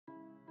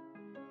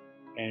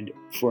And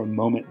for a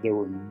moment, there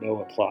were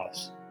no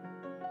applause.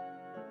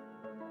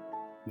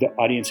 The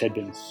audience had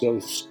been so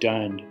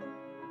stunned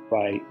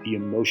by the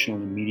emotional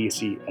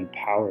immediacy and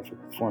power of her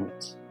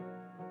performance.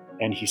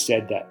 And he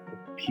said that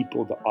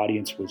the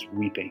audience was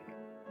weeping.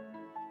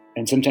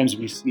 And sometimes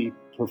we see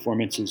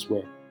performances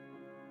where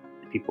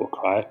people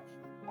cry. It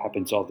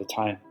happens all the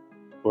time.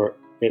 Or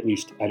at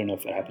least, I don't know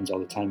if it happens all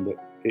the time, but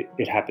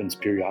it happens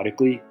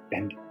periodically.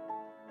 And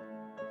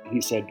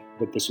he said,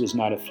 but this was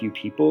not a few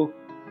people.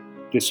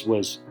 This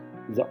was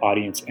the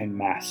audience en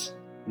masse.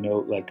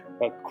 Like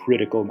a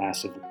critical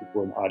mass of the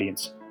people in the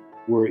audience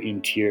were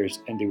in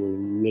tears, and they were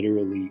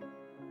literally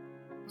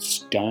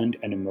stunned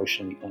and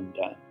emotionally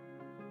undone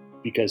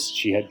because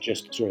she had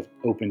just sort of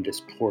opened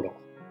this portal.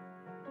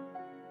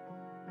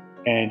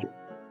 And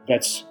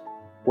that's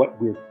what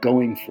we're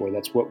going for.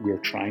 That's what we're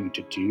trying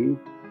to do.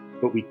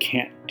 But we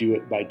can't do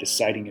it by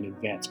deciding in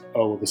advance,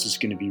 oh, well, this is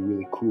going to be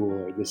really cool,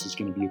 or this is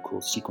going to be a cool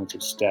sequence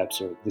of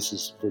steps, or this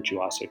is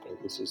virtuosic, or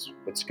this is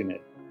what's going to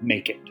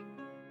make it.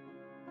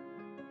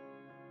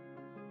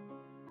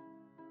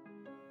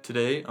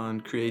 Today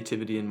on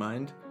Creativity in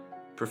Mind,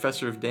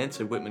 professor of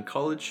dance at Whitman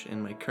College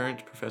and my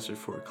current professor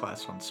for a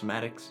class on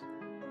somatics,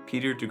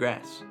 Peter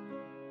DeGrasse.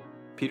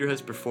 Peter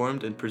has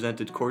performed and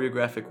presented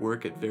choreographic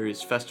work at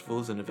various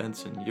festivals and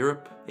events in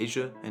Europe,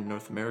 Asia, and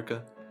North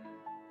America.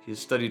 He has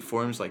studied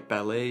forms like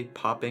ballet,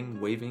 popping,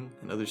 waving,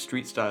 and other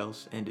street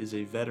styles, and is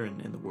a veteran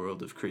in the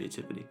world of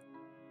creativity.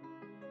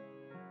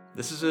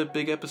 This is a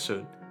big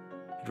episode.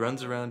 It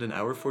runs around an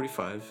hour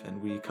 45,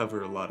 and we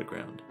cover a lot of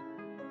ground.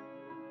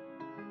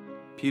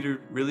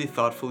 Peter really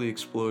thoughtfully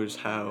explores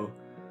how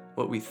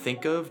what we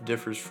think of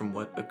differs from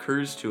what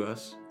occurs to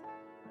us,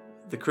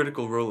 the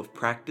critical role of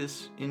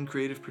practice in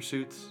creative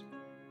pursuits,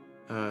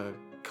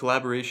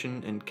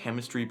 collaboration and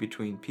chemistry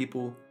between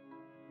people,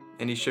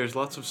 and he shares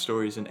lots of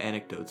stories and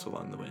anecdotes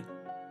along the way.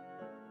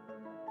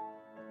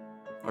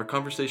 Our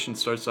conversation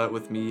starts out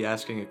with me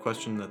asking a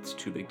question that's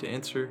too big to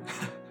answer,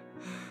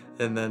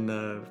 and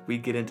then we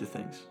get into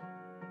things.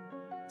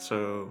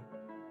 So,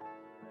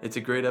 it's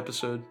a great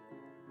episode,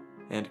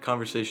 and a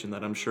conversation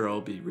that I'm sure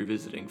I'll be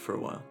revisiting for a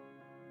while.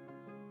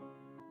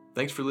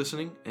 Thanks for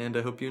listening, and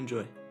I hope you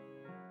enjoy.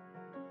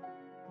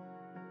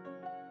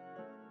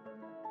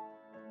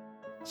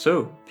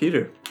 So,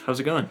 Peter,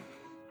 how's it going?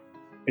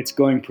 It's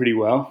going pretty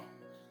well.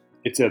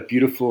 It's a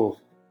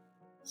beautiful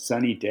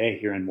sunny day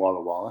here in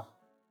Walla Walla.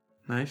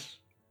 Nice.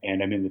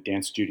 And I'm in the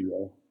dance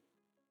studio.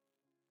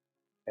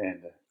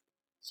 And the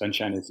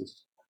sunshine is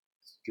just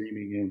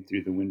streaming in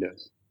through the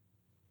windows.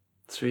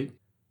 Sweet.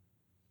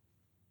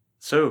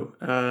 So,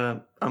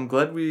 I'm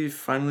glad we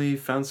finally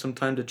found some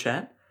time to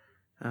chat.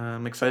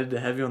 I'm excited to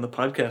have you on the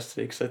podcast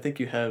today because I think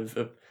you have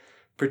a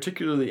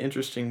particularly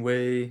interesting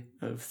way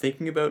of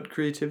thinking about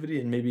creativity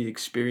and maybe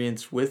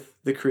experience with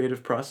the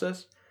creative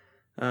process,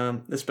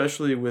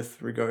 especially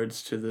with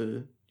regards to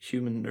the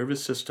human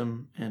nervous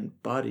system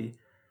and body.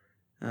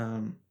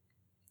 And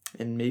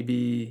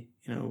maybe,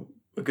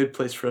 a good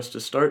place for us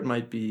to start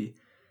might be,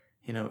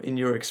 in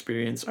your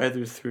experience,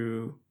 either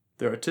through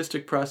the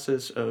artistic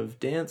process of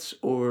dance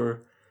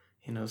or,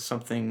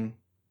 something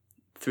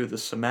through the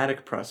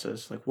somatic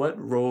process. Like, what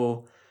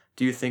role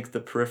do you think the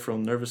peripheral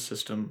nervous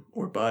system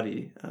or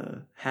body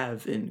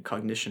have in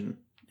cognition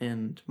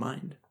and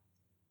mind?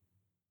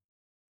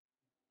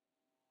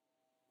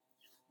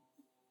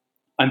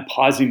 I'm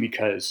pausing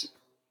because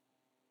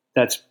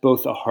that's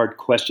both a hard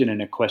question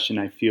and a question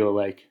I feel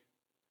like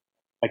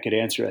I could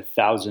answer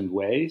 1,000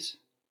 ways.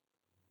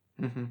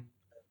 Mm-hmm.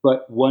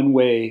 But one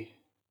way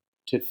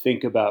to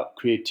think about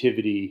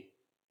creativity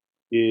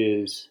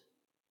is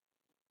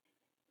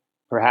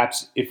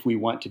perhaps if we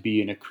want to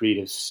be in a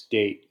creative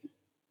state,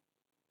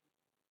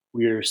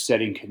 we are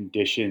setting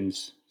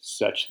conditions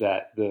such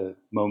that the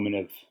moment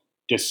of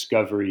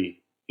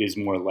discovery is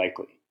more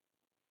likely.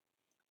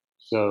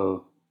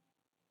 So,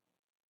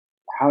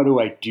 how do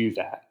I do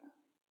that?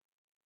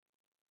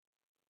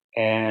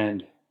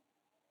 And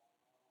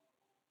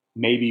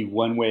maybe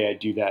one way I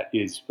do that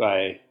is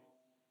by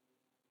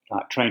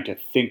not trying to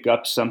think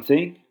up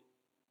something.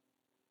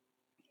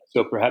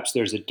 So perhaps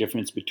there's a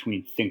difference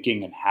between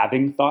thinking and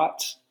having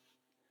thoughts.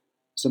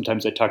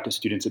 Sometimes I talk to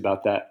students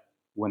about that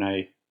when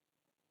I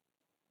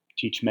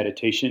teach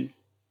meditation.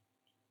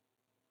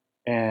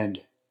 And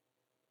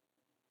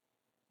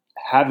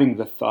having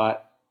the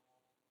thought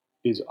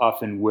is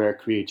often where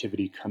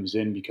creativity comes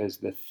in because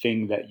the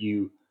thing that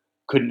you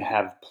couldn't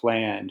have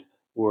planned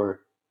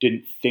or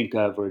didn't think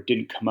of or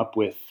didn't come up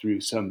with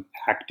through some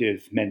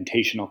active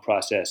meditational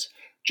process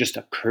just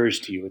occurs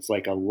to you. It's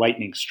like a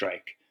lightning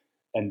strike.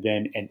 And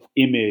then an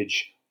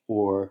image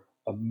or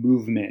a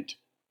movement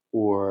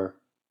or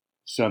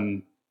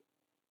some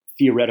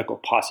theoretical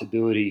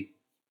possibility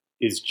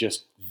is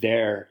just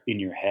there in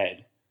your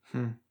head.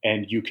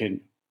 And you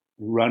can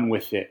run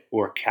with it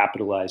or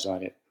capitalize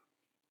on it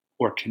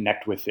or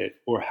connect with it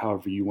or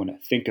however you want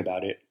to think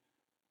about it.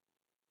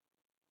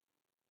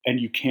 And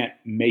you can't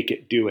make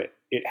it do it.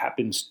 It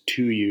happens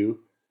to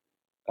you.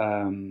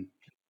 And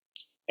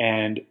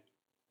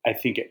I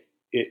think it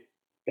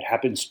It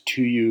happens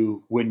to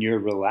you when you're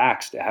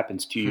relaxed. It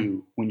happens to Hmm.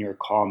 you when you're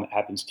calm. It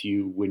happens to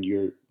you when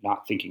you're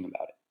not thinking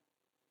about it.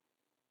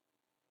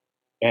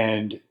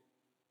 And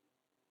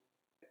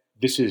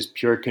this is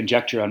pure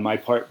conjecture on my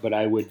part, but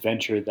I would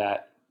venture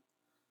that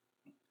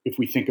if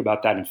we think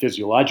about that in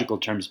physiological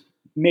terms,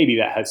 maybe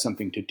that has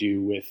something to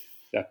do with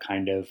a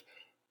kind of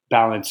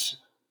balance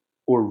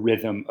or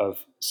rhythm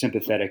of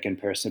sympathetic and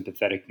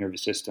parasympathetic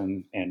nervous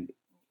system. And,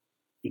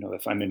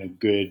 if I'm in a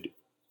good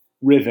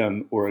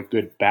rhythm or a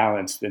good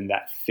balance, then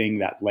that thing,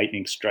 that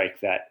lightning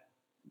strike, that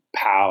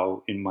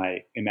pow in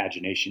my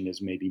imagination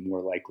is maybe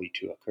more likely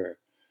to occur.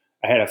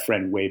 I had a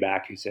friend way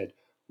back who said,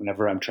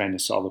 whenever I'm trying to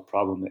solve a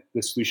problem,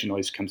 the solution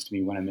always comes to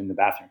me when I'm in the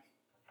bathroom.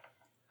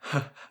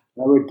 I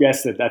would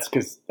guess that that's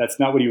because that's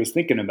not what he was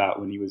thinking about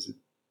when he was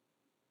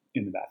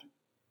in the bathroom.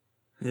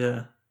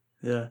 Yeah,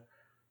 yeah.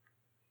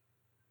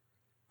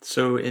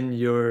 So in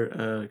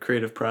your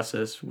creative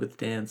process with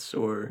dance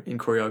or in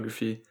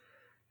choreography,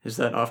 is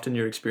that often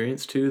your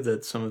experience too,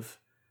 that some of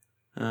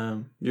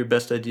your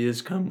best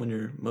ideas come when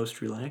you're most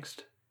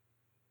relaxed?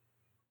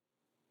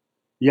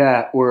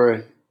 Yeah,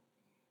 or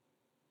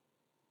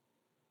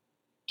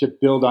to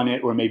build on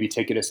it or maybe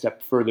take it a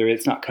step further,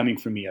 it's not coming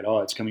from me at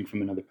all. It's coming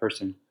from another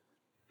person.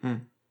 Hmm.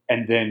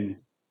 And then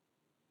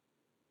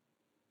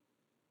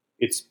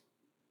it's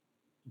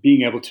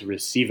being able to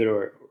receive it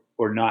or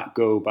not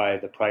go by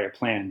the prior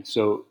plan.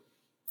 So,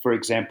 for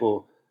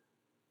example,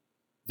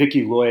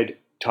 Vicki Lloyd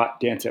taught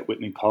dance at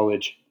Whitman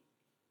College.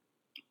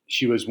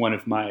 She was one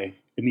of my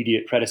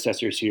immediate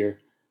predecessors here.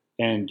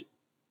 And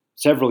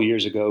several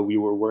years ago, we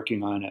were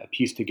working on a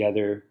piece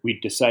together. We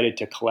decided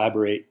to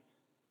collaborate,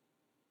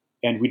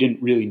 and we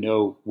didn't really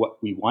know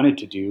what we wanted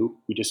to do.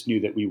 We just knew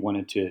that we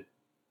wanted to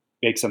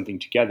make something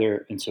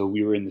together. And so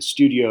we were in the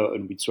studio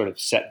and we'd sort of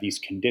set these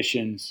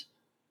conditions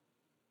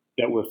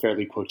that were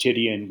fairly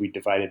quotidian. We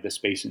divided the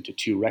space into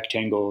two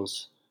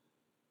rectangles.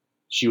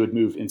 She would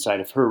move inside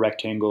of her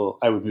rectangle.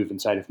 I would move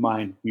inside of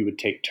mine. We would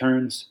take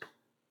turns.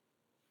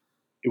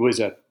 It was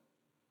a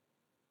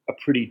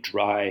pretty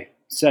dry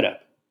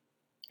setup.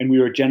 And we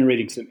were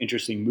generating some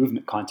interesting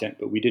movement content,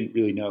 but we didn't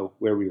really know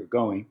where we were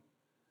going.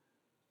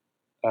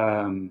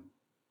 Um,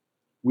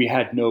 we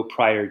had no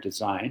prior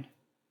design.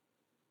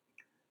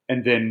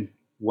 And then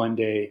one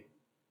day,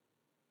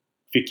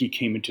 Vicky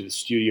came into the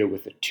studio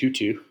with a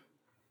tutu,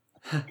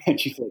 and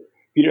she said,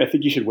 "Peter, I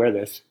think you should wear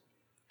this."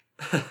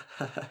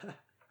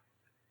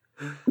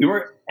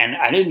 And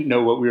I didn't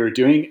know what we were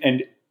doing,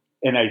 and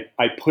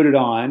I put it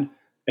on,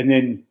 and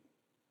then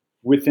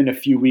within a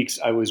few weeks,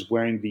 I was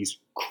wearing these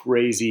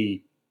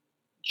crazy,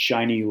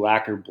 shiny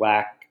lacquer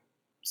black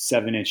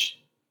 7-inch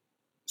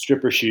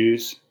stripper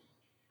shoes,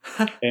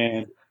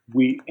 and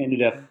we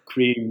ended up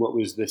creating what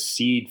was the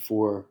seed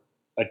for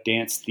a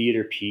dance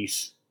theater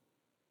piece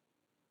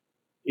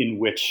in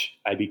which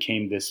I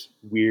became this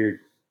weird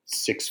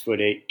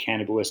 6'8"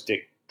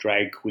 cannibalistic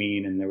drag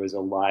queen, and there was a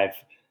live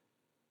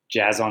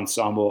jazz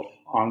ensemble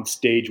on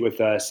stage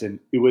with us, and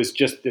it was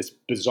just this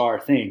bizarre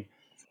thing.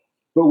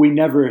 But we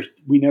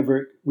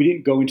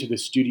didn't go into the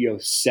studio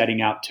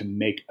setting out to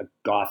make a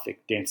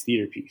gothic dance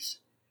theater piece.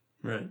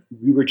 Right.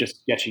 We were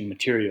just sketching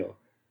material,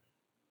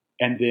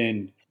 and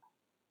then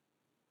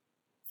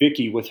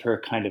Vicky, with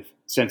her kind of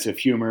sense of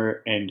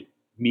humor, and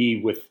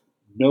me with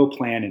no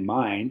plan in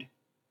mind,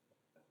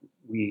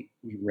 we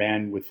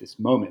ran with this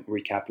moment.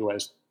 We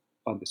capitalized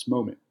on this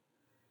moment.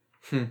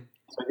 Hmm.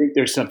 So I think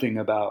there's something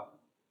about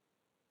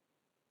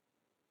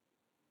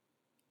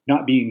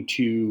not being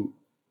too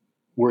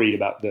worried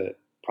about the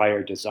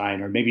prior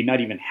design, or maybe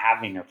not even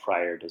having a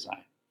prior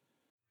design.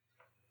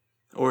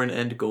 Or an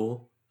end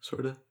goal,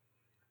 sort of.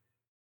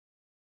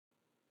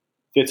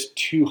 That's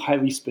too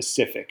highly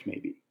specific,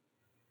 maybe,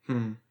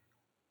 Hmm.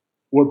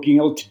 or being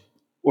able to,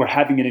 or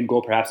having an end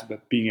goal, perhaps,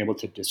 but being able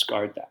to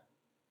discard that.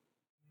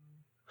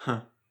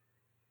 Huh.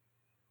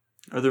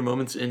 Are there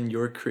moments in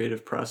your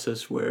creative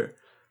process where,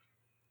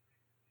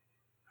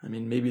 I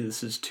mean, maybe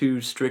this is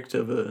too strict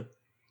of a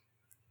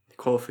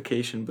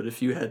qualification, but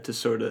if you had to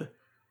sort of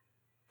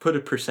put a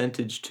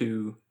percentage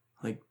to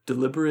like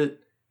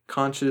deliberate,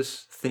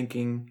 conscious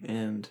thinking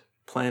and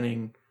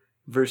planning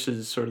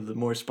versus sort of the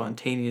more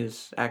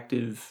spontaneous,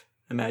 active,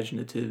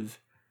 imaginative,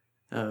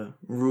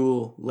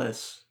 rule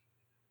less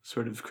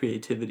sort of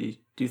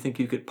creativity, do you think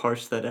you could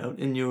parse that out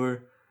in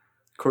your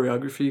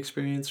choreography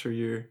experience or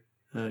your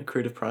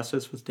creative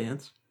process with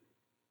dance?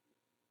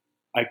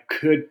 I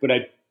could, but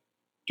I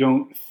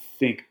don't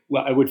think.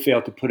 Well, I would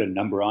fail to put a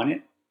number on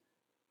it,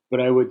 but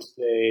I would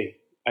say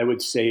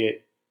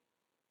it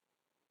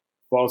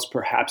falls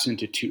perhaps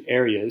into two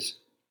areas.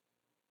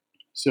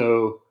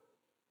 So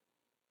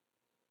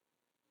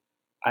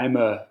I'm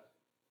a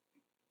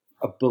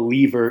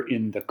believer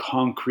in the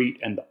concrete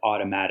and the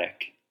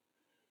automatic.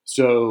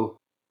 So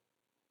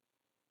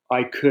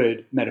I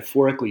could,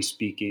 metaphorically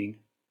speaking,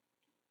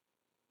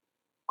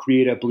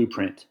 create a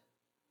blueprint.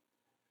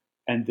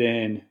 And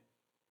then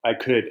I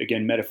could,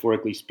 again,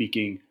 metaphorically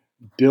speaking,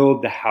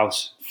 build the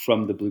house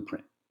from the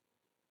blueprint.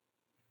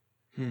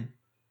 Hmm.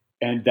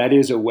 And that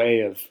is a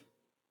way of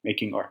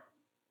making art.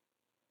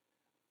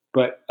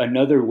 But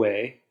another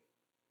way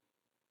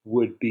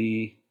would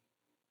be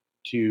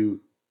to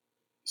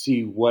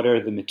see what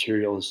are the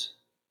materials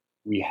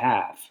we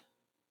have.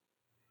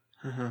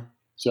 Uh-huh.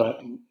 So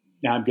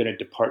now I'm going to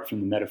depart from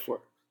the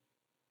metaphor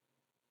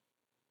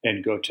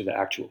and go to the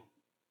actual.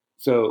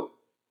 So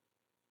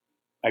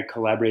I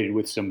collaborated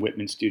with some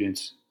Whitman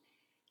students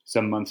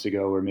some months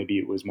ago, or maybe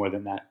it was more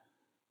than that,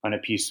 on a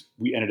piece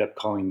we ended up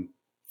calling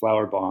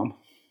Flower Bomb.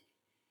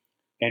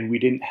 And we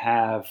didn't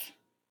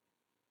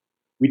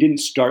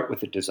start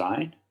with a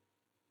design,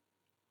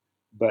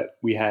 but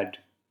we had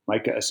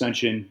Micah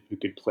Asuncion who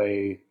could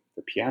play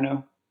the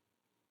piano.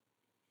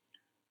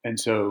 And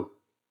so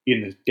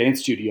in the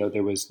dance studio,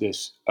 there was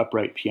this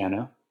upright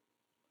piano,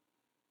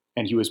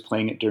 and he was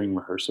playing it during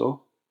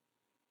rehearsal.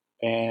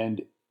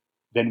 And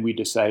then we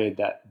decided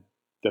that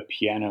the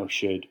piano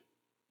should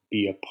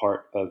be a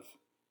part of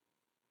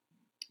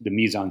the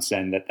mise en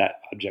scène,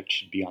 that object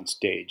should be on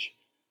stage.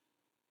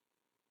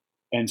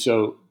 And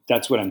so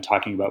that's what I'm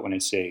talking about when I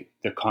say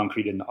the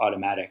concrete and the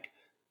automatic.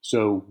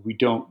 So we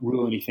don't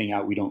rule anything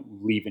out. We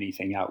don't leave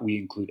anything out. We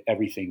include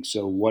everything.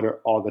 So what are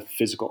all the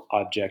physical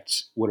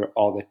objects? What are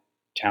all the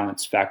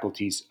talents,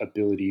 faculties,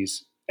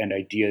 abilities, and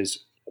ideas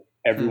of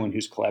everyone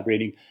who's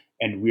collaborating?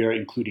 And we are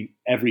including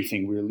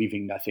everything. We're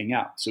leaving nothing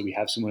out. So we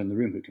have someone in the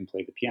room who can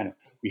play the piano.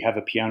 We have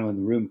a piano in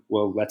the room.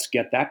 Well, let's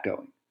get that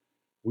going.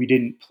 We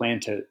didn't plan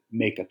to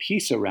make a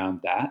piece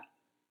around that,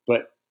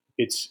 but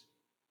it's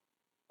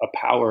a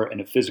power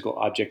and a physical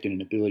object and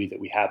an ability that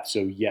we have.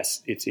 So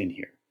yes, it's in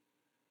here,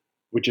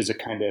 which is a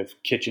kind of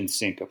kitchen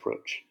sink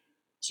approach.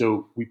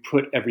 So we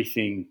put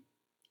everything,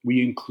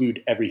 we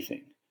include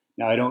everything.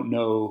 Now, I don't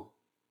know,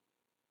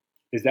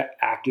 is that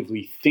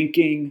actively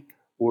thinking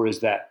or is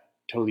that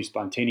totally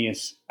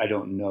spontaneous? I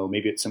don't know.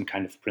 Maybe it's some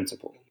kind of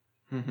principle.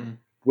 Mm-hmm.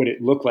 What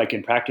it looked like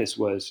in practice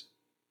was,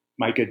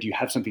 Micah, do you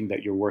have something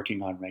that you're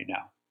working on right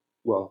now?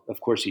 Well, of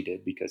course he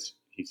did, because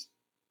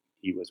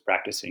he was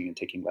practicing and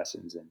taking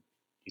lessons, and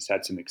he's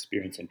had some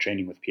experience and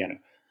training with piano.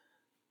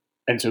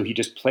 And so he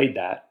just played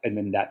that, and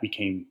then that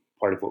became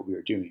part of what we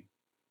were doing.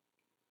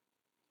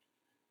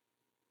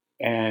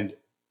 And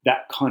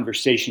that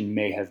conversation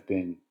may have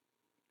been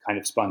kind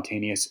of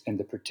spontaneous, and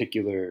the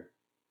particular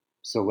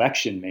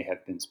selection may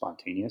have been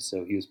spontaneous.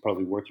 So he was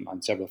probably working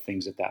on several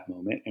things at that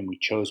moment, and we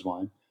chose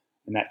one.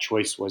 And that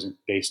choice wasn't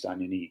based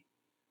on any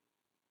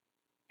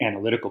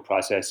analytical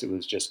process. It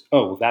was just,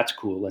 oh, well, that's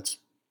cool. Let's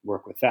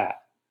work with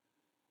that.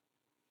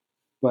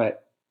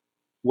 But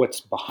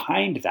what's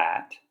behind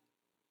that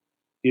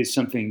is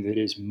something that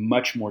is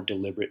much more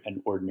deliberate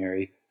and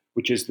ordinary,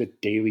 which is the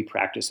daily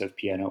practice of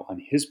piano on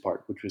his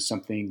part, which was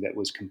something that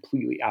was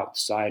completely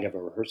outside of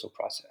a rehearsal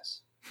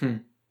process.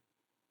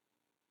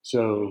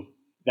 So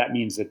that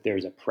means that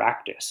there's a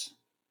practice.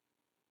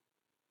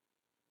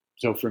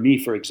 So for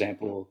me, for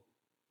example,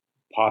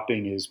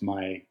 popping is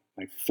my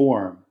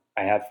form.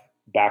 I have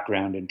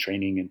background and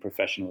training and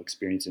professional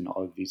experience in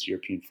all of these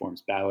European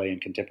forms, ballet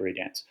and contemporary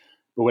dance.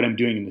 But what I'm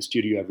doing in the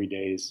studio every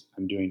day is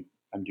I'm doing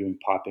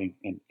popping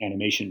and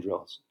animation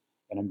drills,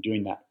 and I'm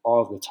doing that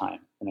all the time,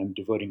 and I'm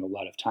devoting a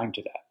lot of time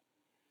to that.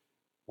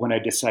 When I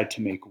decide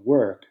to make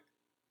work,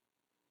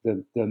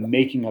 the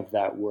making of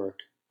that work,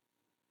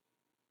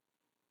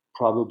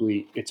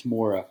 probably it's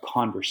more a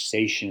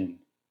conversation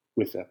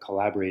with a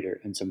collaborator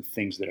and some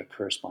things that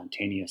occur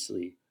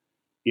spontaneously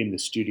in the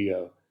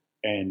studio.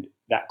 And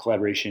that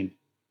collaboration,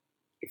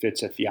 if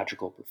it's a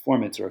theatrical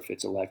performance or if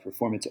it's a live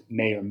performance, it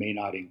may or may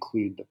not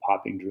include the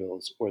popping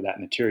drills or that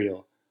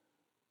material.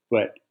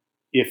 But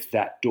if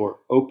that door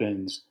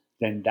opens,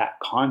 then that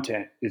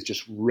content is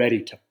just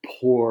ready to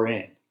pour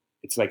in.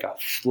 It's like a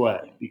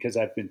flood, because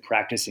I've been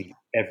practicing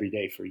every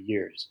day for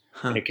years,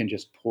 and it can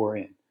just pour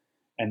in.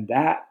 And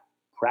that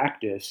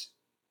practice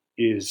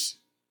is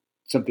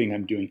something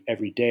I'm doing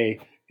every day.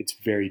 It's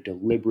very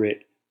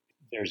deliberate.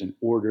 There's an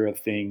order of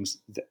things.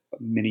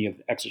 Many of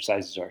the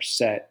exercises are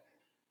set.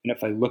 And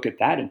if I look at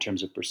that in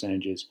terms of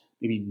percentages,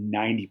 maybe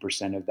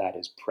 90% of that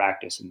is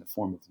practice in the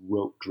form of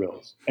rote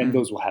drills. And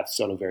those will have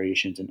subtle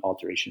variations and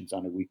alterations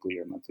on a weekly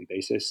or monthly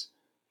basis.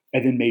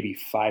 And then maybe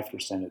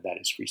 5% of that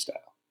is freestyle.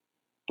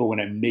 But when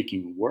I'm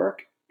making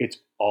work, it's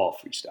all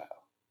freestyle.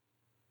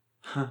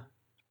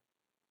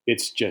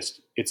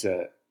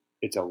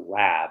 It's a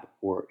lab,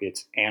 or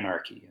it's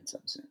anarchy in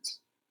some sense.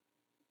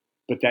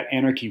 But that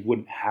anarchy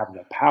wouldn't have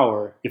the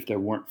power if there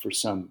weren't for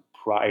some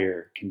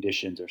prior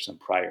conditions or some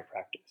prior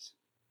practice.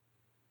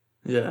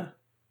 Yeah,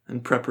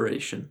 and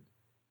preparation.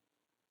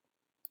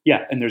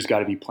 Yeah, and there's got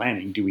to be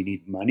planning. Do we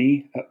need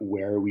money?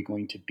 Where are we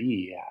going to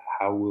be?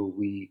 How will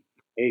we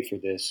pay for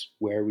this?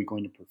 Where are we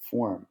going to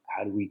perform?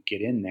 How do we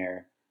get in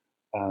there?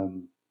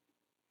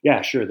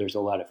 Yeah, sure, there's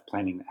a lot of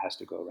planning that has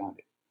to go around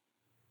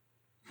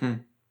it.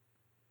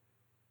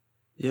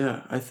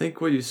 Yeah, I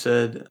think what you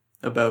said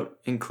about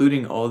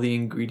including all the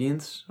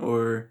ingredients,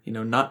 or,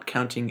 not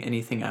counting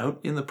anything out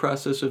in the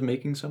process of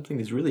making something,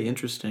 is really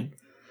interesting.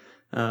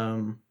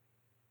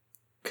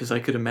 Because I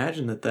could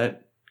imagine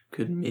that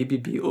could maybe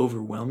be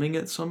overwhelming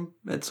at some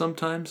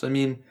times. I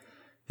mean,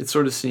 it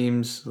sort of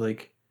seems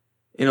like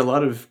in a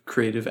lot of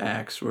creative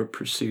acts or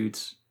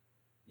pursuits,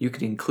 you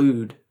could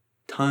include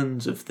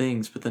tons of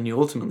things, but then you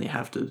ultimately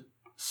have to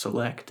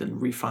select and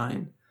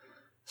refine.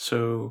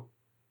 So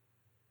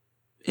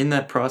in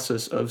that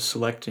process of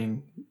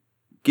selecting,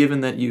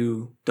 given that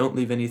you don't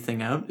leave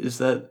anything out, is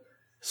that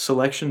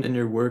selection in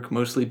your work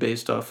mostly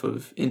based off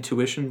of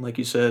intuition? Like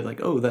you said,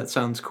 like, oh, that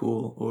sounds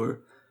cool,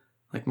 or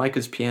like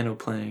Micah's piano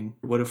playing,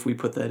 what if we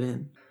put that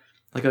in?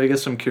 Like, I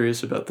guess I'm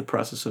curious about the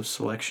process of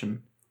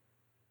selection.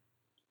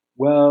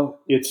 Well,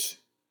 it's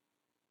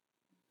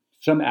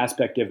some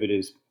aspect of it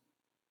is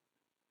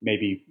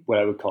maybe what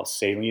I would call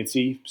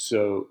saliency.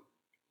 So,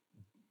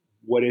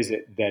 what is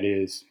it that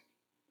is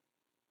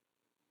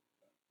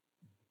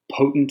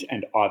potent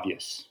and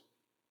obvious?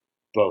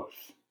 Both.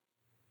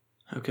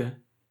 Okay.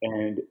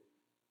 And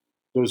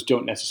those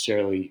don't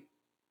necessarily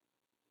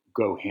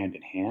go hand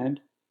in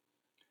hand.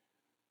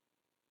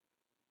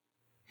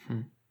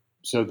 Hmm.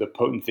 So, the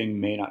potent thing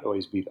may not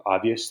always be the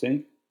obvious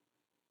thing.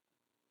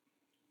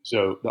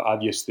 So, the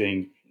obvious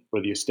thing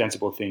or the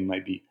ostensible thing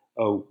might be,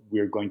 oh,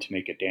 we're going to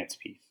make a dance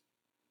piece.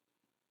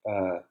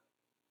 Uh,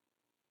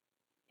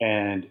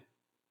 and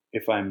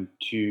if I'm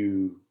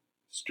too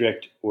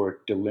strict or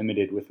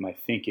delimited with my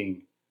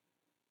thinking,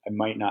 I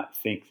might not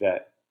think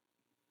that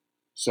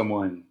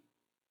someone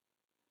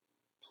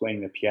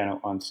playing the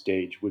piano on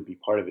stage would be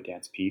part of a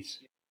dance piece,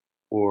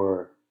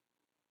 or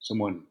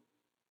someone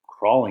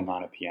crawling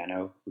on a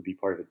piano would be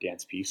part of a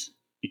dance piece,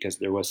 because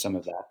there was some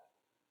of that.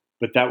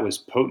 But that was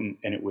potent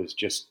and it was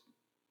just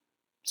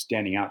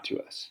standing out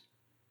to us.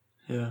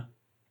 Yeah.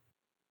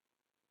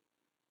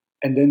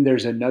 And then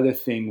there's another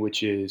thing,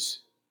 which is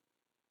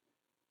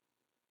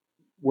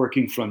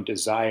working from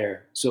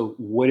desire. So,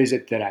 what is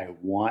it that I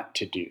want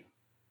to do?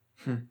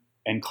 Hmm.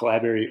 And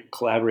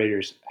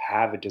collaborators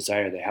have a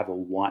desire, they have a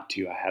want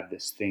to. I have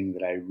this thing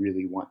that I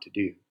really want to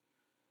do.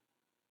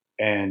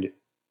 And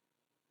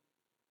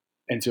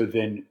so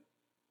then,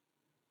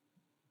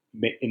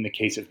 in the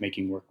case of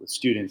making work with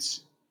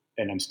students,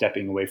 and I'm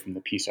stepping away from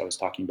the piece I was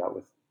talking about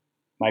with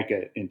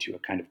Micah into a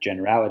kind of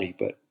generality,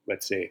 but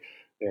let's say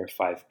there are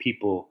 5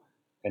 people,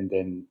 and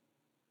then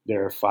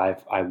there are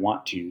 5 I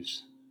want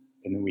tos,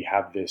 and then we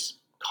have this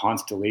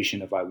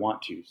constellation of I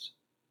want tos,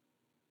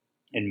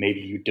 and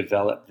maybe you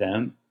develop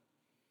them.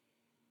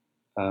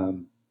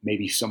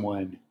 Maybe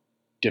someone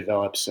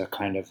develops a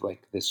kind of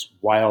like this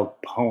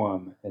wild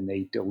poem and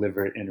they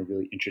deliver it in a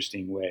really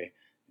interesting way.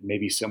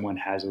 Maybe someone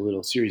has a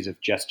little series of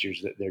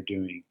gestures that they're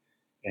doing,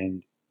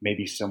 and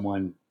maybe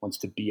someone wants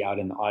to be out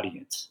in the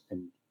audience,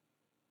 and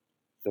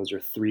those are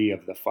 3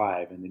 of the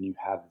 5, and then you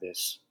have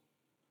this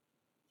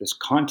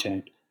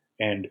content.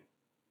 And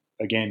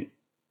again,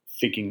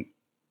 thinking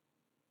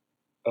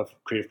of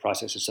creative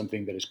process as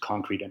something that is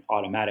concrete and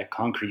automatic.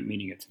 Concrete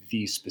meaning it's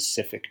these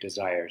specific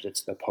desires.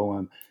 It's the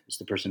poem. It's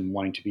the person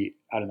wanting to be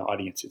out in the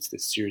audience. It's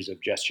this series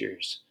of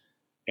gestures.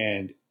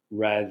 And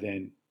rather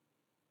than,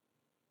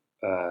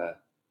 uh,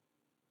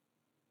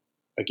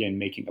 again,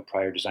 making a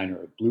prior design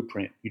or a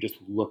blueprint, you just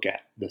look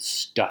at the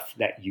stuff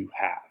that you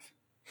have.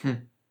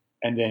 Hmm.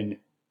 And then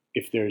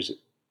if there's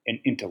an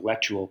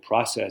intellectual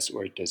process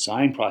or a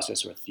design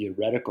process or a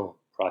theoretical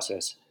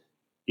process,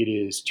 it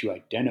is to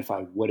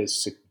identify what is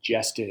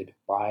suggested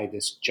by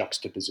this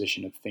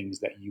juxtaposition of things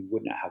that you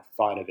wouldn't have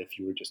thought of if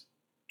you were just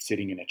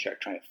sitting in a chair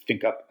trying to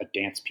think up a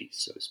dance piece,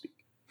 so to speak.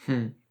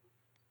 Hmm.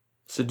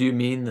 So do you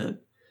mean that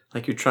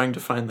like you're trying to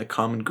find the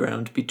common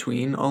ground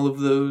between all of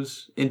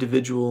those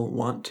individual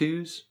want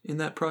tos in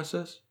that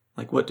process?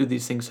 Like what do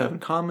these things have in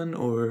common,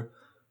 or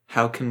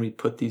how can we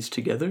put these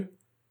together?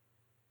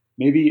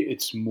 Maybe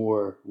it's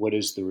more what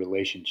is the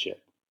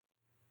relationship,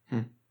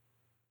 Hmm.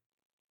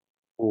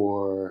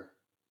 or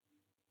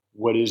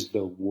what is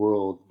the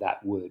world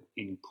that would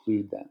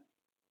include them.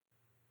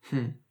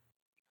 Hmm.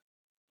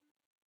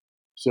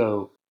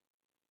 So,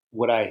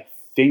 what I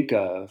think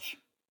of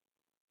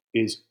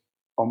is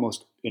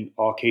almost in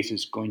all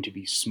cases going to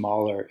be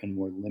smaller and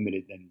more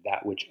limited than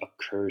that which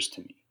occurs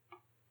to me.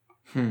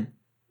 Hmm.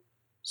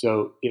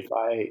 So, if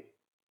I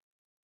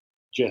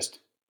just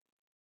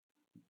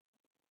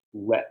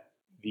let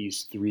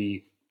these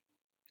 3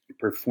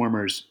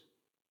 performers,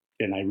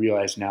 and I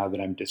realize now that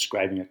I'm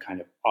describing a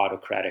kind of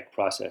autocratic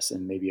process,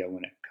 and maybe I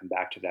want to come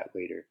back to that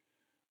later.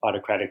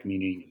 Autocratic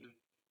meaning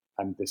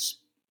I'm this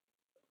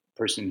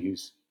person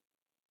who's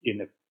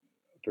in a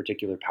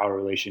particular power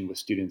relation with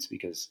students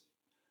because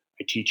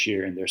I teach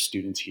here and there's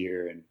students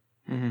here, and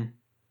Mm-hmm.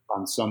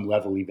 on some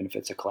level, even if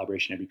it's a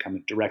collaboration, I become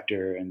a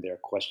director, and there are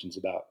questions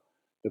about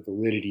the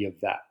validity of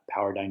that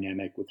power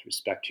dynamic with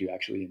respect to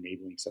actually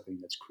enabling something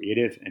that's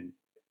creative, and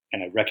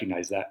I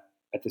recognize that.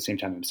 At the same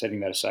time, I'm setting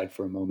that aside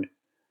for a moment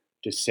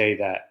to say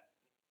that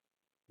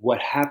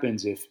what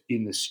happens if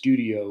in the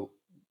studio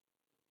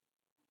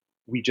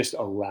we just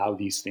allow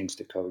these things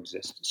to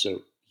coexist.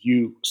 So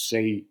you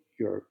say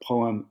your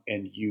poem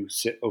and you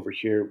sit over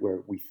here where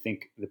we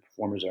think the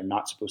performers are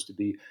not supposed to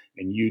be,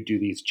 and you do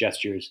these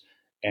gestures,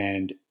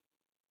 and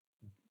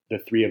the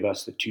 3 of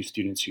us, the 2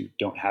 students who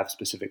don't have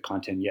specific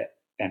content yet,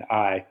 and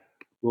I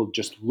will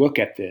just look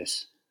at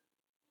this,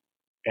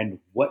 and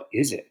what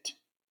is it?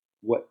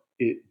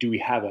 do we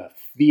have a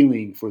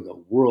feeling for the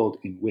world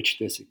in which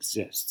this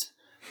exists?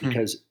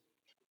 Because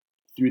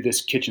through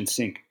this kitchen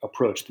sink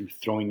approach, through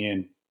throwing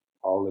in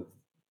all of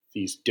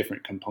these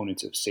different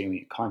components of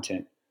salient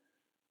content,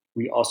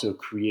 we also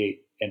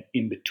create an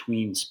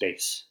in-between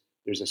space.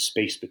 There's a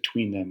space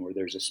between them, or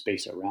there's a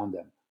space around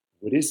them.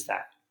 What is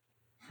that?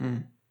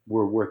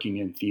 We're working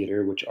in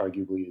theater, which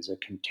arguably is a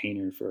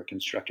container for a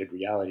constructed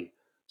reality.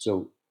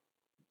 So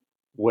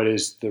what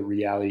is the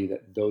reality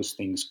that those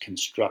things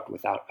construct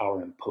without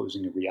our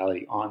imposing a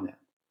reality on them?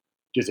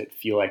 Does it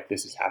feel like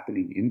this is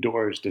happening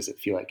indoors? Does it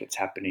feel like it's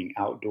happening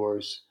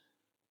outdoors?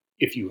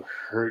 If you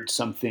heard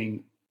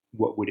something,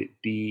 what would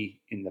it be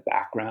in the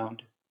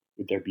background?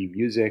 Would there be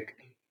music?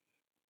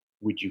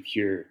 Would you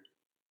hear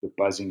the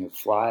buzzing of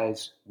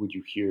flies? Would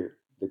you hear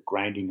the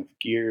grinding of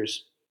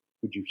gears?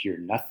 Would you hear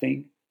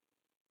nothing?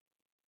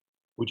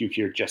 Would you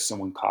hear just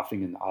someone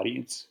coughing in the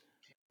audience?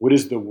 What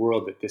is the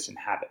world that this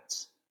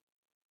inhabits?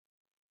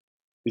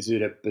 Is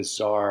it a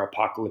bizarre,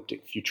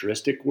 apocalyptic,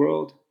 futuristic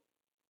world?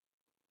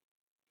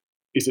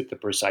 Is it the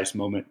precise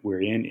moment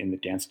we're in the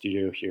dance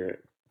studio here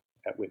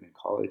at Whitman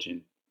College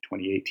in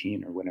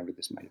 2018 or whenever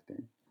this might have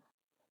been?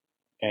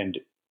 And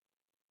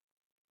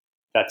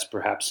that's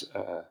perhaps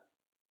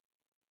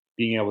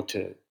being able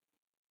to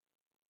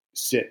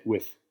sit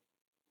with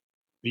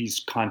these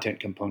content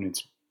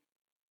components,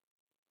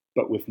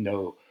 but with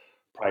no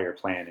prior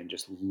plan, and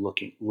just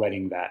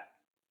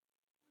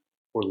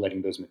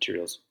letting those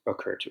materials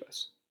occur to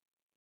us.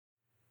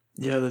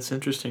 Yeah, that's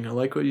interesting. I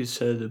like what you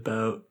said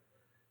about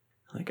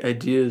like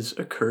ideas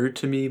occur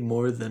to me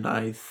more than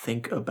I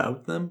think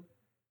about them.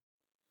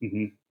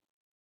 Mm-hmm.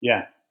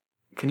 Yeah.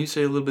 Can you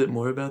say a little bit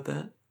more about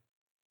that?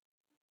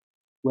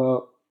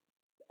 Well,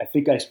 I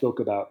think I spoke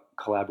about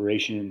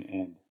collaboration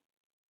and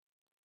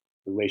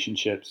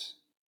relationships.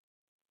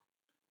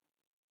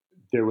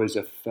 There was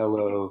a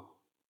fellow,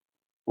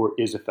 or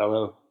is a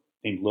fellow,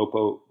 named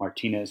Lopo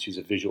Martinez, who's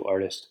a visual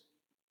artist,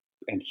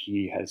 and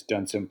he has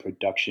done some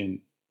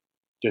production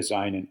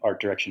design and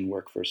art direction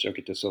work for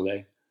Cirque du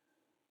Soleil.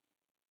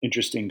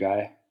 Interesting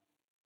guy.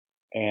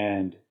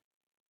 And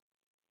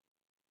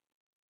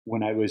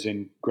when I was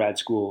in grad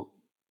school,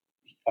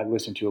 I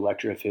listened to a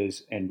lecture of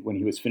his, and when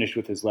he was finished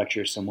with his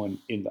lecture, someone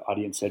in the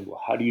audience said,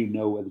 "Well, how do you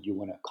know whether you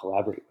want to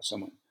collaborate with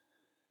someone?"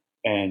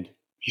 And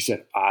he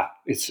said, I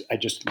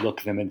just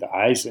look them in the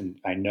eyes and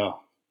I know.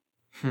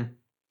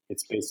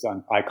 It's based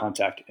on eye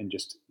contact and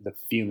just the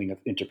feeling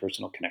of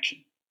interpersonal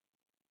connection.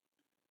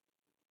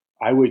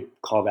 I would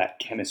call that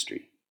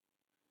chemistry.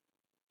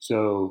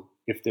 So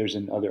if there's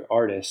another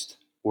artist,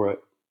 or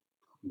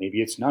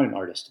maybe it's not an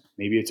artist,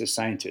 maybe it's a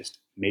scientist,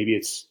 maybe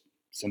it's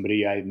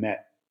somebody I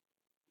met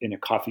in a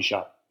coffee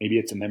shop, maybe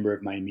it's a member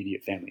of my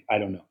immediate family, I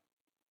don't know.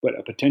 But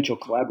a potential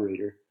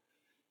collaborator,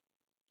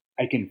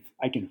 I can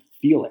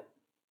feel it.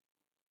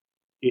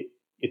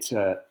 It's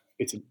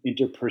an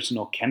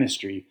interpersonal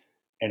chemistry,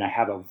 and I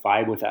have a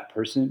vibe with that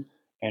person,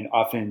 and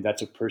often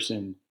that's a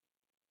person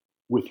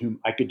with whom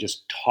I could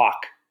just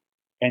talk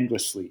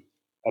endlessly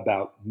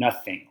about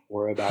nothing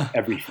or about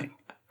everything.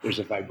 There's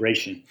a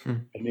vibration,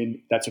 and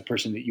then that's a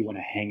person that you want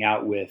to hang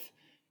out with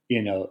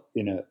in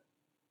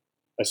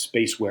a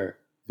space where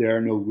there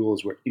are no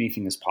rules, where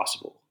anything is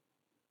possible,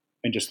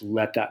 and just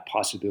let that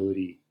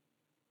possibility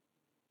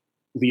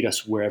lead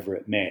us wherever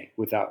it may,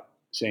 without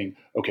saying,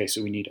 okay,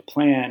 so we need a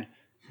plan,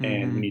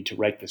 and we need to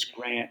write this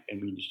grant,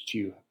 and we need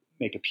to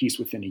make a piece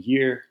within a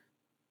year.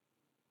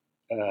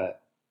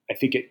 I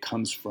think it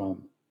comes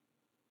from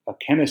a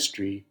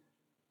chemistry,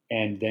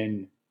 and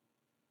then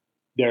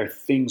there are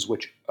things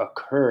which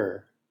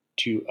occur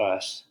to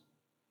us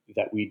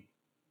that we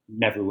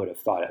never would have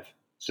thought of.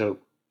 So,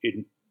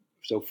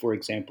 for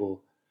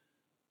example,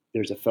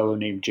 there's a fellow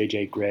named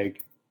J.J.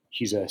 Gregg.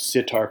 He's a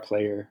sitar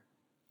player.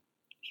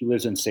 He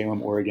lives in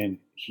Salem, Oregon.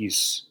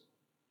 He's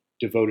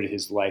devoted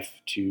his life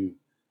to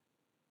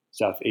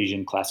South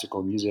Asian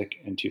classical music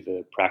and to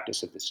the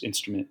practice of this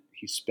instrument.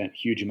 He spent a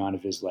huge amount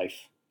of his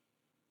life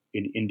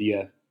in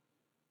India.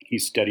 He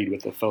studied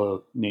with a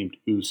fellow named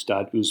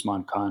Ustad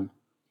Usman Khan.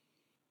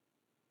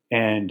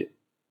 And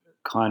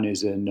Khan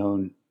is a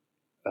known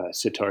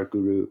sitar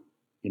guru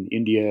in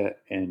India.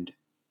 And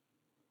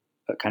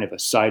a kind of a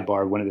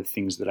sidebar, one of the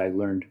things that I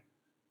learned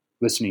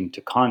listening to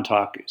Khan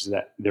talk is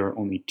that there are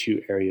only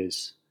two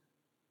areas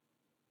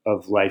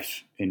of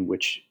life in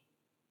which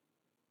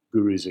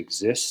gurus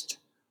exist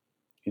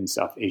in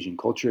South Asian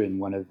culture, and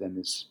one of them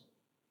is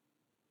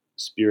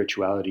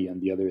spirituality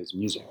and the other is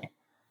music.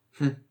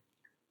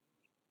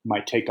 My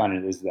take on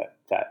it is that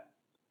that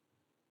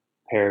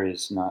pair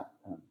is not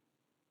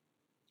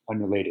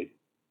unrelated.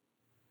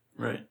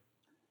 Right.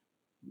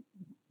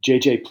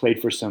 JJ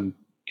played for some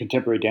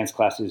contemporary dance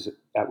classes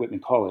at Whitman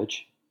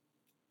College,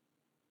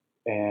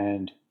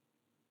 and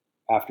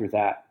after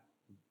that,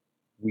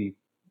 we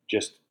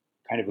just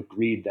kind of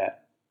agreed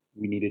that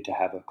we needed to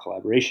have a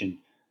collaboration.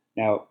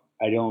 Now,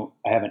 I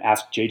haven't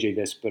asked JJ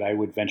this, but I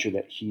would venture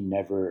that he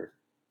never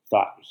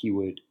thought he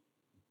would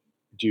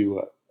do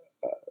a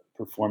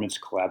performance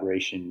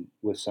collaboration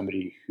with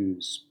somebody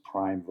whose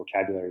prime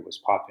vocabulary was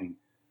popping.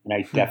 And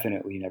I Hmm.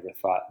 definitely never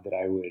thought that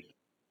I would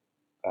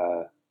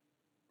uh,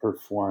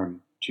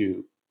 perform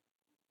to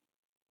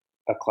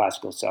a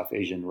classical South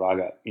Asian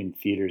raga in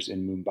theaters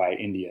in Mumbai,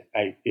 India.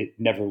 It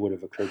never would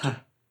have occurred to me.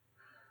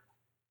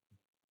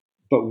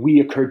 But we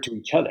occurred to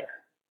each other.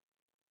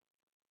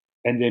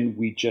 And then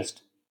we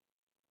just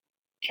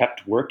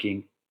kept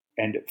working.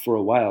 And for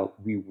a while,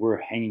 we were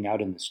hanging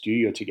out in the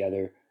studio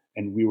together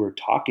and we were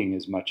talking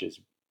as much as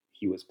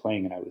he was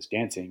playing and I was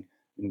dancing.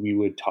 And we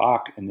would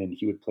talk and then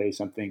he would play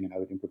something and I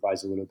would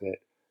improvise a little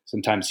bit.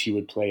 Sometimes he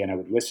would play and I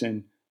would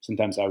listen.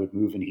 Sometimes I would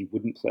move and he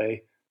wouldn't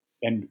play.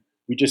 And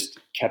we just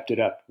kept it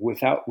up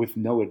with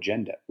no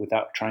agenda,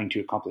 without trying to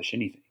accomplish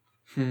anything.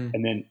 Hmm.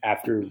 And then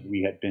after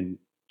we had been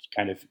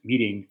kind of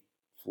meeting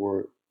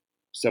for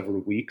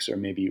several weeks, or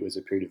maybe it was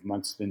a period of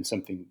months, then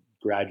something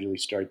gradually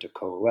started to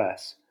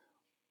coalesce.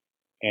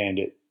 And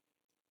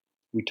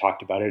we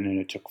talked about it and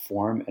it took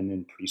form. And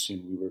then pretty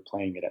soon we were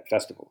playing it at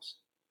festivals.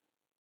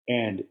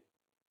 And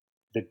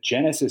the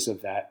genesis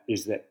of that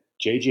is that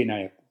JJ and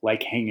I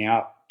like hanging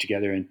out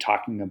together and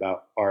talking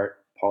about art,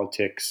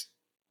 politics,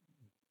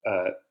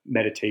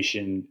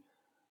 meditation,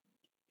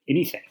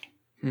 anything.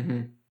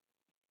 Hmm.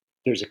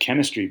 There's a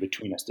chemistry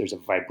between us, there's a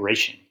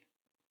vibration.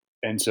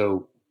 And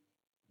so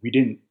we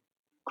didn't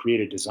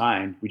create a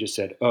design. We just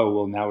said, oh,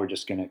 well, now we're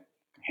just going to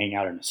hang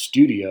out in a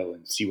studio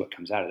and see what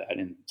comes out of that.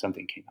 And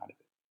something came out of it.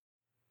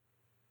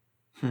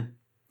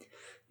 Hmm.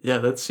 Yeah,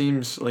 that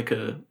seems like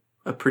a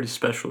pretty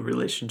special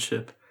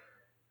relationship.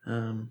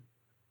 Um,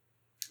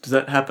 does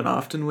that happen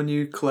often when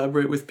you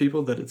collaborate with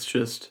people, that it's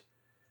just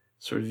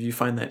sort of you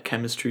find that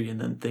chemistry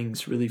and then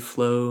things really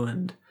flow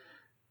and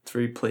it's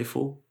very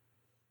playful?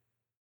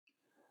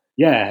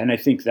 Yeah. And I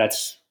think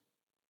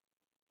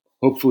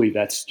hopefully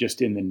that's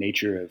just in the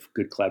nature of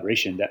good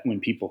collaboration, that when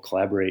people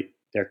collaborate,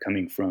 they're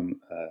coming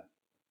from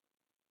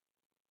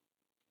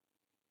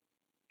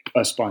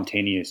a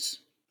spontaneous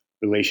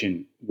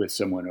relation with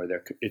someone, or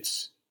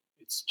it's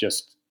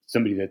just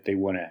somebody that they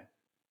want to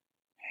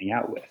hang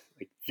out with.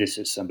 Like, this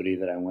is somebody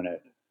that I want to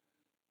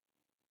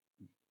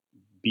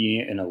be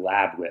in a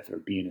lab with or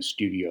be in a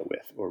studio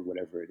with or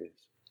whatever it is.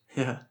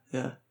 Yeah,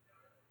 yeah.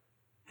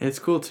 And it's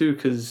cool too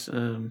because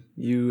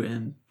you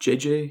and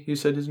JJ, you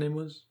said his name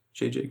was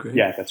JJ Gray.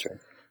 Yeah, that's right.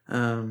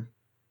 Um,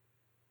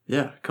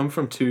 yeah, come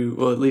from two.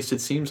 Well, at least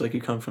it seems like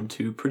you come from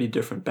two pretty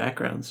different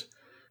backgrounds.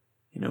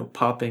 You know,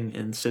 popping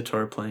and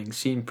sitar playing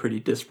seem pretty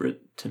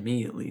disparate to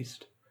me, at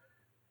least,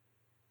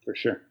 For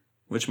sure.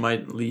 which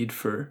might lead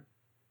for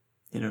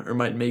or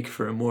might make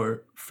for a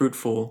more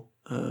fruitful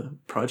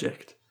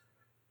project,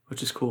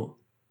 which is cool.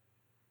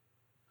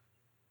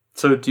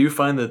 So, do you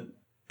find that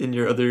in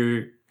your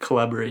other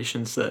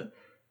collaborations that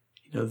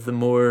the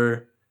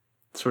more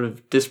sort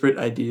of disparate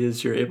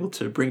ideas you're able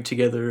to bring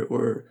together,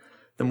 or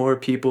the more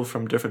people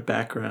from different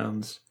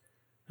backgrounds,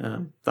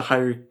 the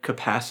higher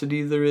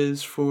capacity there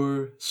is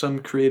for some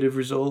creative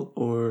result,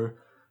 or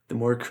the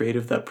more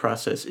creative that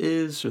process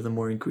is, or the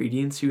more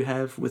ingredients you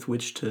have with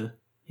which to,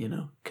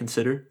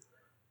 consider?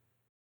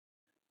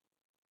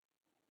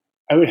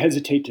 I would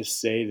hesitate to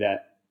say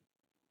that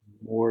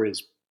more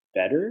is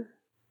better,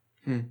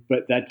 Hmm.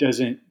 but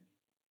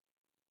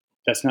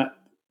that's not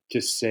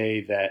to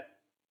say that,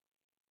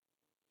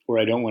 or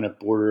I don't want to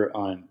border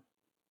on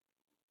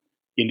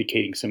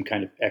indicating some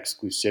kind of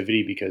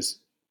exclusivity, because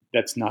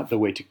that's not the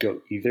way to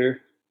go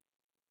either.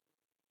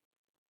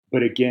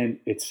 But again,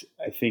 it's,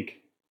 I think,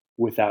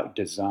 without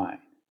design.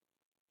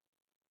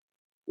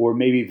 Or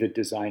maybe the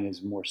design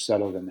is more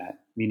subtle than that,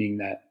 meaning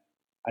that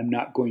I'm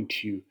not going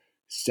to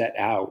set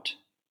out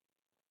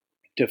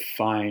to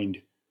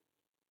find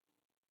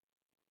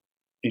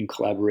in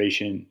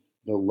collaboration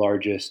the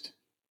largest,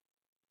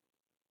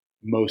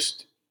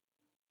 most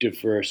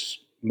diverse,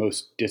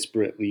 most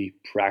disparately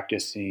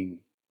practicing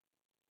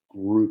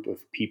group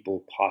of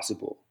people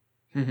possible.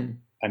 Hmm.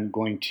 I'm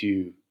going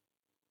to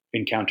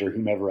encounter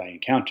whomever I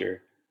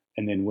encounter.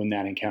 And then when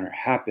that encounter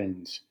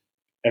happens,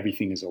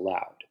 everything is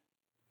allowed.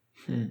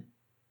 Hmm.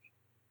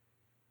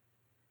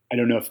 I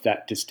don't know if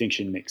that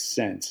distinction makes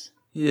sense.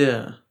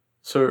 Yeah.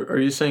 So, are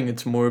you saying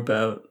it's more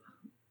about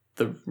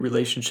the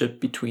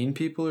relationship between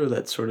people, or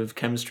that sort of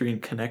chemistry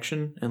and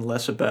connection, and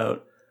less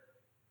about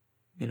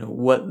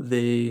what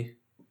they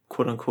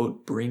quote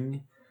unquote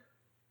bring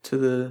to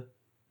the?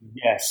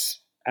 Yes,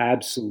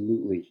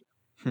 absolutely.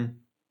 Hmm.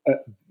 Uh,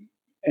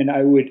 and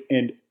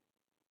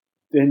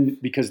then,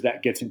 because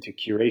that gets into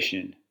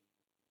curation,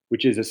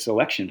 which is a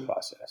selection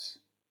process.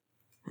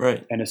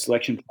 Right. And a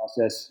selection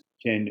process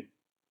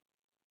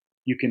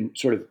you can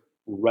sort of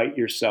write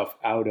yourself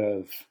out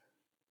of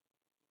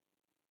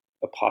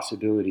a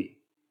possibility,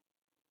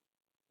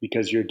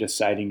 because you're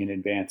deciding in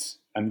advance,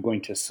 I'm going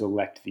to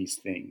select these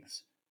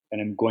things. And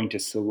I'm going to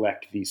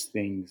select these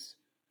things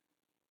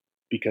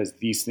because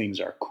these things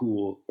are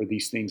cool or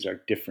these things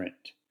are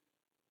different.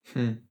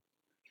 Hmm.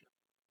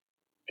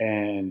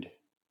 And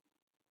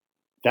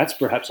that's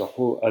perhaps a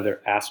whole other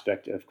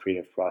aspect of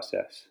creative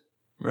process.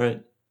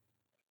 Right.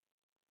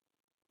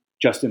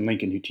 Justin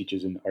Lincoln, who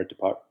teaches in the art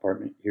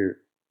department here,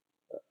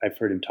 I've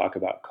heard him talk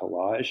about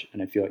collage,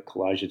 and I feel like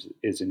collage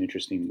is an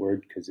interesting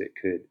word because it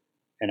could,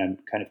 and I'm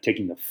kind of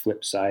taking the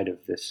flip side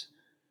of this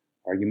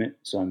argument.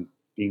 So I'm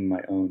being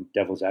my own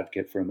devil's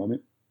advocate for a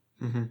moment.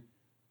 Mm-hmm.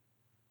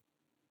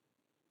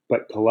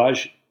 But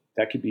collage,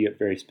 that could be a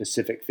very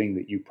specific thing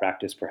that you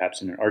practice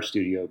perhaps in an art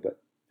studio, but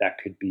that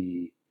could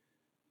be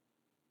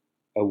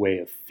a way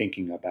of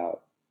thinking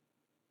about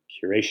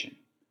curation.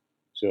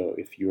 So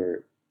if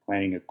you're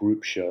planning a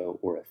group show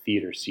or a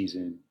theater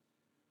season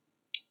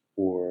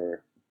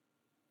or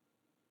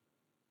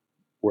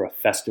a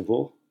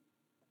festival,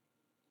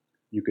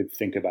 you could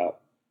think about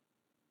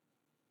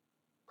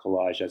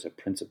collage as a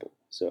principle.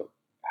 So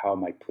how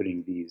am I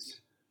putting these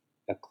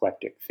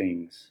eclectic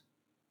things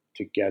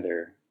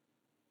together,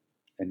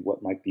 and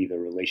what might be the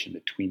relation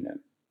between them?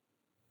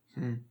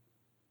 Hmm.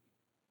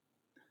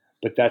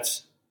 But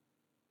that's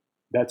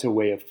a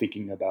way of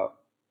thinking about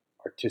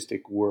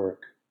artistic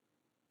work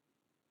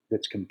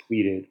that's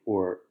completed,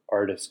 or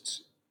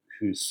artists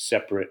whose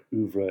separate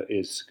oeuvre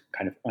is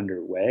kind of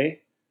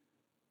underway.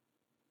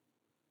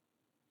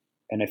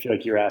 And I feel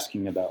like you're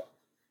asking about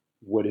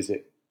what is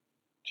it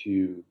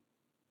to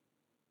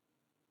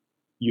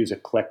use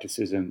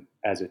eclecticism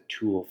as a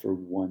tool for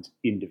one's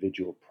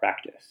individual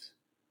practice.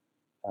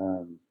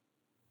 Um,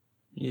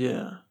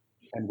 Yeah.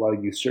 and while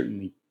you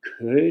certainly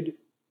could,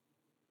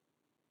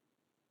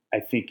 I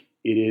think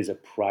it is a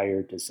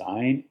prior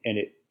design, and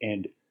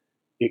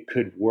it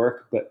could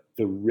work, but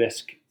the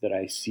risk that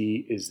I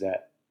see is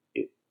that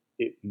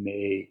it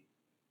may,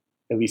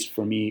 at least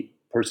for me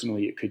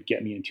personally, it could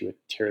get me into a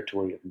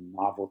territory of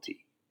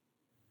novelty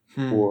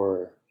Hmm.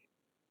 or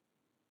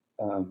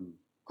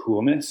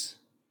coolness.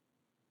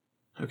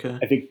 Okay.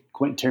 I think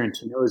Quentin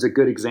Tarantino is a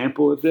good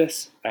example of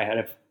this. I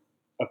had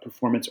a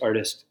performance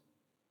artist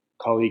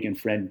colleague and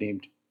friend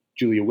named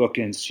Julia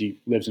Wilkins. She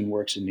lives and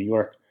works in New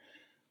York.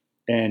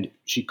 And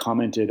she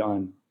commented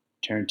on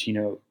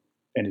Tarantino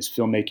and his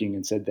filmmaking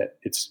and said that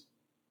it's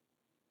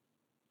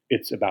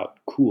about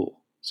cool.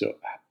 So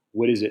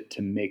what is it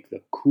to make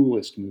the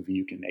coolest movie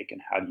you can make,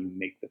 and how do you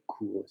make the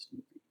coolest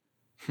movie?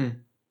 Hmm.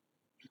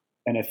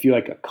 And I feel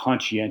like a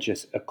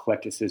conscientious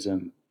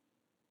eclecticism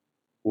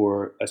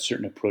or a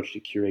certain approach to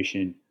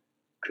curation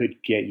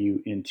could get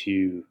you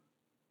into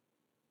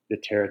the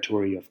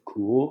territory of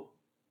cool,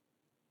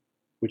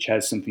 which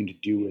has something to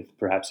do with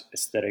perhaps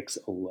aesthetics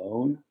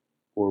alone,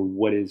 or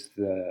what is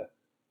the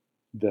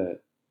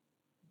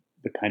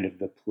kind of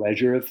the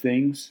pleasure of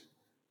things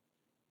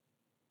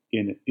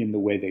in the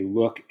way they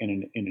look,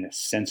 and in a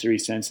sensory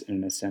sense, and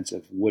in a sense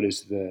of what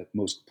is the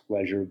most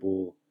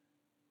pleasurable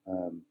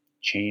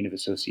chain of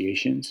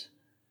associations.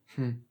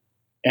 Hmm.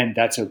 And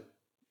that's a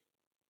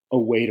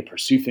way to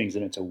pursue things,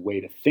 and it's a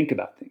way to think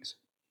about things.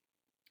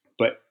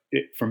 But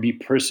for me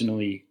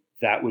personally,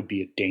 that would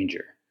be a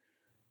danger.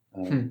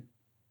 Hmm.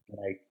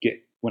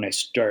 When I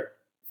start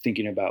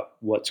thinking about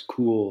what's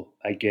cool,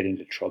 I get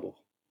into trouble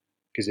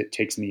because it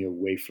takes me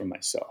away from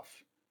myself.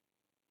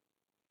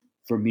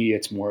 For me,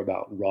 it's more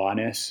about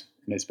rawness,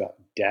 and it's about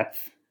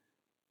depth,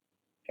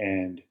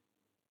 and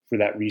for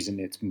that reason,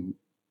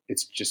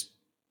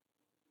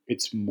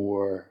 it's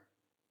more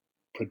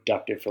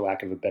productive, for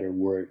lack of a better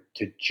word,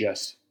 to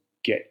just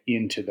get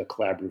into the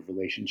collaborative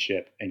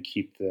relationship and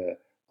keep the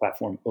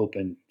platform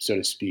open, so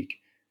to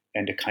speak,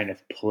 and to kind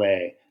of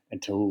play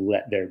and to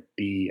let there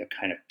be a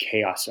kind of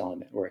chaos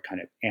element or a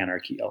kind of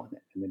anarchy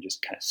element, and then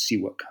just kind of see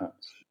what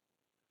comes.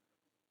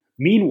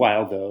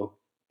 Meanwhile, though,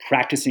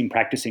 practicing,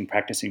 practicing,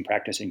 practicing,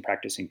 practicing,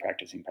 practicing,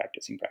 practicing,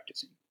 practicing,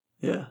 practicing,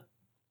 Yeah.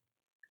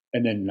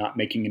 and then not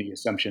making any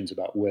assumptions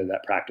about whether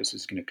that practice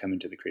is going to come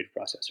into the creative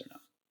process or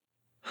not,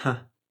 Huh.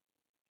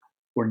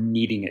 or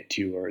needing it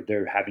to, or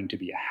there having to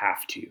be a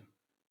have to.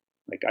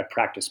 Like I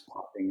practice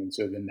popping, and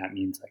so then that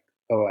means like,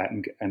 oh,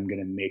 I'm going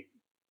to make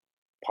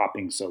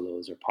popping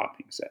solos or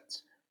popping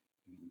sets.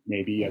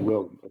 Maybe I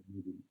will, but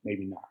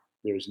maybe not.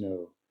 It's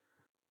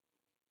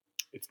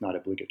not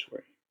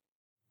obligatory.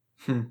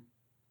 Hmm.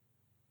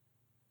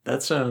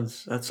 That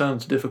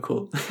sounds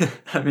difficult.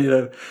 I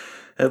mean,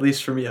 at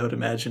least for me, I would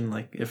imagine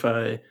like if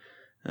I,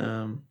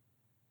 um,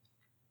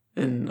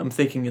 and I'm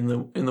thinking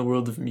in the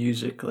world of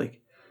music,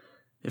 like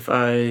if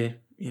I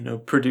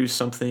produce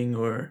something,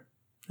 or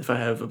if I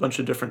have a bunch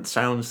of different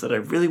sounds that I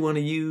really want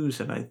to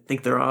use and I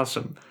think they're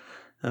awesome,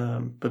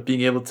 but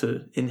being able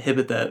to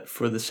inhibit that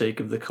for the sake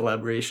of the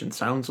collaboration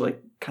sounds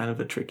like kind of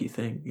a tricky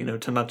thing,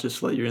 to not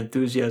just let your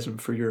enthusiasm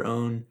for your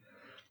own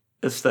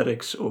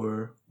aesthetics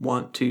or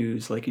want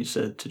tos, like you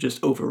said, to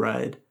just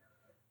override,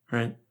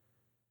 right?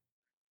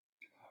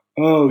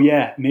 Oh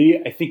yeah,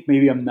 maybe I think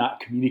maybe I'm not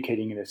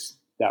communicating this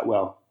that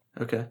well.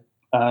 Okay.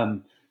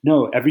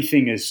 No,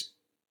 everything is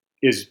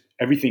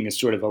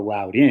sort of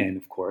allowed in,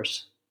 of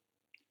course.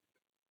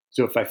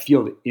 So if I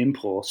feel the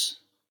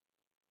impulse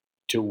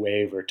to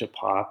wave or to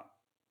pop,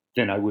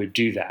 then I would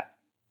do that.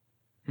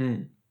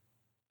 Hmm.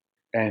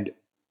 And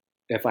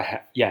if I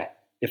have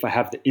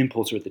the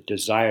impulse or the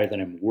desire, then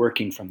I'm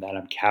working from that.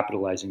 I'm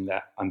capitalizing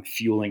that. I'm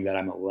fueling that.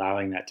 I'm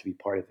allowing that to be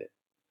part of it.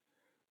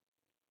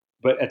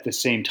 But at the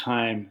same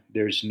time,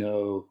 there's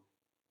no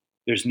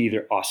there's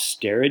neither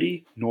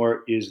austerity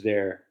nor is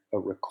there a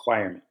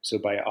requirement. So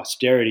by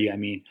austerity, I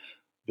mean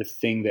the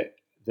thing that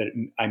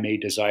I may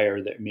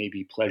desire that may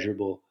be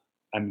pleasurable,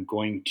 I'm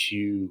going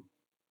to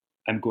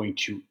I'm going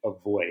to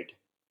avoid.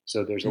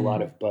 So there's a lot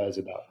Mm. of buzz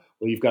about,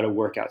 well, you've got to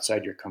work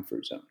outside your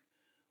comfort zone.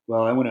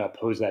 Well, I want to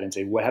oppose that and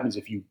say, what happens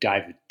if you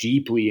dive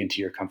deeply into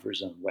your comfort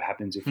zone? What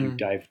happens if you Mm.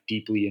 dive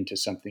deeply into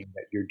something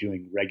that you're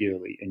doing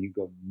regularly and you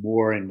go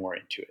more and more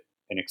into it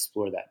and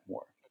explore that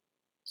more?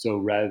 So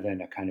rather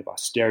than a kind of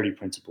austerity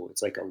principle,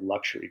 it's like a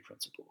luxury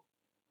principle.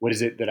 What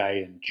is it that I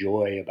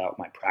enjoy about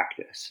my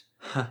practice?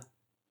 Huh.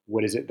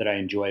 What is it that I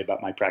enjoy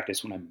about my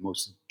practice when I'm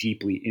most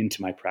deeply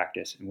into my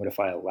practice? And what if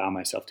I allow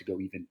myself to go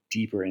even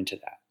deeper into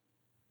that?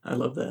 I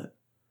love that.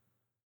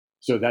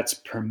 So that's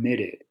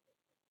permitted.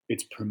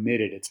 It's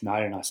permitted. It's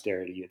not an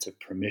austerity. It's a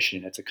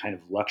permission. It's a kind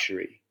of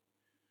luxury.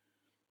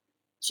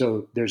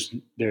 So there's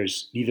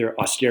neither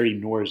austerity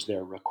nor is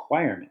there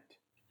requirement.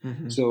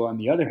 Hmm. So on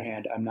the other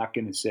hand, I'm not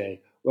going to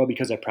say, well,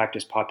 because I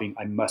practice popping,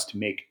 I must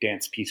make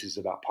dance pieces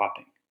about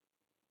popping.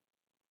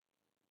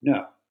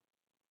 No,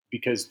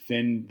 because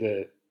then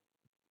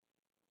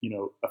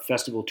a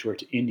festival tour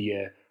to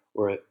India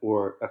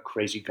or a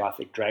crazy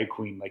gothic drag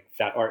queen, like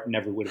that art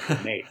never would have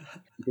been made,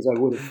 because I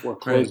would have Right.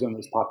 foreclosed on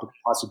those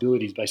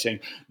possibilities by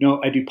saying,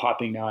 no, I do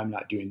popping now. I'm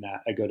not doing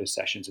that. I go to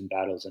sessions and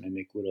battles and I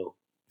make little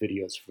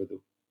videos for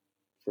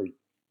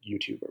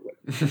YouTube or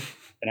whatever.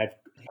 And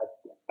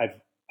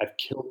I've I've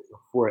killed it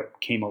before it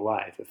came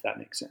alive, if that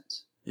makes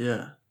sense.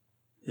 Yeah.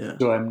 Yeah.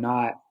 So I'm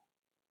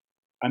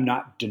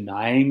not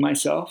denying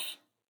myself,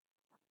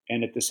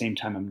 and at the same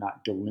time I'm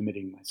not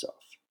delimiting myself.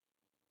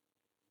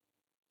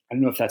 I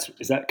don't know if that's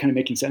is that kind of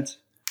making sense?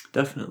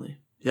 Definitely.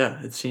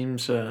 Yeah. It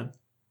seems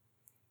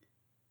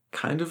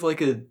kind of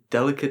like a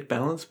delicate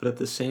balance, but at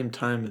the same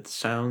time, it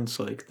sounds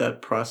like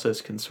that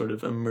process can sort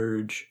of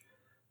emerge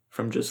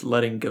from just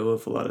letting go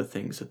of a lot of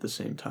things at the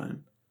same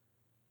time,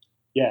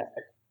 Yeah,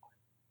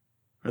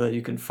 or that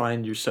you can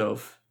find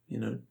yourself,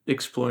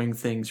 exploring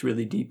things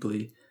really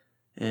deeply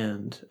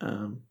and,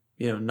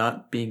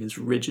 not being as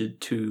rigid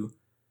to,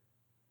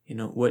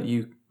 what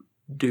you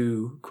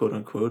do, quote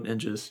unquote, and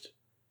just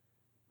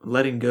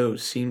letting go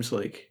seems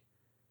like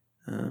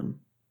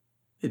um,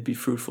 it'd be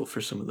fruitful for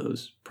some of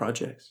those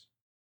projects.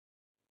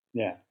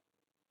 yeah.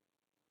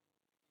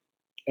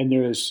 And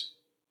there is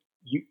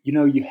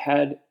you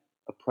had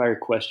a prior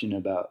question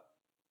about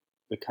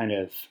the kind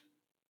of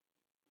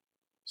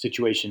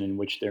situation in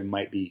which there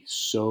might be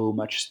so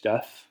much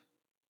stuff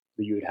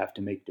that you would have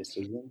to make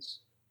decisions.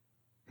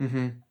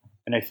 Mm-hmm.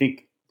 And I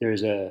think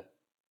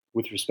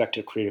with respect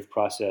to creative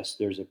process,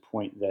 there's a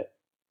point that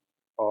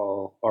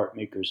all art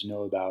makers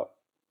know about,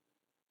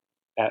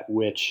 at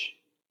which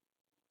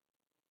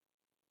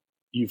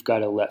you've got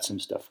to let some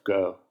stuff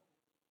go,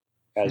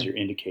 as you're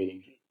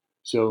indicating.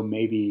 So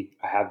maybe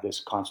I have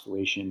this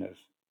constellation of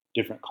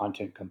different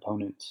content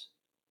components,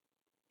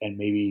 and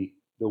maybe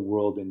the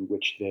world in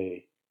which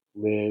they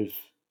live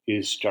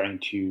is starting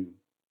to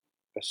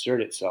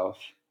assert itself.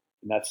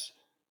 And that's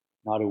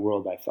not a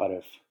world I thought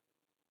of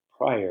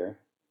prior,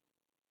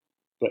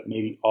 but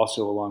maybe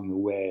also along the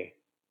way,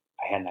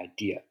 I had an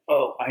idea.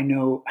 Oh, I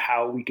know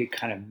how we could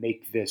kind of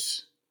make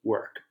this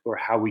work or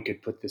how we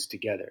could put this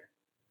together.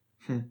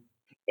 Hmm.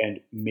 And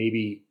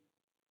maybe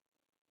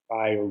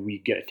I or we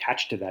get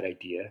attached to that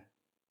idea.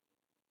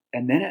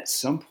 And then at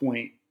some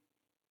point,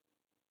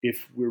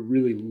 if we're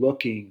really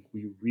looking,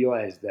 we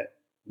realize that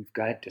we've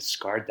got to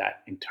discard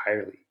that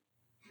entirely,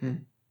 Hmm.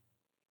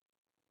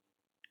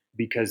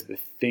 because the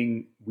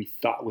thing we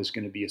thought was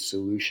going to be a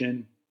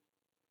solution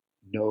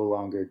no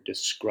longer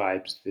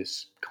describes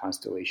this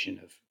constellation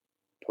of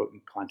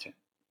potent content,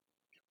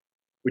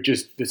 which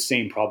is the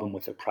same problem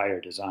with a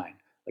prior design.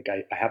 Like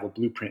I have a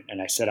blueprint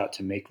and I set out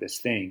to make this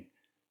thing.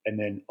 And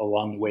then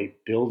along the way,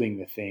 building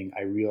the thing,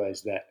 I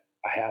realized that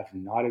I have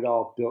not at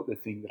all built the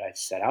thing that I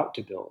set out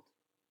to build.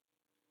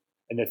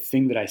 And the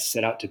thing that I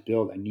set out to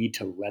build, I need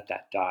to let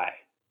that die,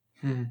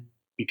 Hmm.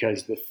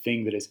 because the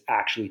thing that is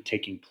actually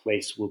taking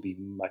place will be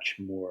much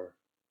more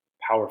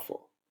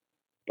powerful.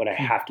 But I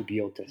Hmm. have to be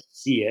able to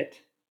see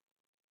it,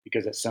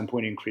 because at some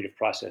point in creative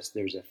process,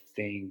 there's a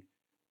thing,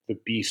 the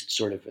beast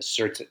sort of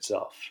asserts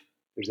itself.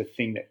 There's a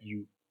thing that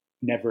you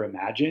never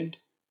imagined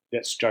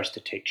that starts to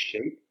take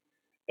shape.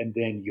 And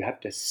then you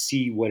have to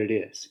see what it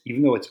is.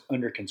 Even though it's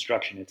under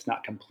construction, it's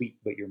not complete,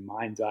 but your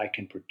mind's eye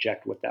can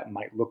project what that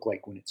might look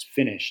like when it's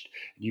finished.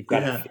 And you've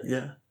got to Yeah. finish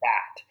Yeah.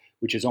 that,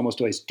 which is almost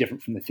always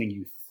different from the thing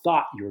you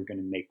thought you were going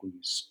to make when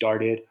you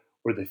started,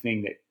 or the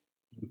thing that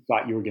you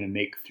thought you were going to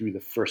make through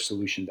the first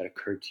solution that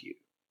occurred to you.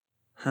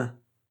 Huh.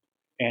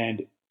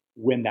 And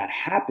when that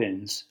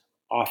happens,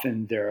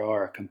 often there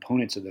are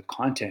components of the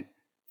content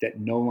that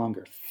no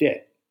longer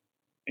fit,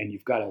 and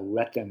you've got to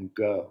let them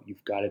go.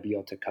 You've got to be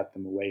able to cut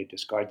them away,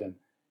 discard them.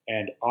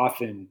 And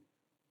often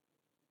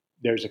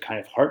there's a kind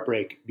of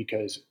heartbreak,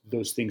 because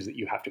those things that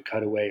you have to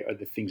cut away are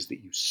the things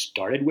that you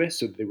started with.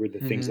 So they were the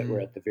things that were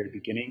Hmm. at the very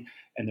beginning.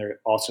 And they're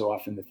also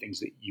often the things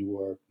that you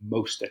were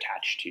most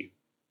attached to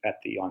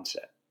at the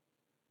onset.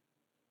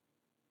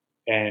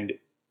 And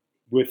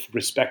with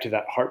respect to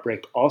that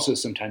heartbreak, also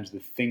sometimes the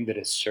thing that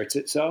asserts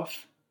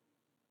itself,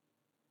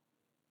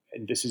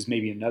 and this is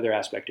maybe another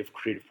aspect of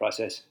creative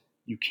process,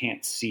 you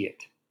can't see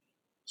it.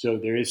 So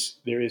there is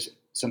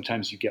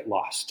sometimes you get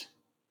lost.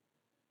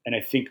 And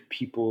I think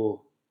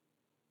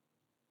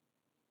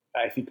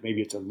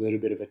maybe it's a little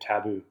bit of a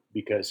taboo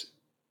because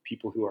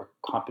people who are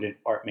competent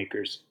art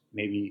makers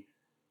maybe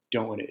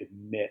don't want to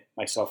admit,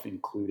 myself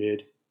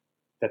included,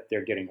 that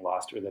they're getting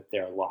lost or that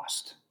they're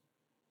lost.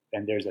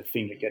 And there's a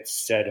thing that gets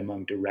said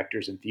among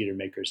directors and theater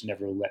makers: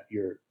 never let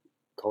your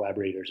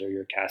collaborators or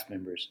your cast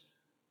members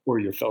or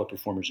your fellow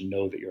performers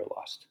know that you're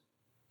lost.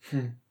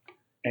 Hmm.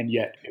 And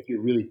yet, if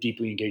you're really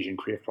deeply engaged in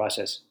creative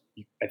process,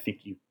 I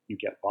think you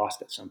get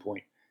lost at some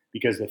point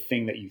because the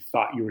thing that you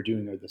thought you were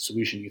doing or the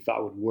solution you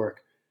thought would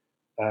work,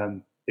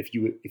 if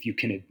you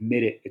can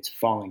admit it, it's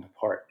falling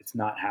apart. It's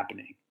not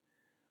happening.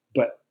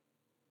 But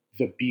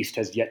the beast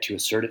has yet to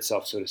assert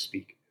itself, so to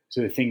speak.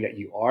 So the thing that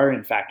you are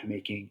in fact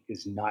making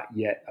is not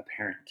yet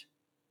apparent.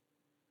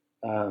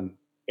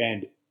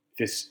 And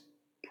this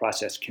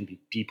process can be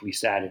deeply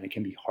sad and it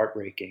can be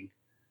heartbreaking.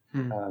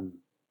 Hmm.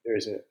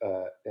 There's a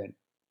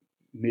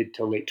mid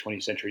to late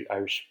 20th century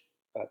Irish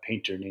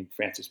painter named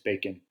Francis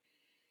Bacon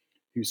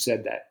who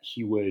said that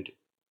he would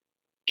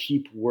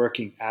keep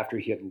working after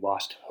he had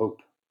lost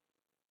hope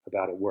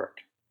about a work.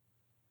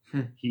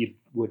 Hmm. He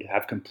would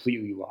have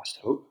completely lost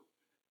hope.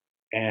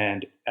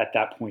 And at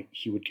that point,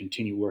 he would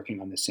continue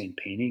working on the same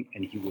painting,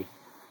 and he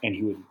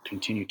would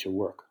continue to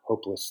work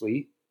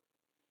hopelessly.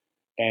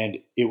 And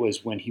it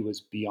was when he was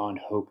beyond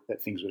hope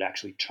that things would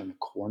actually turn a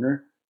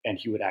corner, and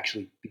he would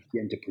actually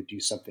begin to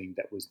produce something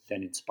that was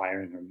then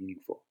inspiring or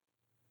meaningful.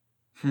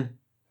 Hmm.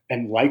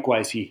 And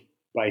likewise, he,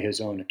 by his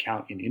own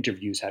account in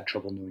interviews, had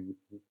trouble knowing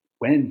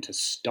when to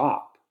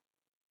stop.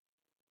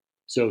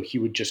 So he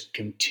would just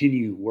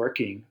continue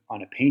working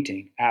on a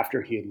painting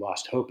after he had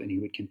lost hope, and he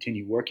would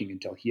continue working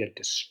until he had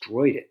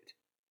destroyed it.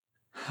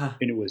 Huh.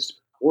 And it was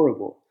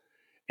horrible.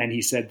 And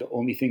he said the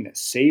only thing that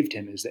saved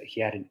him is that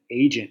he had an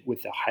agent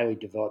with a highly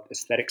developed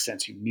aesthetic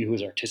sense who knew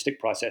his artistic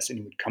process, and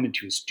he would come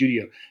into his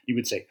studio. He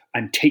would say,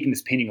 "I'm taking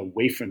this painting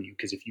away from you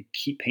because if you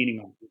keep painting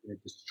on it, you're going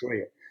to destroy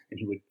it." And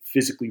he would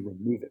physically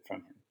remove it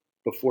from him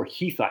before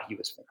he thought he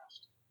was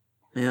finished.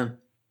 Man.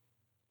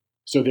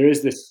 So there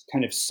is this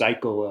kind of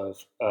cycle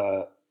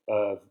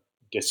of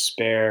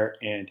despair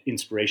and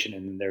inspiration,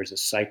 and then there's a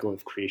cycle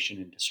of creation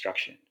and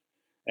destruction.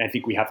 And I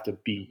think we have to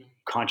be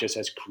conscious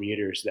as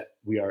creators that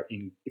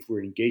if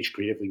we're engaged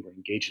creatively, we're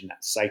engaged in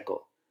that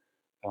cycle.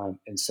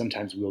 And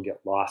sometimes we'll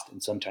get lost,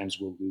 and sometimes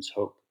we'll lose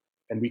hope,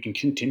 and we can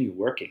continue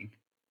working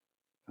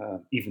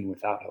even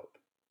without hope.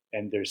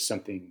 And there's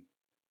something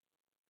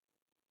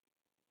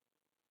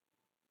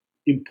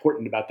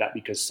important about that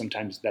because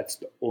sometimes that's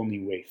the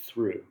only way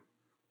through.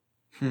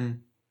 Hmm.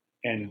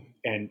 And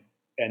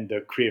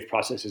the creative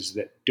processes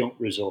that don't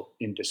result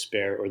in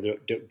despair or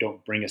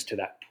don't bring us to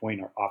that point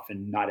are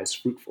often not as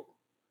fruitful.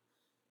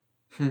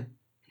 Hmm.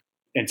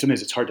 And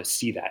sometimes it's hard to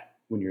see that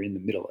when you're in the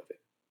middle of it.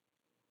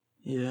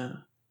 Yeah.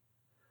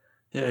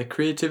 Yeah,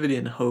 creativity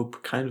and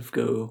hope kind of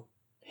go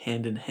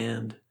hand in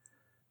hand,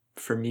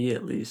 for me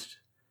at least.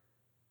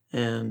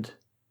 And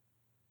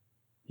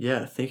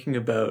yeah, thinking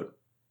about,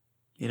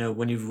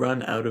 when you've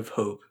run out of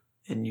hope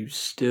and you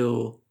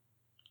still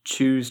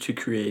choose to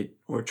create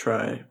or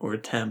try or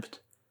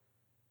attempt,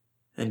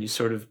 and you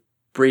sort of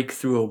break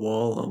through a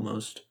wall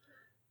almost,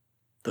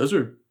 those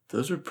are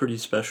pretty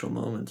special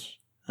moments.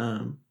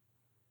 Do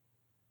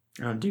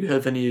you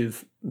have any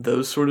of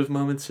those sort of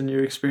moments in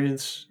your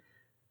experience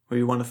where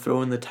you want to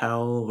throw in the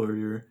towel, or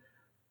you're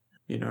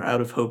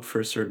out of hope for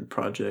a certain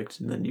project,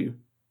 and then you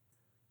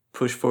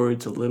push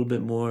forwards a little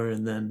bit more,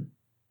 and then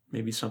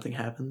maybe something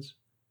happens?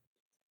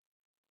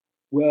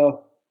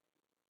 Well,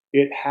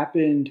 it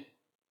happened,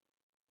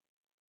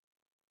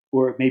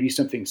 or maybe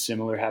something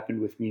similar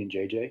happened with me and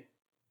JJ.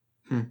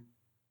 Hmm.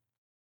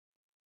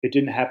 It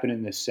didn't happen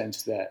in the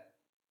sense that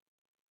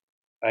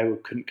I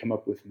couldn't come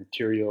up with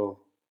material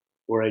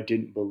or I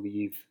didn't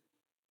believe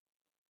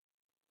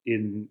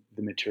in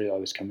the material I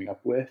was coming up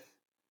with.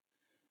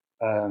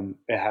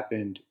 It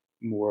happened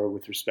more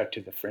with respect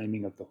to the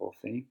framing of the whole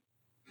thing.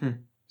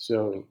 Hmm.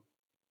 So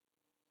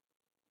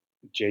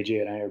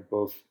JJ and I are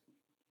both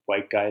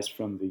white guys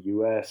from the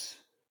US.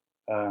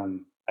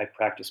 I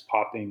practice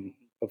popping.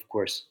 Of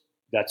course,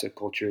 that's a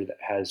culture that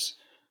has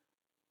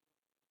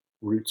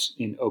roots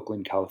in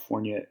Oakland,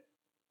 California,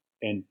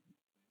 and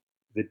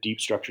the deep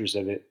structures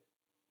of it,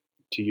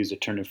 to use a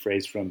turn of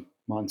phrase from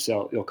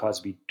Monsell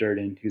Ilcosby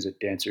Durden, who's a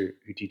dancer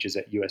who teaches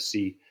at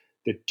USC,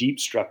 the deep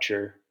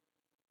structure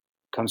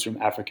comes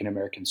from African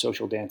American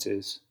social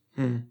dances.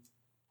 Hmm.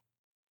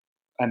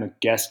 I'm a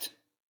guest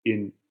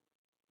in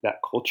that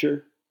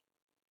culture.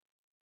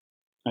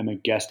 I'm a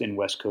guest in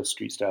West Coast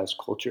street styles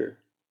culture.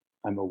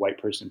 I'm a white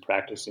person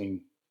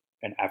practicing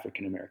an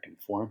African American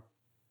form.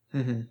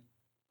 Mm-hmm.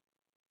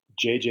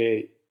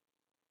 JJ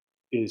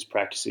is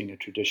practicing a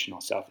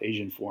traditional South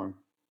Asian form.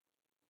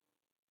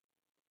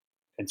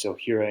 And so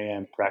here I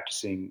am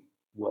practicing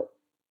what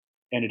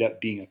ended up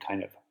being a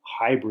kind of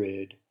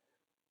hybrid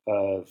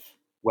of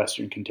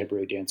Western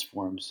contemporary dance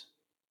forms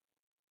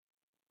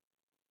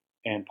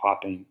and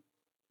popping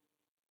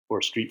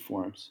or street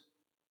forms,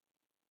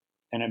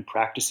 and I'm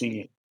practicing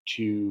it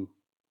to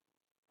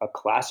a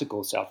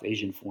classical South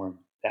Asian form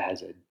that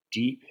has a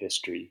deep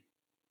history.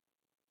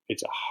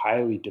 It's a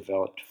highly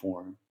developed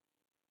form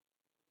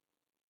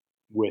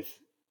with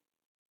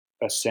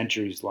a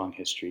centuries long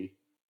history.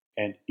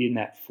 And in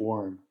that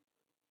form,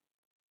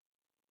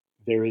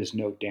 there is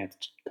no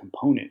dance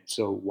component.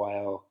 So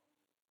while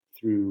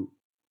through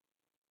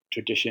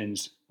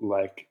traditions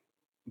like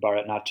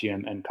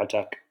Bharatanatyam and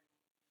Kathak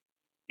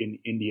in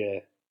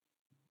India,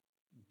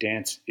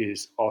 dance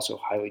is also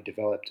highly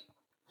developed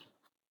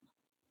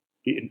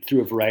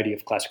through a variety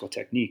of classical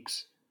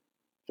techniques.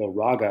 The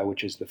raga,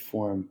 which is the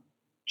form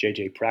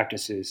JJ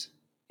practices,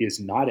 is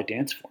not a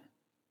dance form.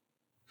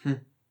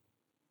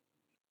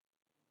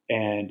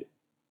 And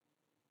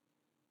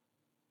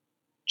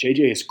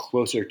JJ is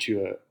closer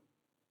to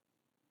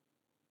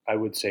I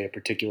would say, a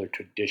particular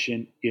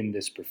tradition in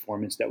this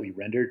performance that we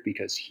rendered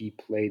because he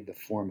played the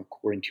form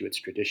according to its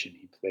tradition.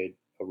 He played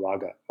a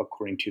raga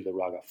according to the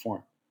raga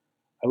form.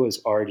 I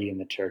was already in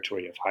the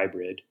territory of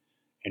hybrid,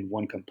 and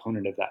one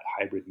component of that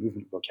hybrid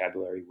movement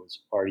vocabulary was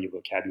already a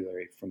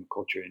vocabulary from a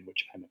culture in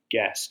which I'm a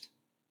guest.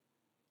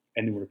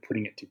 And then we're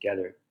putting it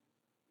together,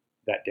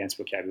 that dance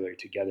vocabulary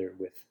together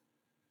with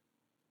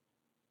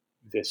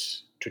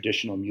this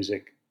traditional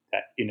music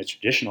that in a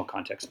traditional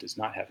context does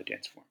not have a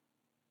dance form.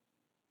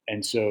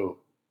 And so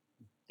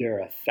there are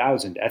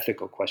 1,000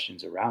 ethical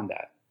questions around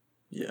that.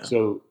 Yeah.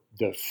 So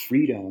the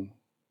freedom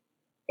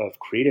of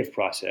creative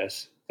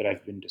process that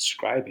I've been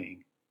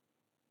describing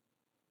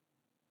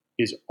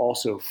is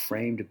also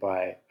framed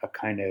by a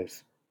kind of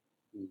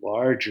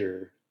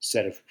larger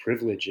set of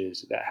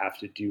privileges that have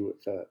to do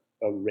with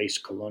a race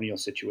colonial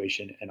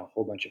situation and a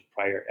whole bunch of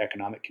prior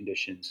economic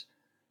conditions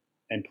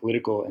and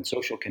political and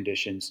social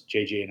conditions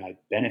JJ and I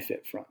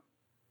benefit from.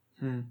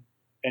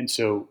 And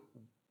so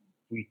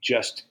we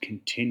just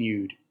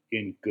continued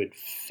in good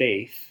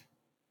faith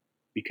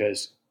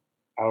because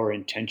our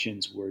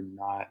intentions were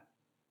not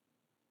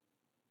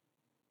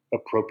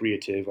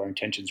appropriative. Our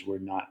intentions were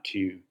not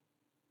to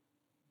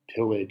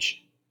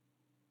pillage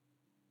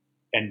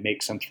and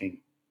make something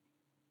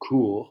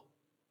cool.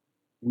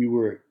 We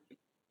were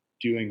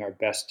doing our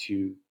best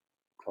to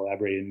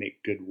collaborate and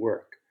make good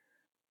work.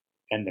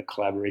 And the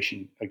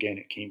collaboration, again,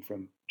 it came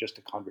from just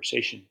a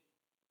conversation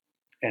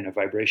and a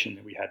vibration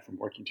that we had from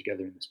working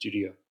together in the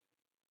studio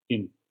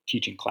in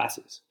teaching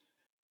classes.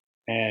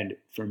 And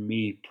for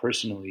me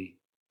personally,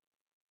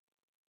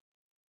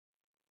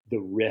 the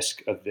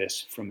risk of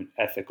this from an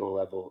ethical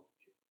level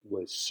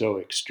was so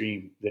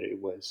extreme that it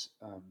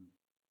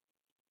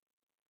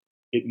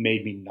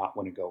made me not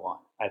want to go on.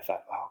 I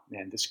thought, oh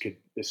man, this could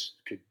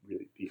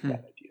really be a bad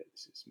idea.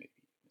 This is maybe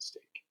a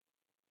mistake.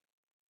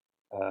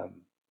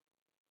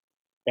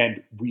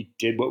 And we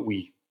did what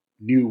we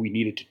knew we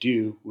needed to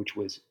do, which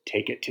was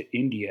take it to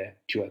India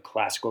to a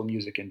classical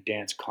music and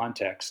dance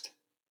context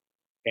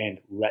and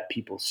let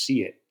people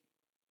see it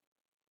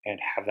and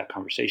have that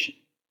conversation.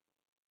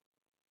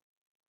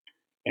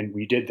 And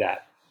we did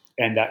that.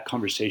 And that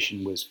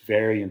conversation was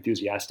very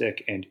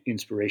enthusiastic and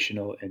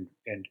inspirational and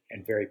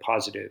very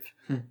positive.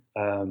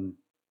 And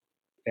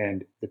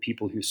the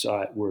people who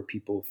saw it were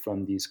people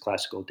from these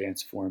classical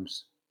dance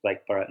forms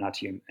like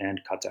Bharatanatyam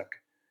and Kathak.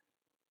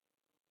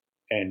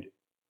 And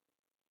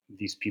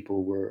these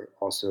people were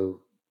also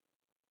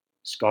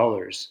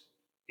scholars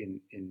in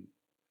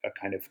a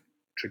kind of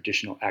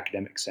traditional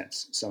academic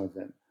sense, some of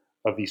them,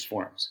 of these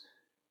forms.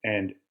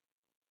 And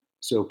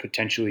so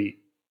potentially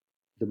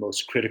the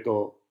most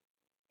critical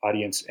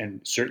audience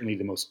and certainly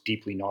the most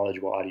deeply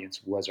knowledgeable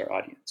audience was our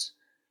audience.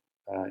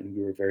 And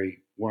we were very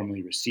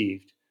warmly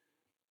received.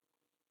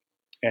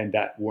 And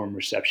that warm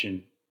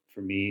reception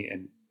for me,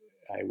 and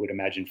I would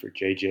imagine for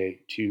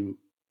JJ too,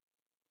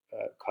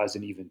 caused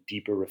an even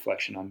deeper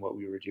reflection on what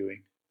we were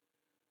doing.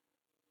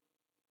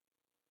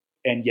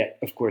 And yet,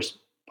 of course,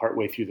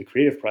 partway through the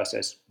creative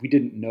process, we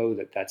didn't know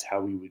that that's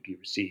how we would be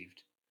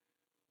received.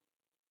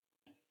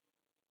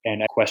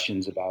 And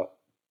questions about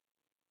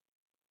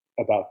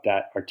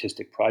that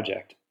artistic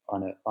project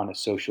on a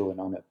social and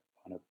on a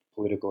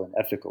political and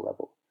ethical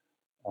level,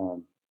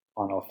 on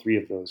all three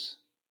of those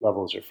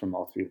levels or from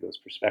all three of those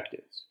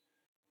perspectives.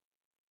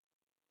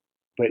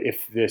 But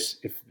if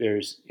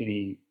there's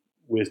any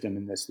wisdom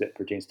in this that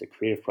pertains to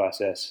creative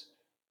process,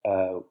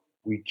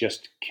 we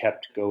just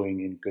kept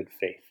going in good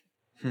faith,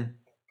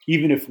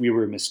 even if we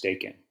were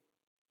mistaken.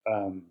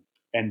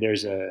 And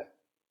there's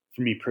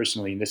for me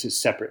personally, and this is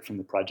separate from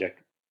the project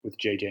with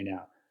JJ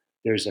now,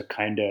 there's a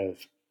kind of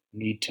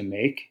need to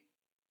make.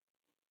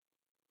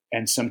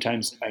 And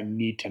sometimes I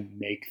need to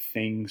make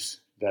things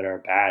that are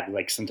bad.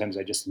 Like sometimes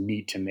I just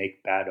need to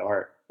make bad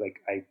art.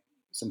 Like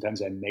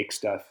sometimes I make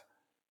stuff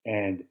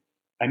and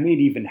I may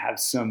even have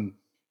some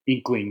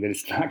inkling that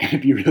it's not going to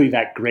be really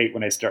that great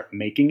when I start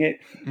making it,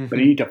 but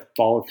I need to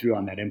follow through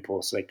on that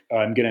impulse. Like, oh,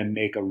 I'm going to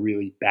make a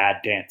really bad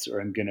dance, or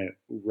I'm going to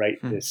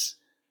write this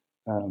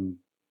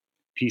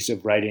piece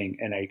of writing,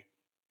 and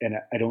and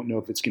I don't know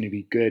if it's going to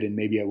be good, and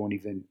maybe I won't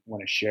even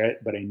want to share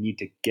it, but I need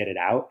to get it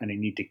out, and I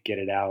need to get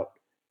it out,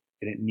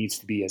 and it needs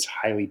to be as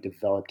highly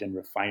developed and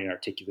refined and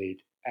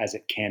articulated as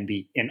it can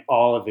be in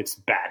all of its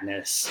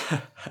badness.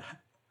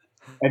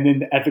 And then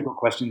the ethical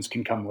questions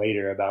can come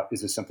later about,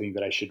 is this something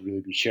that I should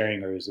really be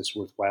sharing, or is this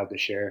worthwhile to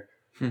share?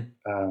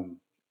 Um,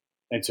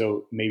 and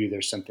so maybe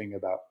there's something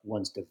about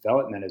one's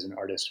development as an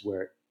artist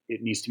where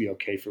it needs to be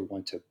okay for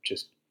one to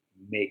just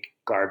make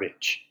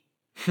garbage.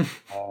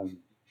 And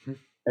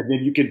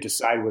then you can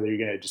decide whether you're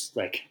going to just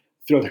like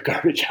throw the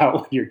garbage out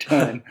when you're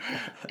done.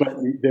 But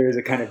there is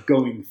a kind of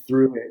going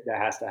through it that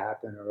has to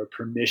happen, or a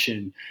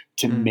permission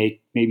to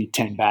make maybe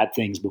 10 bad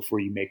things before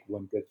you make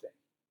one good thing.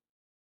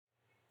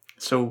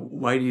 So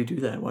why do you do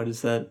that? Why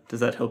does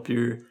that help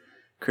your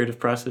creative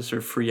process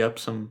or free up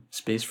some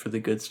space for the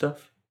good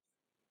stuff?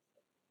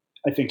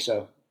 I think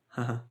so.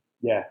 Uh-huh.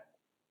 Yeah.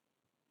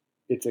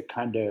 It's a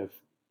kind of,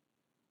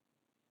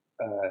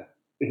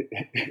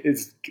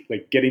 it's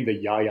like getting the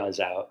yayas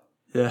out.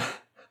 Yeah.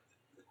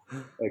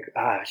 Like,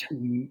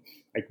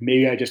 like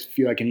maybe I just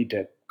feel like I need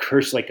to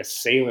curse like a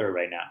sailor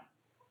right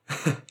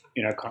now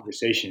in our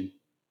conversation.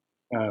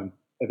 But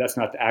that's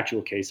not the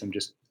actual case. I'm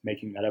just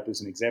making that up as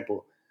an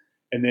example.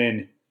 And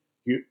then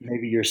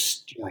maybe you're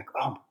like,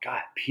 oh my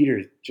God,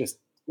 Peter, just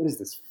what is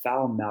this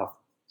foul mouth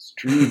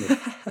stream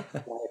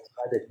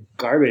of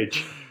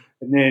garbage?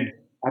 And then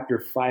after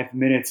 5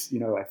 minutes,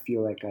 I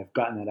feel like I've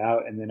gotten that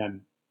out, and then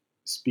I'm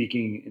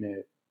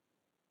speaking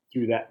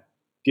through that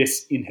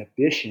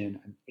disinhibition,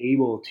 I'm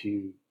able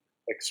to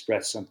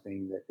express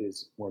something that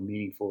is more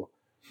meaningful.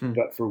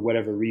 But for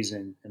whatever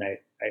reason, and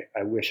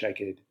I wish I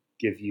could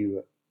give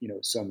you,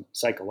 some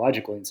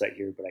psychological insight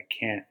here, but I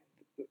can't.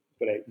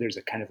 But there's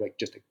a kind of like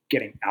just a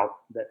getting out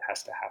that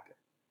has to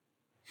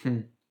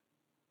happen.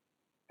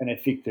 And I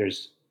think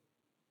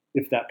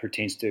if that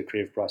pertains to a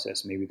creative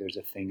process, maybe there's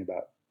a thing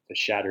about the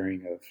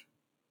shattering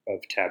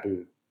of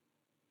taboo.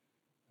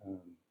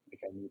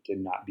 Like I need to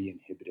not be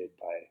inhibited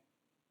by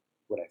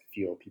what I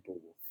feel people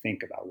will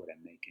think about what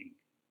I'm making.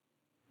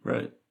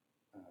 Right.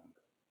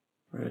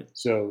 Right.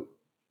 So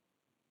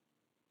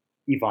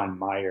Yvonne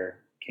Meyer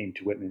came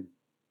to Whitman.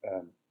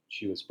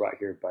 She was brought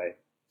here by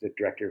the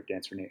director of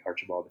dance, Renee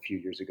Archibald, a few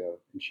years ago,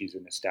 and she's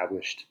an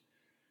established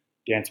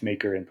dance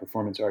maker and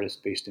performance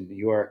artist based in New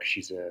York.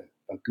 She's a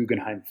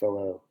Guggenheim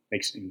Fellow,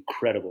 makes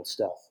incredible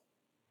stuff.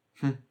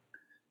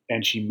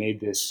 And she made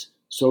this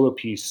solo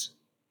piece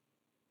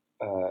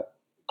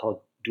called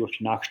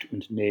Durch Nacht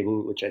und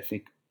Nebel, which I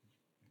think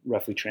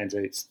roughly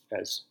translates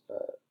as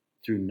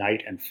through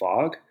night and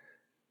fog,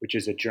 which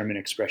is a German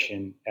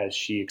expression, as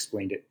she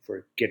explained it,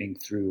 for getting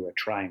through a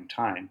trying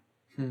time.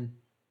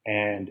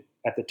 And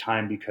at the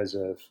time, because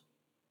of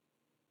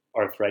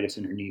arthritis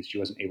in her knees, she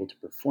wasn't able to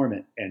perform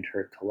it. And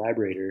her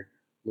collaborator,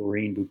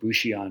 Laureen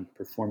Boubouchian,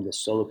 performed this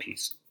solo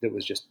piece that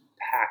was just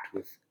packed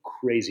with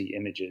crazy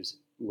images.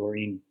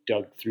 Laureen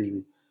dug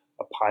through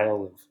a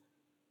pile of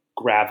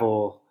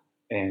gravel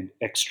and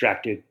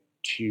extracted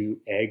 2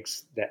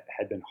 eggs that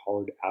had been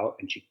hollowed out,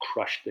 and she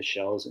crushed the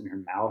shells in her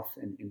mouth,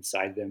 and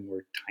inside them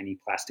were tiny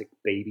plastic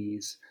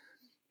babies.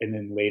 And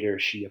then later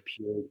she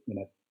appeared in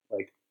a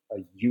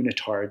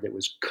unitard that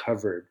was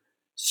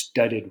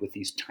studded with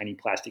these tiny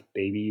plastic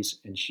babies,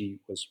 and she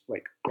was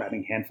like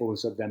grabbing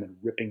handfuls of them and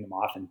ripping them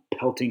off and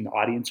pelting the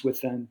audience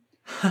with them.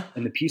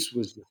 And the piece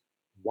was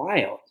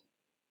wild.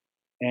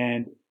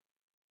 And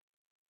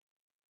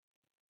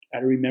I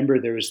remember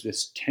there was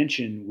this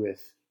tension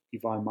with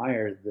Yvonne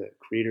Meyer, the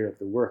creator of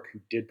the work, who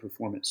did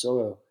perform it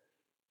solo,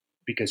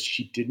 because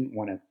she didn't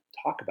want to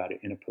talk about it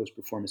in a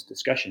post-performance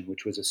discussion,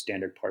 which was a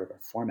standard part of our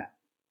format.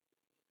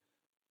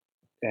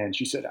 And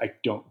she said,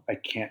 I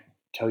can't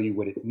tell you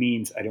what it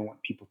means. I don't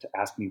want people to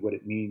ask me what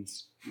it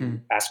means.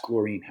 Ask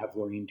Laureen, have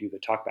Laureen do the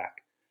talkback.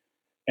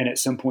 And at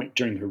some point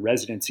during her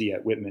residency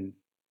at Whitman,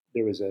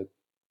 there was a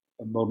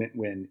moment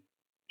when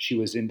she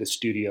was in the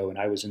studio and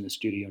I was in the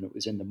studio, and it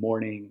was in the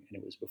morning, and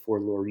it was before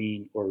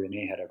Laureen or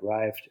Renee had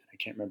arrived. I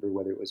can't remember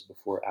whether it was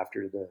before or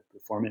after the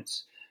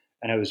performance.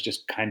 And I was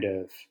just kind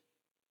of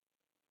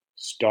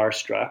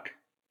starstruck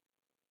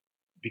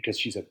because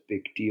she's a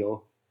big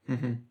deal.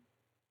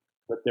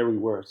 But there we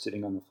were,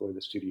 sitting on the floor of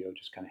the studio,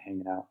 just kind of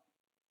hanging out.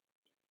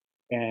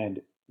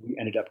 And we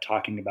ended up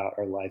talking about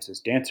our lives as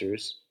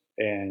dancers.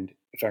 And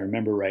if I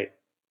remember right,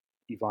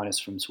 Yvonne is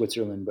from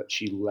Switzerland, but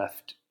she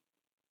left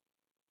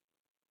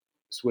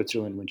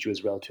Switzerland when she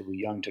was relatively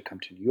young to come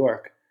to New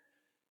York.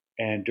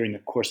 And during the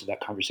course of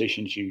that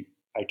conversation,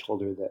 I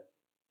told her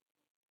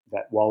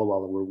that Walla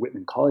Walla, where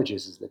Whitman College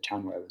is the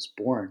town where I was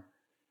born.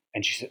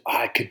 And she said,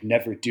 I could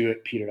never do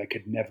it, Peter. I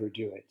could never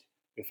do it.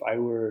 If I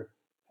were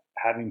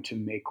having to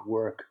make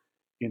work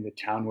in the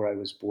town where I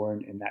was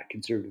born, in that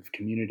conservative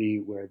community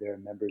where there are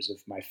members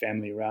of my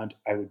family around,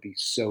 I would be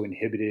so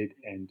inhibited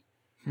and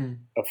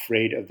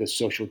afraid of the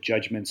social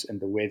judgments and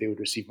the way they would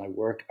receive my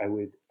work. I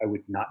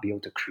would not be able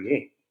to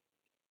create.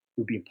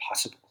 It would be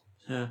impossible.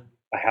 Yeah.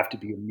 I have to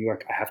be in New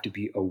York. I have to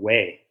be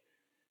away.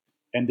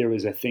 And there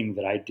was a thing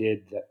that I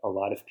did that a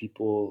lot of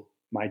people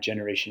my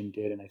generation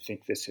did, and I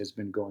think this has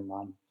been going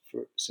on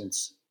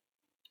since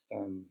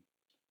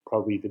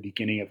probably the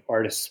beginning of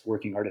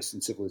working artists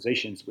and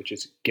civilizations, which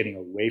is getting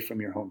away from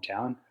your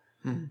hometown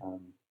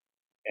um,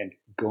 and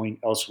going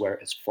elsewhere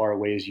as far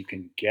away as you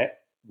can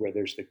get, where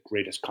there's the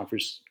greatest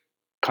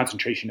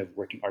concentration of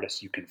working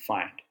artists you can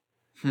find,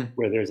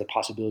 where there's a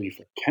possibility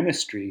for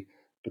chemistry,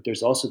 but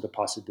there's also the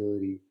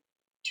possibility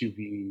to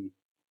be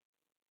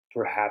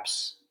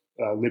perhaps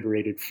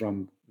liberated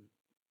from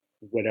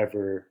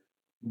whatever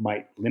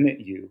might limit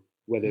you,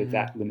 whether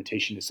that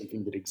limitation is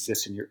something that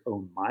exists in your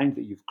own mind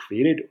that you've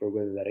created, or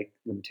whether that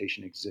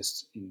limitation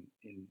exists in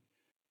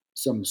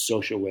some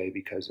social way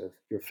because of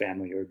your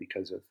family or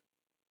because of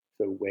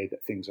the way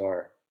that things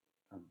are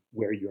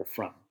where you're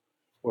from,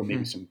 or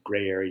maybe some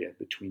gray area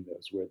between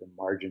those, where the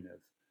margin of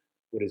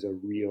what is a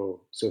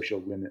real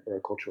social limit or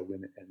a cultural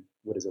limit and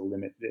what is a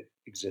limit that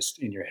exists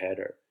in your head,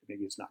 or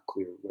maybe it's not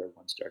clear where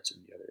one starts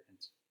and the other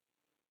ends.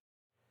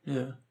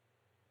 Yeah.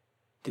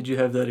 Did you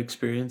have that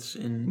experience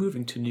in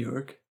moving to New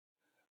York?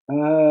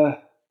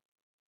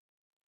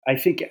 I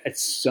think at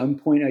some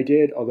point I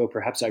did, although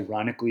perhaps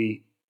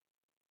ironically,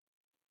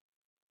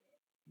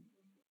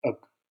 a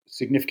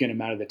significant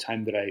amount of the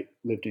time that I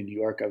lived in New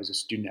York, I was a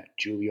student at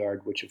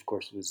Juilliard, which of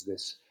course was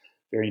this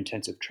very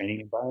intensive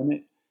training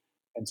environment.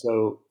 And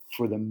so,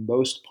 for the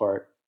most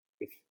part,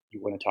 if you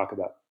want to talk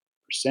about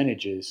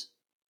percentages,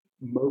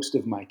 most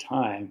of my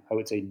time, I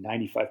would say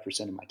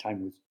 95% of my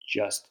time was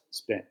just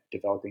spent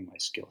developing my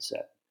skill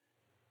set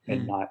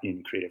and not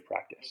in creative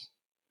practice.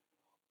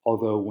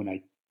 Although, when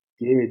I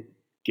did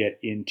get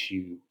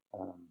into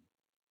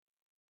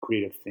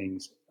creative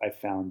things, I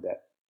found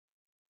that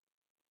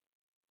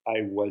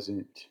I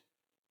wasn't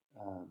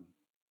um,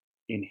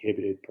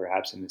 inhibited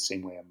perhaps in the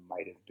same way I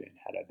might have been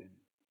had I been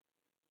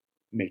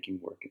making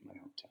work in my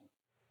hometown.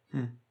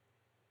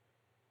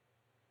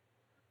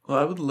 Well,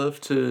 I would love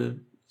to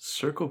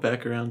circle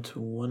back around to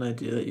one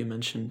idea that you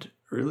mentioned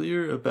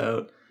earlier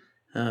about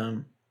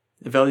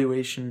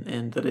evaluation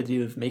and that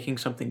idea of making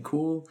something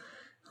cool.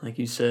 Like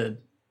you said,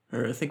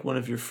 or I think one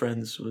of your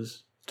friends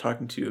was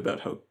talking to you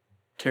about how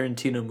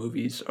Tarantino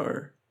movies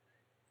are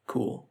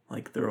cool.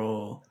 Like they're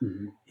all,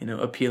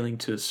 appealing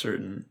to a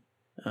certain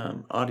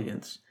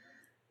audience.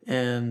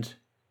 And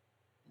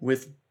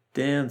with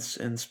dance,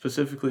 and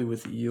specifically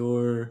with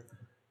your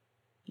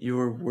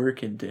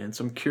work in dance,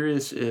 I'm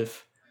curious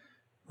if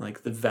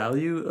like the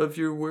value of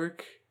your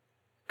work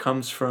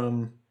comes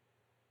from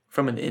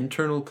an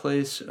internal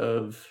place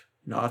of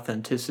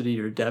authenticity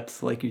or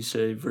depth, like you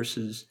say,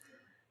 versus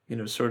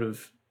sort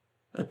of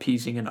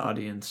appeasing an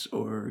audience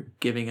or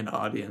giving an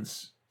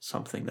audience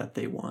something that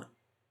they want.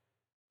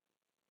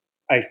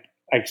 I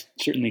I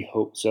certainly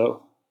hope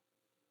so.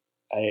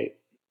 I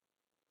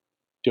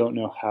don't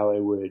know how I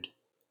would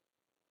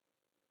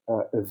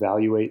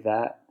evaluate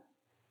that.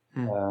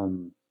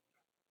 Um,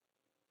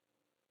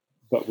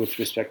 but with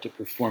respect to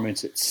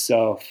performance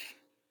itself,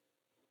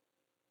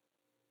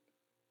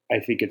 I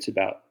think it's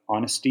about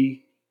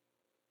honesty.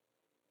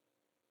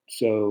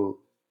 So,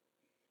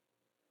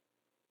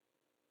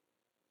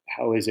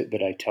 how is it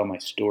that I tell my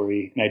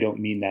story? And I don't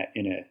mean that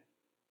in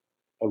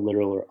a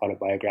literal or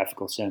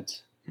autobiographical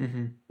sense,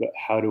 but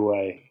how do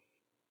I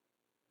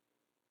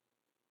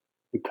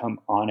become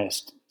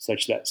honest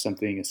such that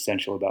something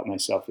essential about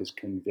myself is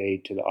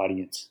conveyed to the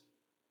audience?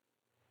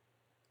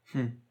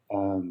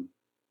 Um,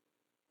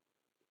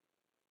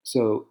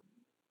 so,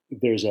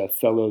 there's a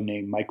fellow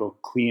named Michael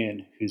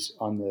Klean who's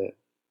on the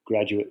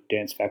graduate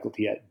dance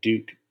faculty at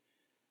Duke,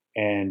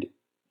 and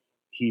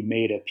he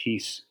made a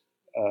piece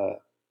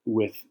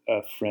with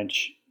a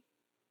French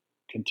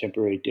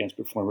contemporary dance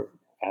performer.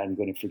 I'm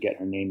going to forget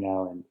her name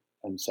now, and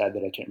I'm sad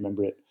that I can't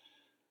remember it.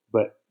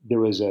 But there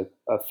was a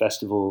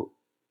festival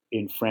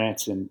in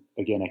France, and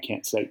again, I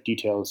can't cite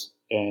details.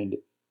 And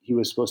he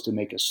was supposed to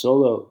make a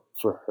solo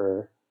for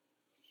her,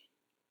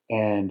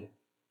 and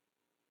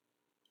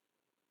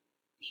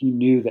he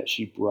knew that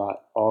she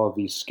brought all of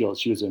these skills.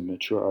 She was a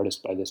mature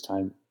artist by this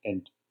time,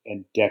 and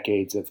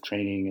decades of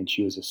training, and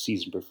she was a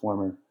seasoned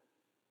performer.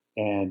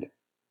 And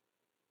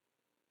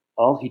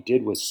all he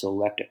did was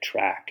select a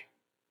track.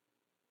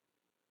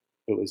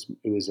 It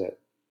was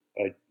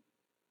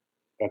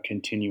a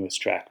continuous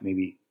track,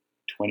 maybe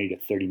 20 to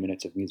 30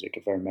 minutes of music,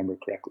 if I remember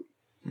correctly.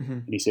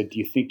 And he said, "Do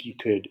you think you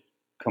could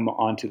come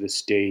onto the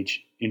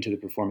stage, into the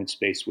performance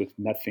space with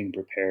nothing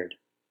prepared,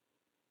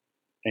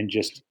 and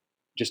just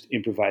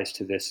improvise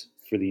to this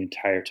for the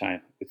entire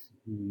time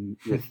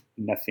with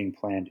nothing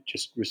planned?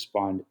 Just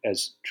respond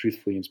as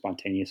truthfully and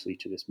spontaneously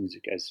to this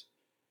music as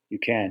you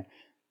can."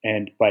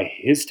 And by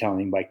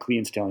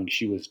Klean's telling,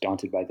 she was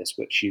daunted by this,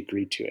 but she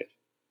agreed to it.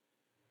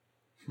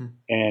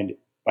 And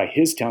by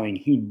his telling,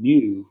 he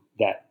knew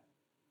that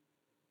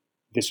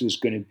this was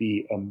going to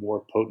be a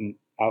more potent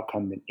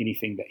outcome than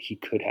anything that he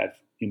could have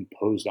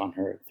imposed on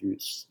her through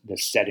the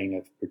setting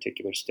of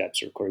particular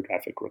steps or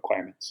choreographic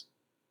requirements.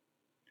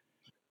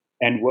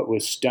 And what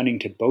was stunning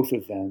to both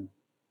of them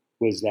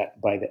was that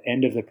by the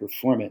end of the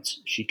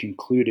performance, she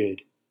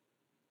concluded,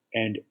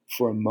 and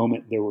for a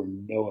moment, there were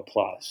no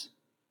applause.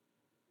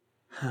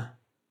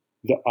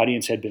 The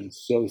audience had been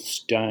so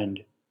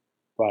stunned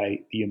by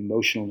the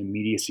emotional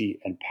immediacy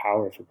and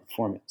power of a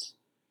performance.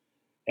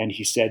 And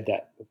he said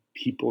that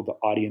the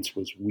audience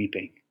was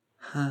weeping.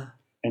 Huh.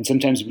 And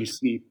sometimes we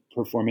see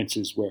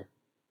performances where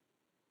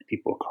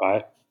people cry.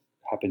 It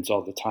happens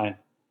all the time.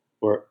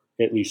 Or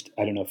at least,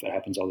 I don't know if it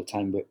happens all the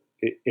time, but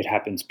it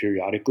happens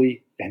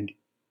periodically. And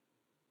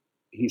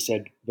he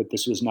said, but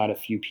this was not a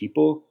few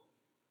people.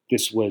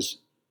 This was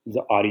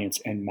the audience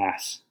en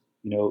masse.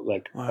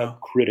 Like a Wow.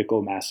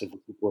 critical mass of the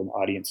people in the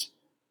audience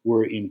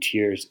were in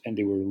tears, and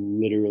they were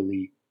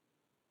literally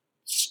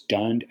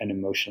stunned and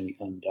emotionally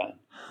undone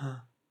Huh.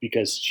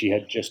 because she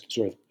had just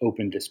sort of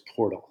opened this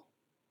portal.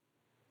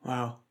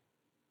 Wow.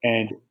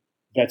 And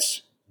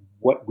that's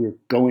what we're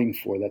going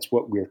for. That's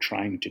what we're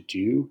trying to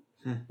do.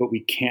 But we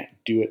can't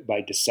do it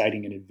by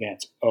deciding in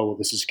advance, oh, well,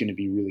 this is going to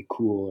be really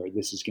cool, or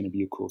this is going to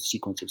be a cool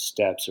sequence of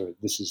steps, or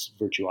this is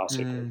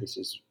virtuosic, or this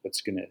is what's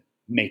going to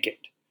make it.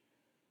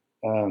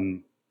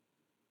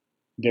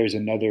 There's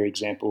another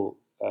example.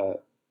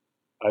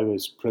 I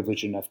was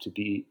privileged enough to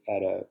be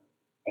at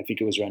I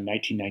think it was around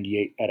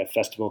 1998, at a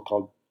festival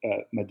called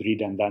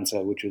Madrid en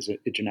Danza, which was an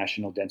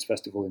international dance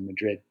festival in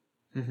Madrid.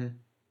 Mm-hmm.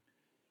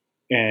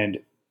 And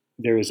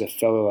there was a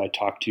fellow I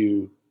talked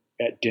to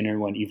at dinner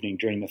one evening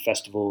during the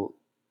festival,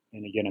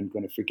 and again, I'm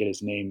going to forget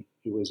his name.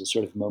 It was a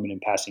sort of moment in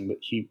passing, but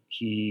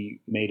he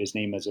made his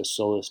name as a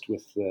soloist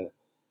with the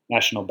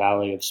National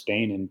Ballet of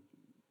Spain, and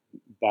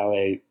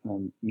ballet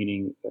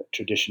meaning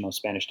traditional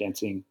Spanish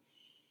dancing.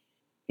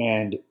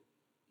 And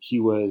he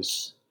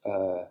was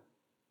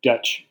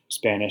Dutch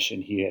Spanish,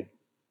 and he had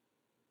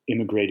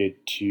immigrated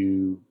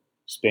to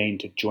Spain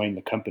to join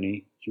the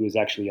company. He was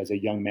actually, as a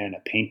young man,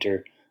 a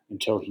painter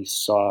until he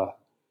saw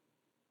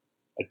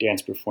a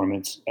dance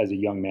performance as a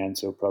young man,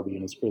 so probably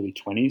in his early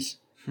 20s.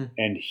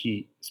 And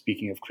he,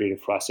 speaking of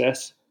creative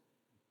process,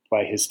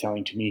 by his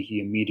telling to me,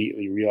 he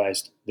immediately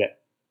realized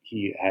that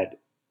he had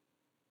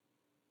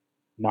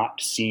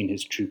not seen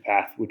his true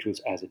path, which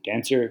was as a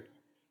dancer.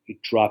 He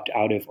dropped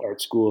out of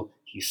art school.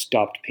 He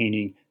stopped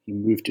painting. He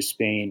moved to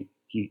Spain.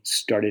 He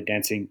started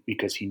dancing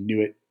because he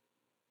knew it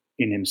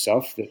in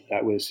himself that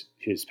that was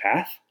his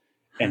path.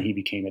 And he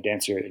became a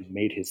dancer and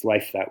made his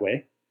life that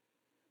way.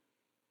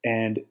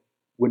 And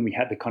when we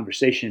had the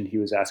conversation, he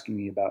was asking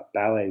me about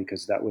ballet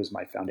because that was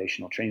my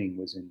foundational training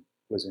was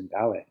in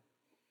ballet.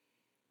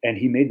 And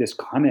he made this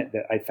comment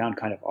that I found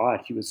kind of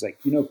odd. He was like,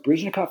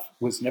 Baryshnikov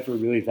was never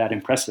really that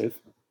impressive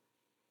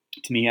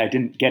to me. I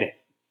didn't get it.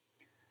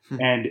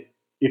 And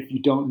if you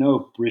don't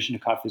know,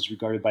 Baryshnikov is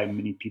regarded by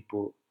many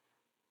people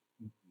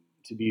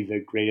to be the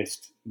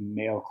greatest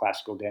male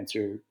classical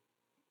dancer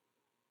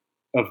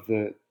of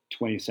the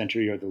 20th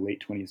century or the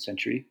late 20th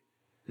century.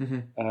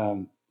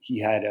 Mm-hmm. He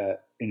had an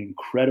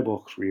incredible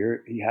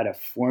career. He had a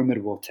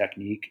formidable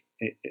technique.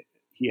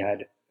 He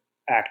had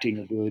acting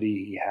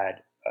ability. He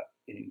had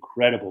an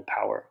incredible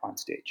power on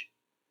stage.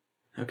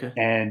 Okay.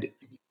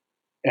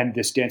 And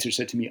this dancer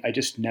said to me, I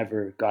just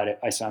never got it.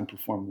 I saw him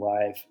perform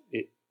live.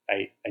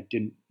 I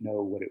didn't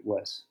know what it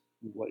was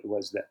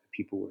that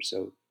people were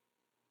so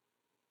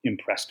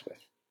impressed with.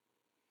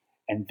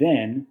 And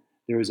then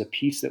there was a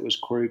piece that was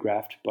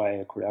choreographed by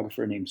a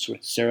choreographer named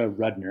Sarah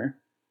Rudner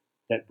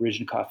that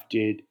Baryshnikov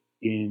did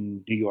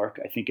in New York,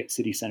 I think at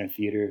City Center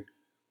Theater.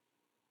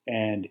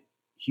 And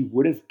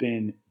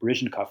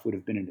Baryshnikov would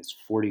have been in his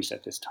 40s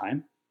at this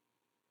time.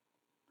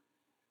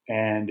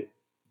 And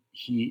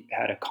he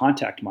had a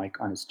contact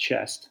mic on his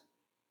chest,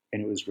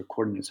 and it was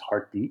recording his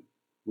heartbeat,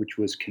 which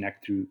was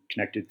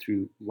connected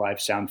through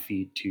live sound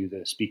feed to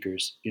the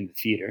speakers in the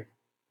theater.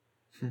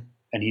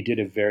 And he did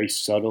a very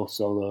subtle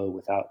solo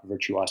without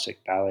virtuosic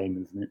ballet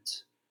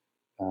movements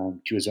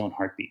to his own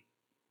heartbeat.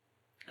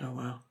 Oh,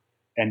 wow.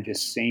 And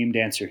this same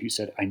dancer who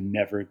said, I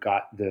never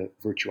got the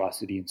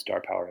virtuosity and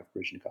star power of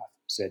Baryshnikov,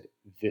 said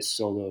this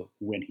solo,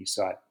 when he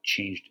saw it,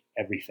 changed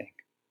everything.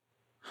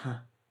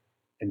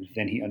 And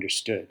then he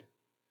understood.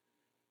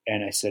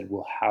 And I said,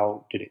 well,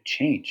 how did it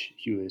change?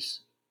 He was,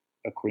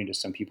 according to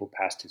some people,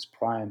 past his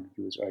prime.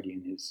 He was already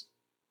in his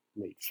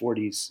late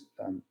 40s.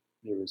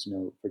 There was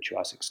no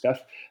virtuosic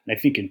stuff. And I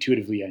think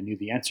intuitively I knew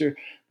the answer.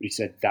 But he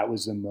said that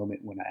was the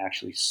moment when I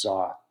actually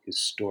saw his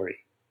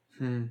story.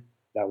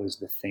 That was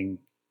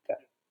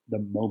the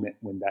moment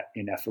when that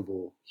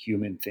ineffable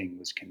human thing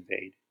was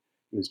conveyed.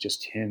 It was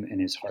just him and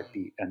his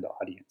heartbeat and the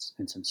audience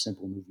and some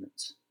simple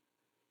movements.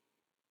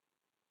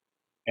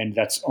 And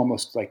that's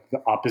almost like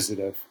the opposite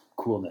of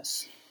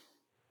coolness.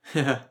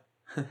 Yeah.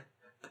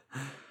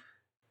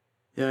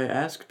 Yeah, I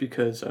ask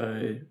because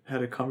I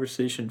had a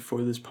conversation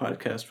for this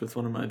podcast with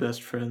one of my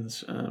best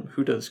friends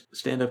who does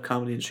stand-up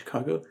comedy in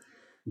Chicago.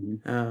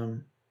 Mm-hmm.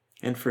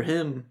 And for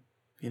him,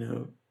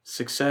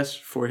 success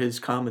for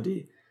his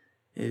comedy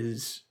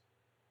is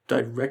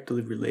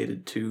directly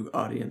related to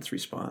audience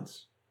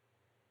response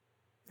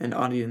and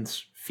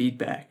audience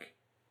feedback.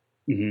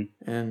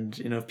 Mm-hmm. And,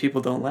 if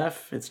people don't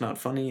laugh, it's not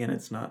funny and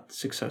it's not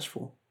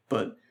successful.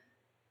 But,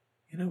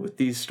 with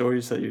these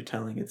stories that you're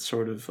telling, it's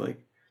sort of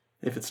like,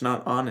 if it's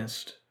not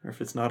honest or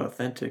if it's not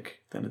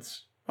authentic, then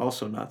it's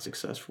also not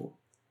successful,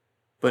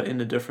 but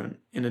in a different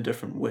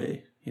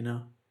way,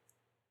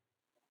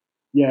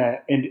 Yeah,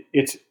 and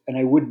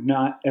I would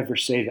not ever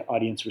say the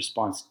audience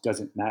response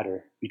doesn't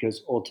matter,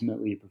 because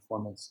ultimately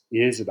performance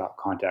is about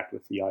contact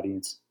with the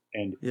audience,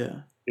 and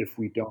Yeah. if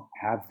we don't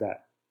have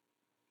that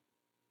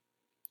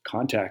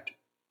contact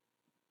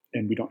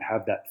and we don't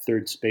have that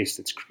third space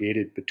that's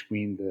created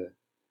between the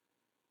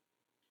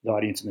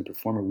audience and the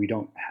performer, we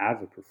don't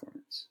have a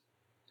performance.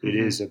 It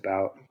Mm-hmm. is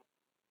about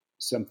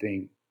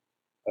something,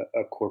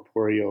 a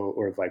corporeal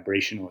or a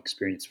vibrational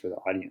experience for the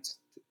audience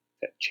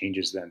that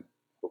changes them,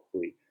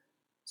 hopefully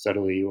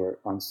subtly or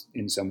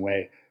in some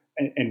way.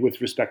 And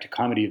with respect to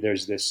comedy,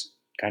 there's this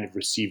kind of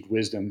received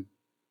wisdom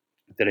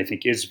that I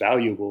think is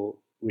valuable,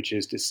 which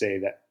is to say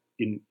that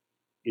in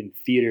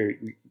theater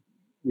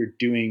we're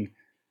doing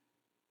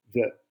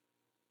the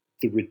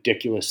the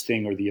ridiculous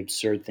thing or the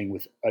absurd thing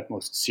with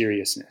utmost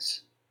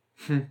seriousness.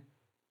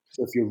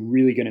 So if you're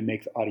really going to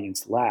make the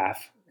audience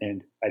laugh,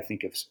 and I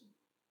think if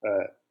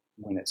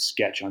when a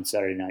sketch on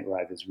Saturday Night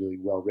Live is really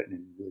well written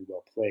and really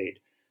well played,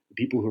 the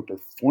people who are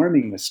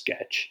performing the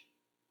sketch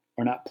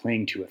are not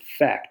playing to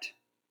effect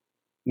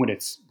when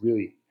it's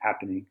really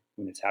happening,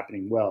 when it's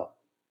happening well.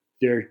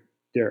 They're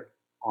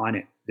on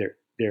it.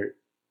 They're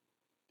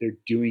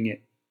doing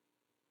it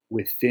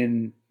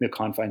within the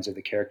confines of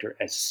the character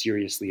as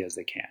seriously as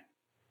they can.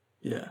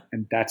 Yeah.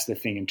 And that's the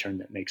thing in turn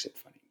that makes it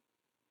funny.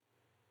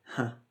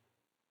 Huh.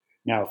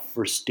 Now,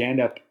 for stand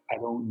up, I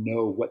don't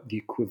know what the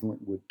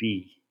equivalent would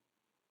be.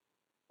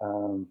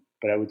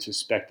 But I would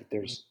suspect that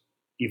there's,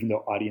 even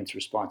though audience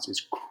response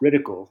is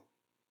critical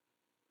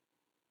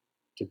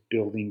to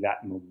building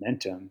that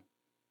momentum,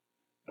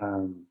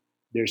 um,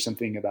 there's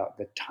something about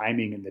the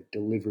timing and the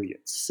delivery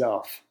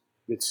itself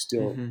that's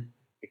still Mm-hmm.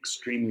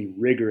 extremely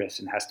rigorous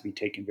and has to be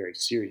taken very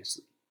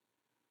seriously.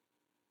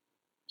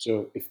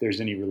 So if there's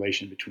any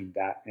relation between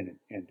that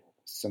and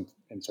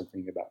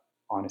something about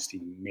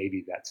honesty,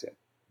 maybe that's it.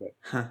 But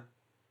Huh.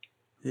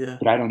 Yeah.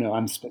 but I don't know.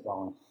 I'm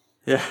spitballing.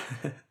 Yeah.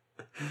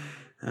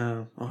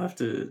 I'll have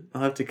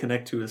to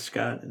connect to with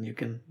Scott, and you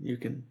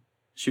can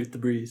shoot the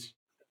breeze.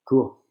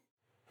 Cool.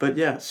 But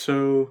yeah,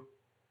 so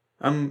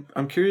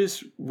I'm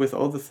curious with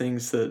all the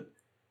things that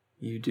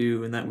you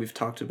do and that we've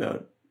talked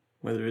about,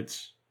 whether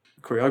it's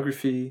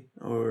choreography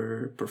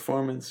or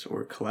performance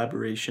or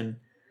collaboration.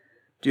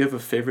 Do you have a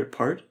favorite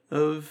part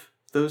of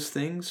those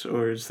things,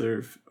 or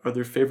are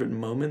there favorite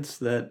moments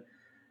that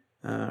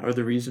are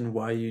the reason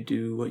why you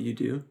do what you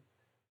do?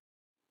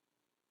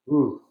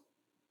 Ooh.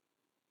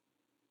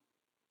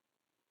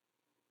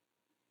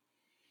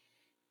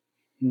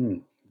 Hmm.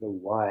 The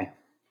why.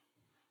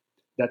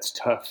 That's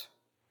tough.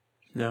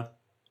 Yeah.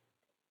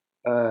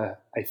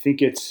 I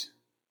think it's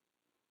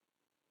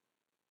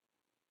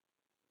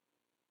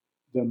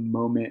the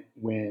moment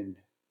when,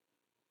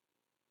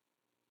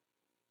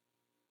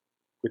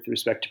 with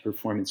respect to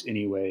performance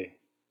anyway,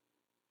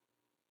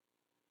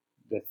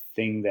 the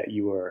thing that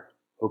you are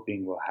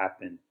hoping will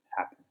happen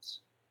happens.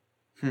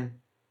 Hmm.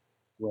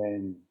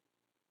 When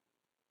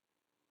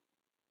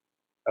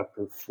a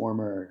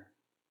performer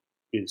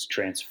is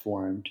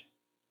transformed,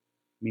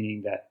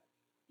 meaning that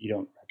you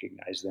don't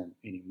recognize them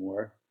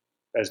anymore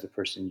as the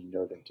person you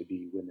know them to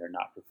be when they're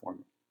not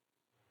performing.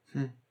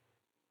 Hmm.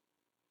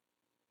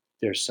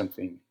 There's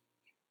something,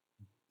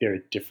 they're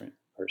a different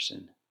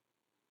person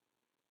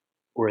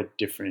or a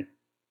different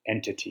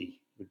entity,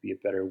 would be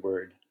a better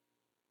word.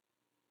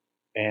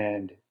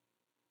 And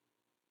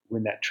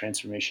when that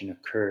transformation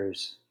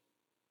occurs,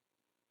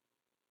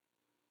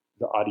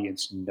 the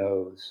audience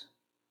knows,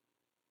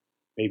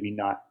 maybe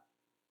not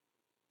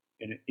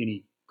in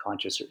any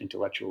conscious or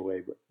intellectual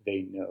way, but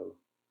they know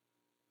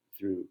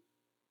through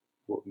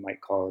what we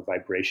might call a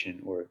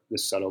vibration or the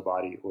subtle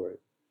body or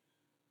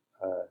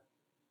uh,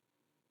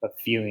 a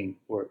feeling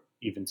or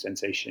even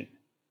sensation.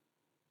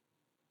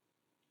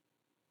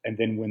 And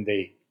then when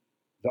the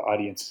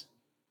audience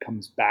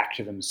comes back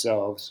to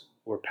themselves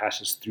or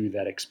passes through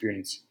that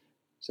experience,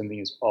 something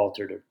is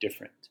altered or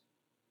different,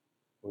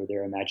 or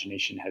their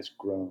imagination has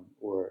grown,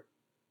 or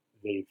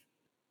they've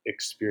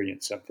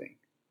experienced something.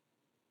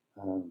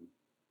 Um,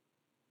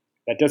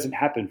 that doesn't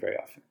happen very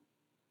often,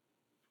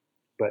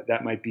 but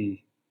that might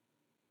be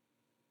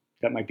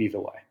the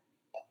why.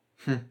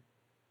 Hmm.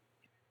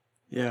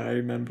 Yeah, I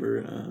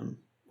remember.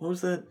 What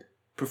was that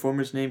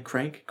performer's name?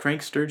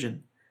 Crank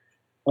Sturgeon.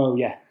 Oh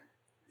yeah.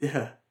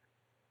 Yeah,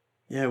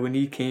 yeah. When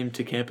he came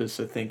to campus,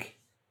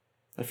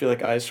 I feel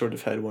like I sort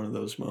of had one of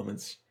those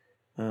moments,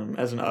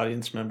 as an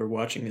audience member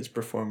watching his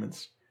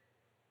performance,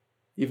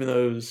 even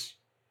though it was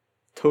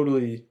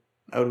totally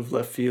out of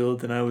left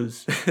field, and I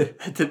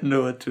didn't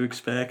know what to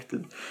expect,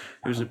 and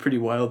it was a pretty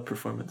wild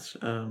performance.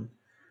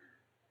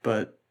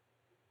 But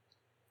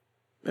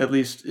at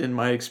least in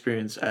my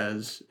experience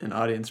as an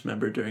audience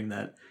member during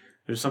that,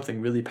 there's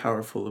something really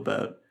powerful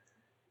about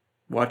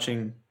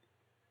watching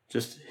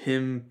just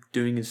him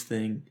doing his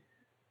thing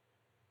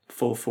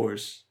full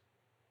force,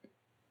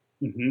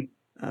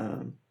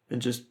 Mm-hmm.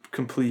 and just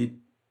complete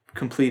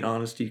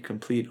honesty,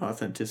 complete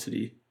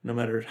authenticity, no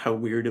matter how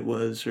weird it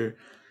was, or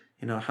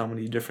how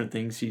many different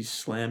things he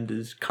slammed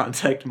his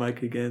contact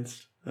mic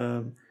against.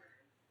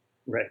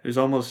 Right. It was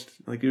almost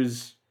like it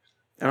was.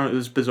 I don't know, it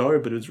was bizarre,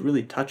 but it was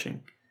really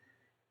touching.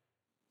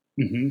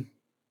 Mm-hmm.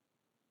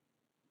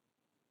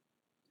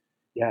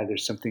 Yeah,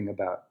 there's something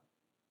about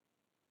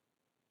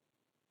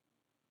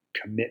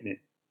commitment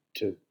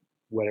to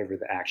whatever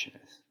the action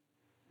is.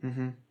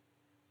 Mm-hmm.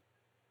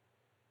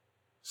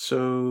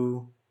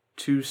 So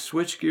to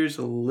switch gears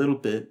a little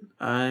bit,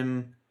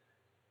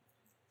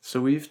 so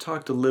we've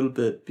talked a little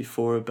bit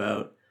before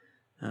about,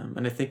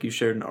 and I think you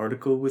shared an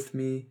article with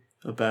me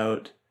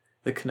about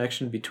the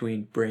connection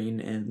between brain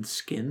and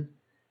skin,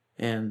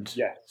 and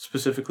Yes.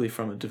 specifically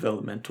from a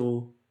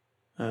developmental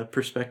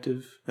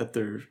perspective, that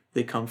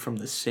they come from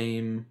the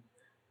same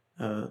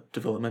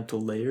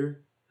developmental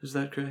layer. Is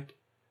that correct?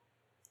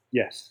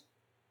 Yes.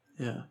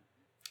 Yeah.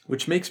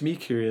 Which makes me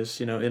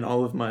curious, in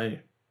all of my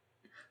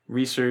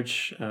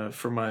research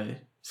for my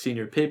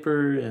senior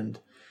paper and,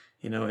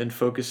 in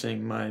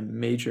focusing my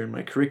major and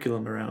my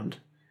curriculum around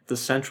the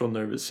central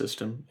nervous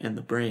system and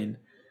the brain,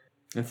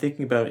 and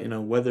thinking about,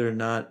 whether or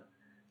not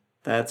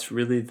that's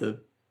really the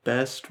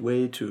best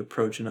way to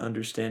approach an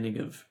understanding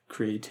of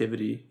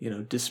creativity,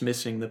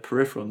 dismissing the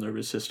peripheral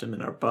nervous system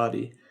in our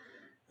body,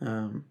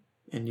 and,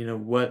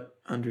 what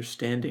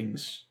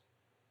understandings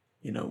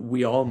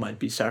we all might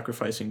be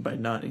sacrificing by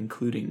not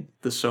including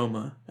the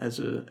soma as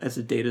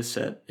a data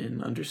set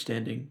in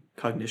understanding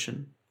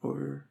cognition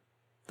or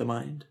the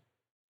mind.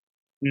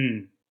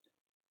 Mm.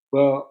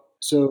 Well,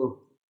 so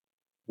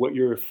what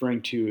you're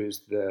referring to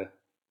is the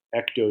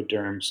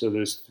ectoderm. So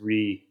those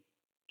three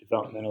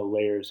developmental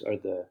layers are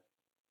the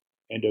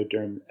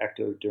endoderm,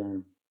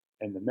 ectoderm,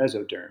 and the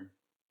mesoderm.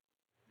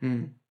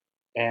 Hmm.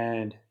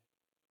 And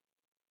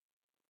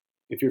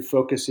if you're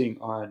focusing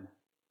on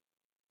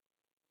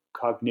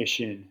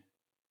cognition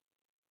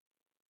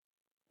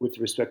with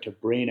respect to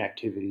brain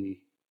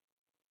activity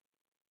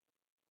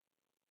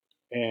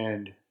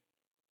and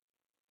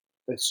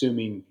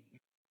assuming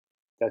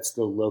that's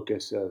the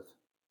locus of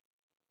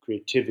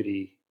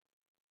creativity,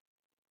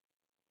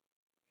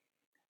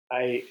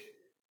 I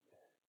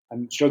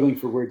I'm struggling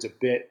for words a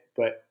bit,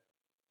 but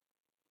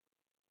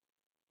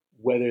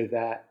whether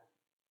that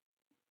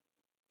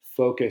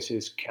focus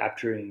is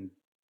capturing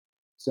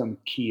some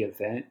key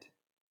event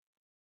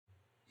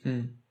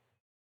Hmm.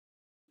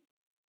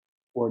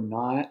 or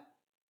not,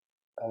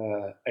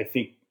 I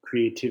think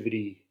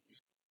creativity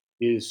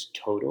is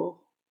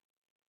total.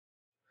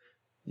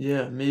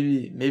 Yeah,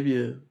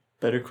 maybe a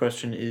better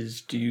question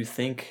is, do you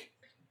think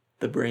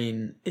the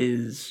brain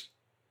is,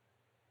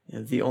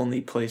 the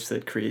only place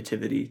that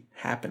creativity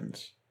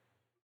happens?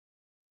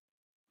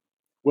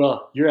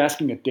 Well, you're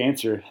asking a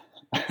dancer,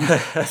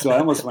 so I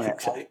almost want to.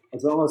 Exactly.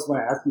 I almost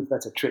want to ask you if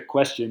that's a trick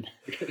question.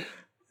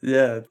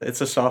 Yeah,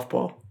 it's a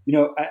softball.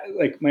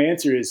 Like my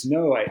answer is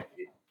no.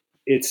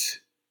 It's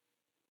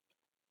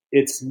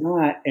it's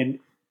not. And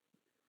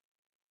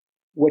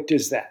what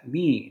does that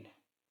mean?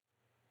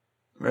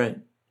 Right.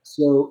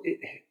 So,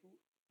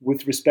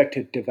 with respect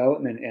to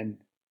development and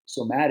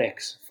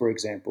somatics, for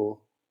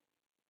example,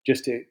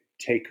 just to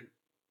take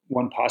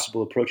one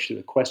possible approach to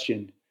the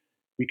question,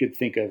 we could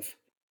think of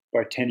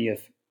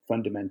Bartenieff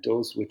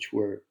fundamentals, which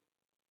were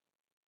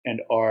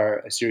and are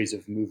a series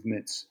of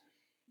movements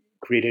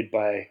created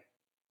by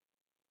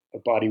a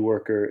body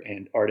worker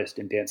and artist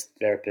and dance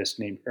therapist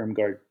named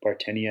Irmgard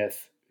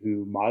Bartenieff,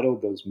 who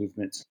modeled those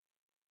movements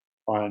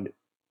on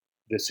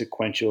the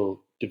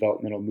sequential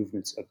developmental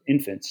movements of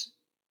infants.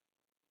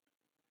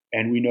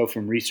 And we know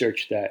from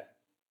research that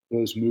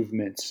those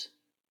movements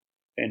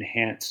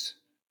enhance,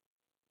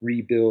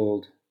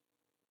 rebuild,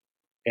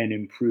 and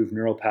improve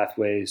neural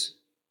pathways,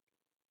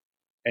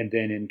 and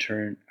then in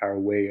turn, our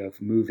way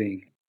of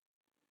moving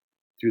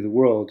through the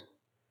world,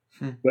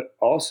 Hmm. but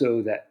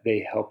also that they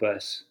help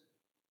us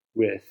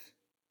with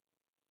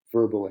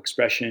verbal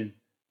expression.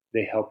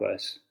 They help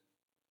us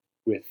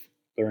with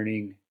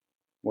learning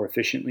more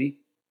efficiently.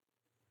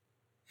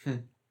 Hmm.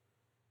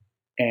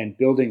 And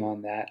building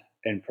on that,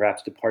 and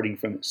perhaps departing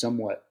from it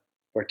somewhat,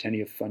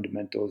 Bartenieff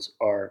fundamentals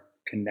are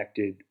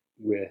connected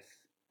with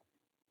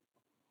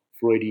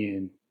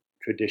Freudian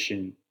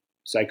tradition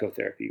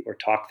psychotherapy or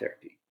talk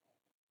therapy.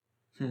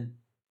 Hmm.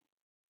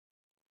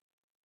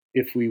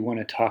 If we want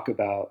to talk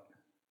about,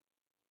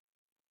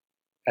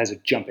 as a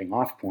jumping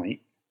off point,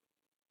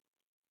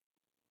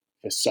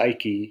 the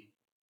psyche,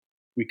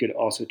 we could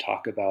also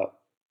talk about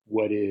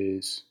what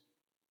is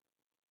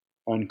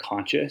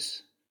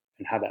unconscious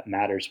and how that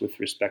matters with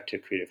respect to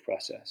creative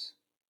process.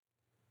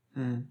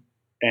 Hmm.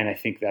 And I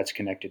think that's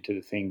connected to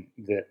the thing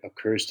that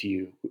occurs to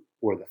you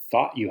or the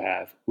thought you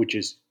have, which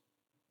is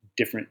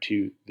different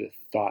to the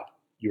thought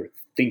you're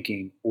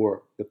thinking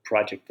or the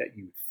project that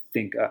you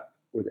think up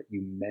or that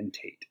you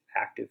mentate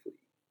actively.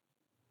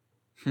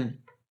 Hmm.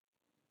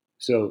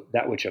 So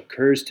that which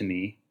occurs to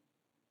me,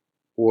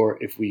 or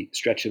if we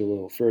stretch it a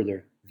little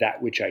further,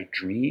 that which I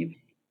dream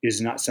is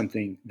not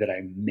something that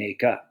I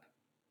make up.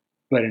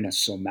 But in a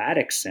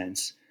somatic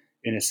sense,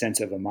 in a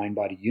sense of a mind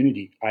body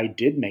unity, I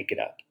did make it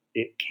up.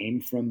 It came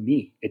from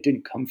me. It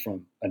didn't come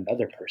from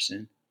another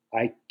person.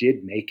 I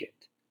did make it.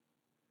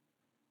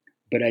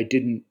 But I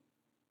didn't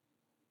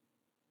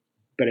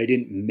but I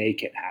didn't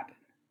make it happen.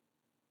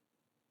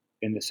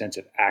 in the sense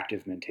of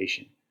active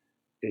mentation.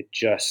 It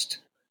just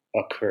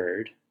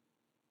occurred.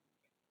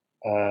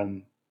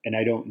 And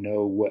I don't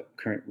know what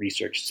current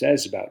research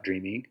says about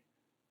dreaming,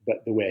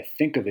 but the way I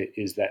think of it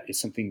is that it's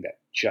something that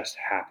just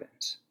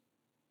happens.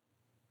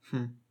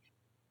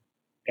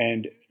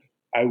 And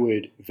I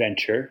would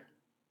venture,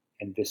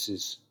 and this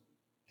is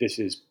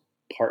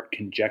part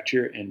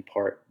conjecture and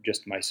part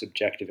just my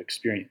subjective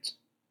experience.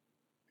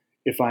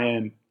 If I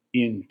am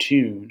in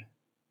tune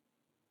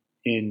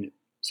in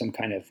some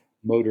kind of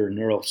motor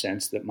neural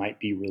sense that might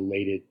be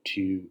related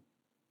to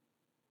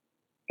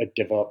a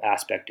developed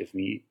aspect of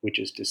me, which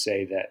is to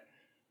say that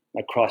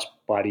my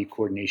cross-body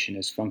coordination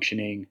is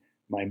functioning,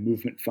 my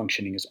movement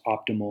functioning is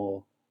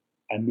optimal,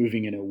 I'm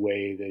moving in a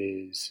way that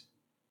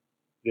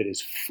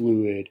is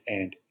fluid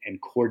and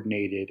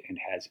coordinated and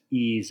has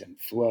ease and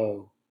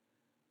flow,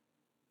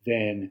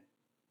 then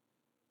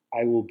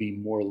I will be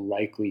more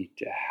likely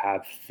to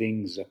have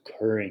things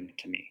occurring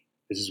to me.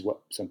 This is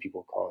what some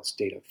people call a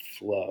state of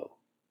flow.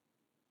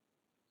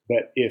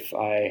 But if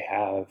I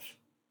have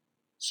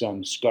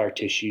some scar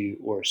tissue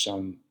or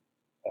some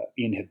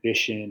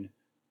inhibition,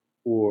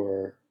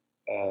 or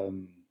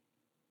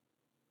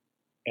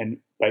and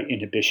by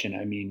inhibition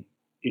I mean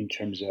in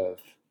terms of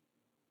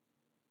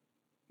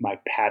my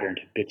patterned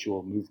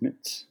habitual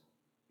movements,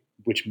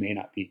 which may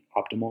not be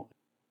optimal,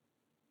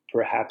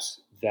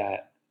 perhaps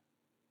that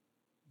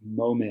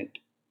moment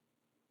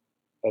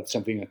of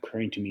something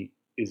occurring to me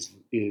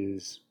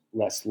is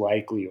less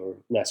likely or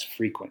less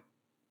frequent.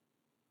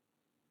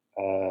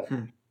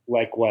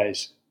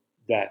 Likewise,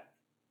 that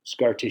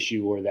scar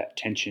tissue or that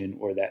tension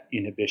or that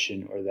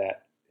inhibition or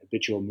that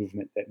habitual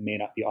movement that may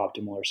not be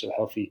optimal or so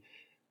healthy,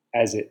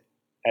 as it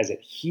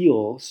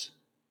heals,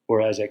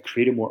 or as I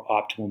create a more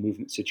optimal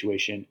movement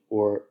situation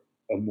or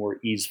a more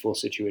easeful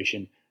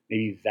situation,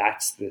 maybe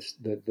that's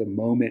the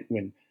moment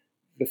when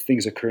the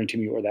things occurring to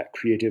me or that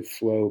creative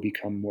flow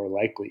become more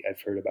likely.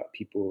 I've heard about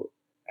people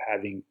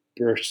having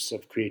bursts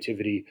of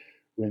creativity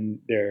when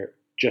they're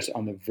just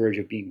on the verge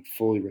of being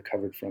fully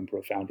recovered from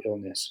profound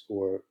illness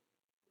or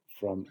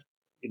from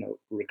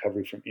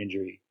recovery from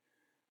injury.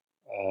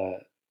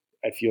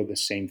 I feel the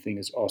same thing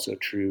is also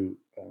true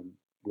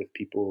with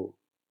people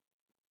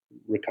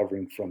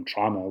recovering from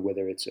trauma,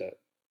 whether it's a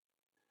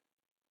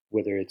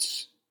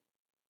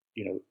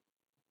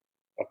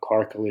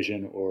car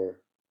collision or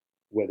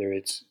whether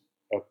it's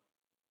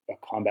a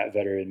combat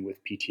veteran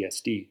with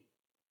PTSD.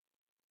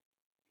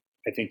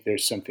 I think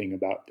there's something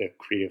about the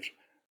creative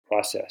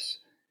process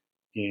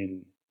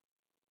in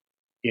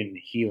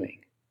healing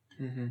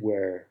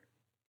where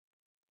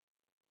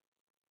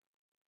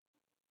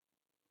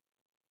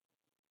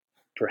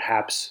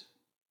perhaps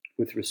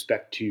with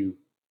respect to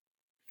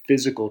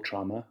physical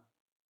trauma,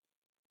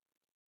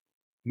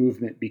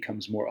 movement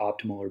becomes more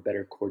optimal or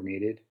better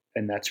coordinated,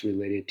 and that's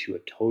related to a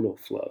total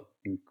flow,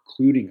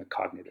 including a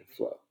cognitive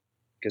flow,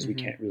 because we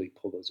can't really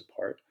pull those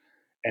apart.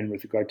 And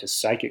with regard to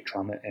psychic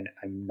trauma, and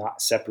I'm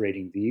not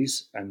separating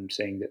these, I'm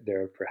saying that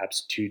there are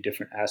perhaps two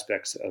different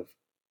aspects of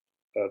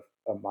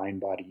a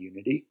mind-body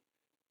unity,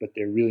 but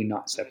they're really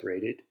not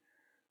separated.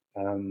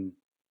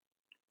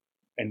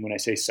 And when I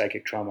say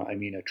psychic trauma, I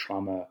mean a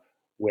trauma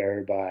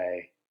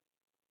whereby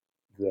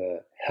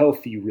the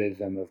healthy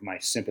rhythm of my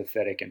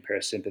sympathetic and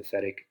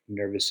parasympathetic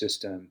nervous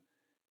system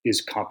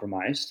is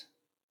compromised,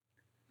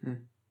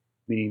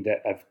 meaning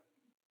that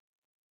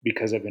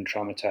because I've been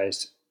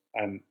traumatized,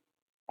 I'm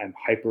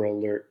hyper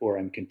alert, or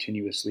I'm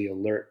continuously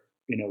alert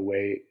in a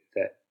way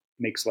that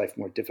makes life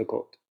more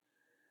difficult.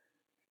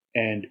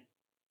 And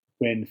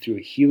when through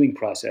a healing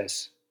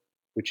process,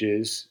 which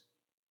is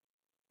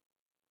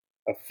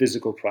a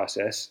physical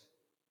process,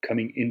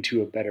 coming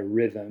into a better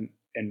rhythm,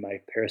 and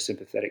my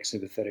parasympathetic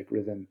sympathetic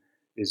rhythm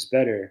is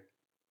better,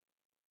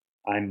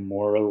 I'm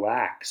more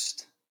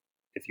relaxed.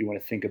 If you want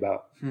to think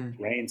about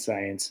brain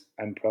science,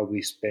 I'm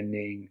probably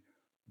spending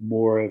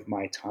more of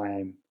my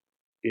time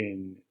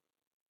in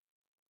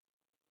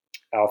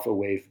alpha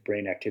wave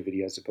brain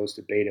activity as opposed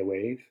to beta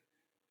wave.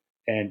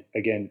 And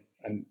again,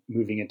 I'm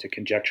moving into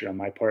conjecture on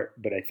my part,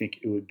 but I think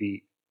it would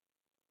be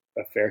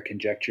a fair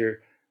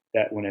conjecture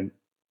that when I'm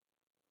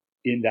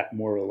in that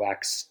more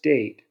relaxed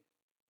state,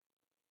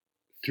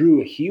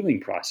 through a healing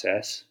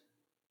process,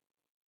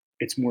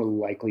 it's more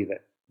likely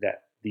that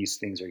these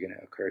things are going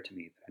to occur to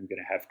me, that I'm going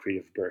to have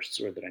creative bursts,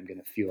 or that I'm going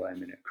to feel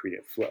I'm in a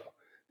creative flow.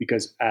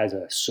 Because as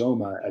a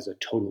soma, as a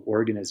total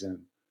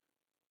organism,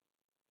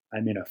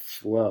 I'm in a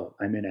flow.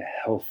 I'm in a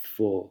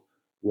healthful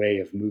way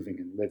of moving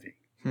and living,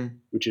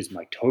 which is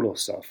my total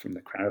self from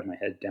the crown of my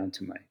head down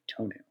to my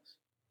toenails.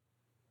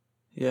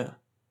 Yeah.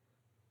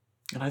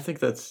 And I think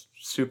that's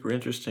super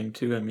interesting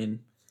too. I mean,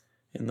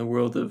 in the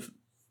world of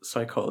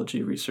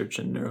psychology research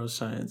and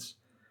neuroscience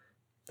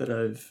that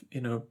I've,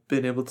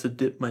 been able to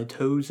dip my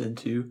toes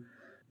into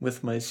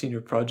with my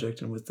senior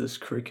project and with this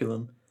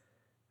curriculum,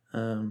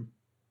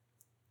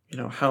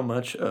 how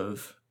much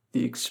of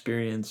the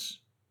experience,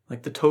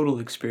 like the total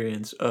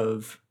experience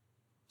of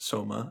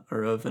soma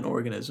or of an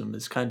organism,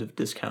 is kind of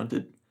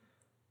discounted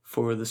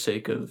for the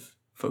sake of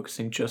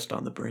focusing just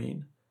on the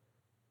brain.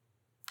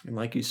 And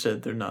like you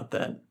said, they're not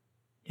that,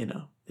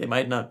 they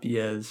might not be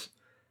as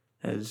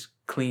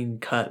clean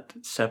cut,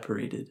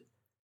 separated.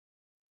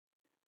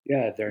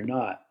 Yeah, they're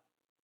not.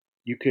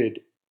 You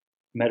could,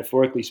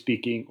 metaphorically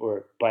speaking,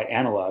 or by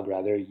analog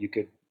rather, you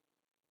could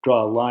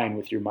draw a line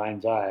with your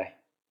mind's eye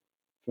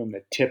from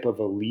the tip of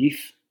a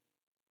leaf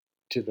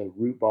to the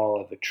root ball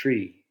of a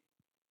tree.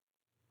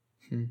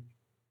 Hmm.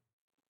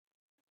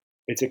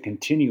 It's a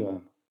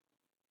continuum.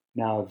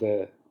 Now,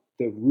 the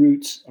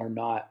roots are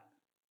not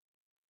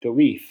the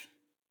leaf,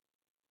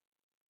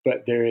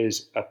 but there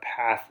is a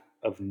path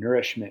of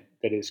nourishment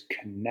that is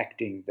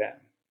connecting them.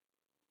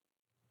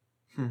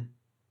 Hmm.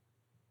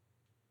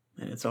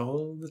 And it's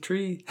all the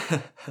tree.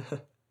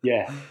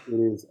 Yeah, it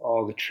is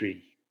all the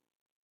tree.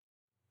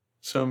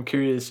 So I'm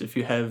curious if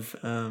you have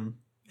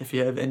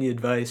any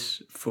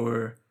advice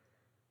for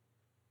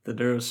the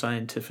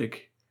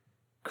neuroscientific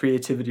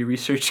creativity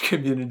research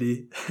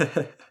community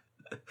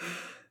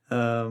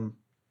um,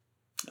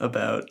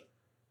 about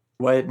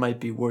why it might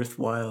be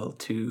worthwhile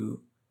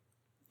to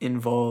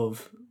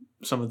involve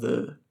some of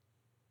the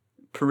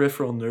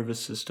peripheral nervous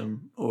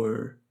system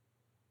or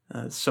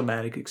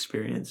somatic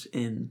experience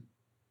in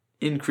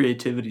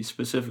creativity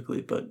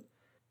specifically, but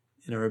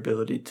in our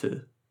ability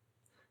to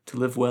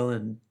live well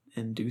and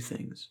do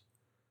things.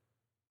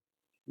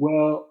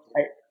 Well,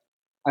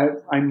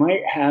 I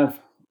might have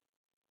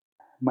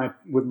my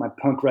with my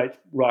punk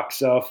rock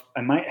self.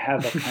 I might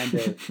have a kind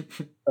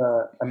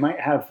of I might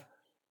have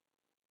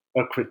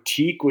a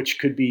critique which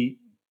could be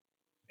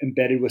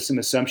embedded with some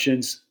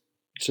assumptions.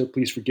 So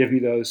please forgive me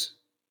those.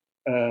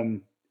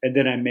 And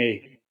then I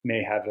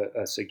may have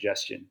a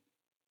suggestion.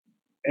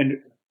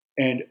 And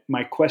and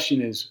my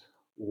question is,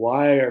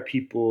 why are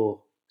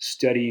people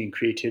studying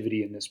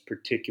creativity in this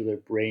particular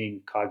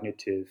brain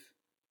cognitive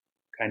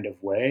kind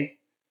of way?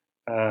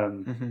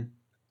 Um, Mm-hmm.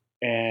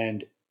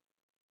 and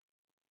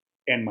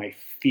and my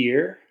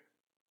fear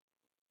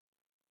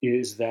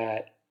is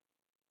that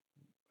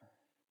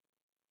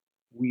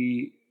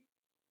we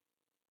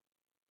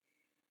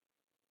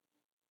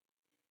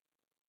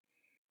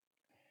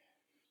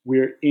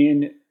we're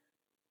in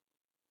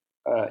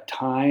a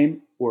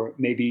time, or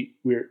maybe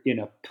we're in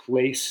a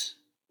place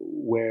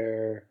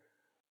where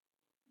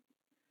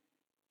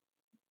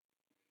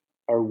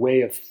our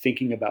way of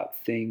thinking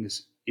about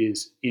things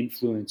is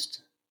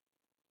influenced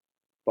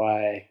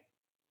by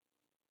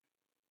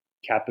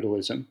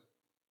capitalism.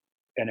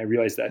 And I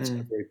realize that's a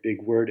Mm. very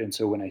big word. And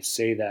so when I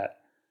say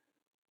that,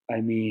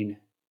 I mean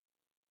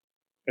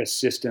a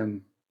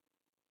system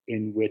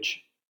in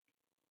which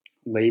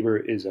labor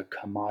is a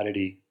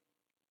commodity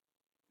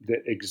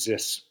that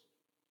exists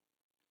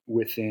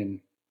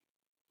within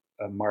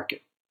a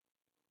market.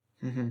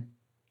 Mm-hmm.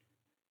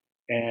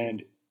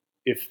 And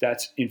if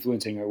that's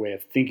influencing our way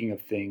of thinking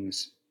of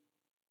things,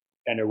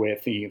 and our way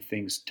of thinking of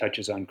things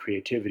touches on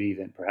creativity,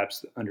 then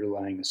perhaps the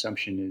underlying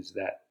assumption is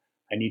that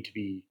I need to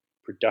be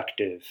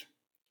productive,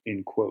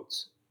 in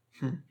quotes.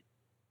 Hmm.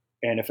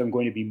 And if I'm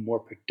going to be more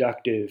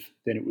productive,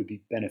 then it would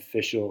be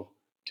beneficial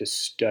to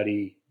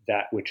study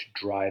that which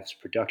drives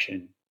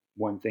production.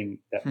 One thing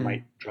that Hmm.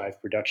 might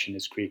drive production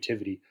is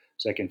creativity.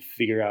 So I can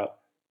figure out,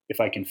 if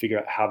I can figure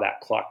out how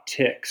that clock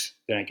ticks,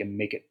 then I can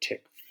make it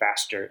tick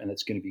faster. And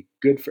it's going to be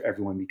good for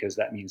everyone because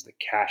that means the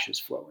cash is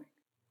flowing.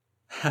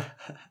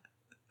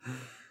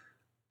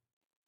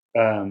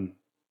 Um,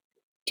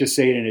 to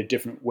say it in a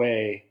different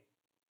way,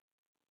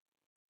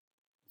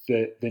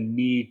 the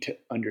need to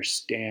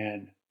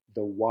understand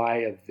the why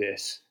of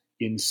this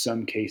in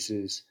some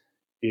cases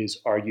is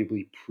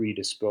arguably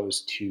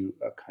predisposed to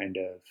a kind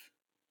of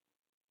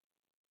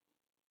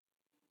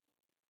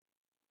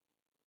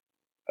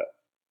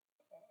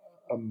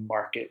a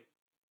market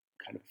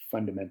kind of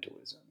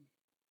fundamentalism.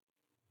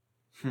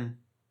 Hmm.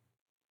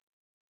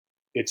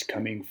 It's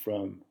coming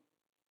from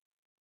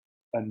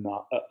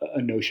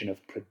a notion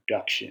of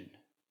production,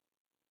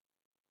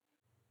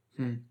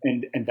 Hmm.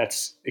 and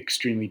that's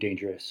extremely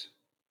dangerous.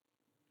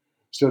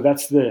 So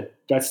that's the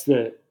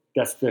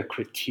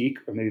critique,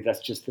 or maybe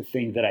that's just the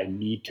thing that I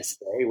need to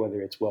say,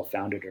 whether it's well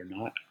founded or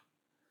not.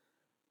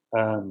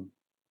 Um,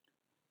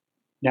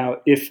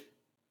 Now, if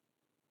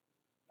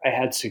I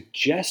had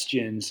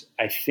suggestions,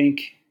 I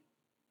think,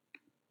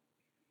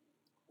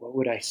 what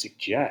would I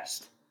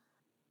suggest?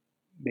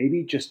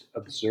 Maybe just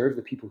observe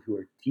the people who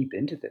are deep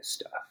into this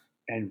stuff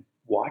and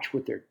watch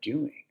what they're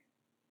doing,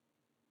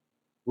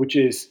 which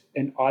is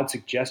an odd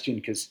suggestion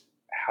because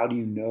how do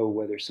you know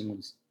whether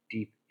someone's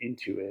deep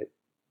into it?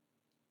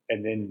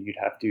 And then you'd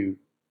have to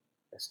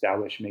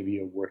establish maybe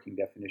a working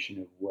definition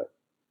of what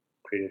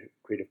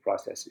creative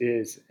process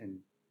is and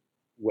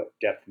what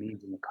depth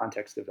means in the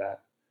context of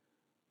that.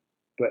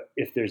 But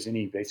if there's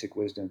any basic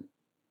wisdom,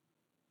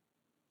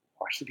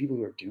 watch the people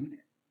who are doing it.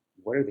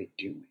 What are they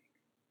doing?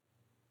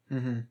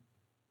 Mm-hmm.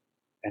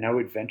 And I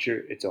would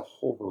venture it's a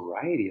whole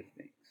variety of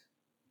things.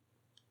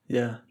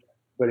 Yeah.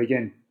 But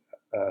again,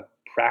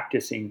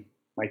 practicing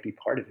might be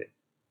part of it.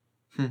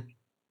 Hmm.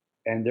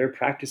 And they're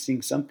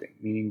practicing something,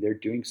 meaning they're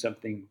doing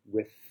something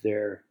with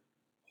their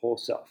whole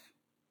self.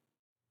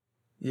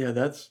 Yeah,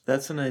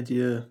 that's an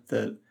idea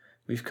that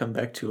we've come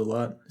back to a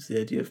lot is the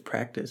idea of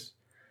practice.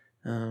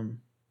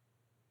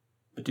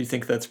 But do you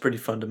think that's pretty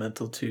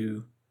fundamental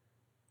to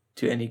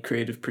any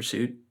creative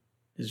pursuit?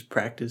 Is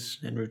practice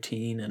and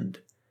routine and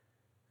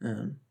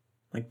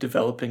like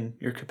developing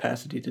your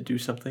capacity to do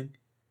something?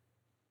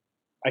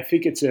 I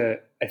think it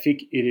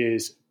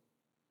is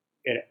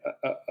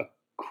a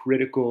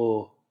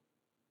critical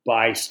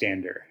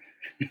bystander.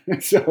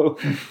 So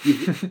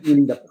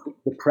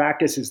the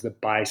practice is the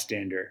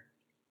bystander,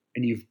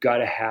 and you've got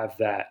to have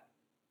that.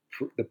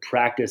 The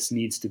practice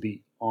needs to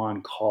be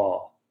on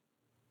call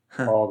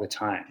all the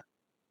time.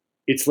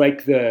 It's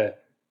like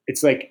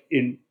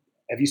in.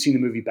 Have you seen the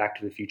movie Back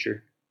to the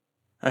Future?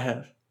 I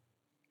have.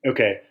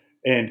 Okay,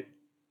 and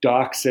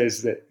Doc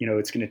says that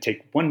it's going to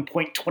take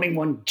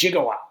 1.21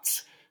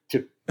 gigawatts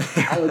to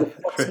power the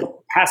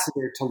flexible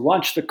capacitor to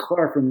launch the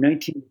car from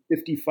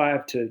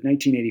 1955 to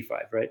 1985,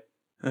 right?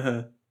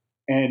 Uh-huh.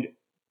 And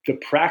the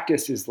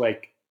practice is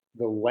like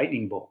the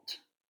lightning bolt.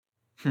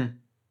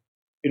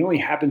 It only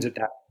happens at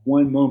that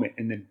one moment,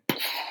 and then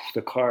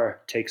the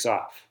car takes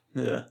off.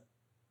 Yeah.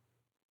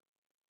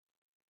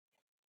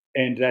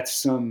 And that's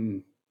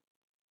some,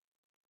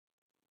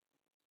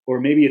 or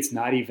maybe it's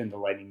not even the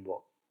lightning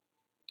bolt.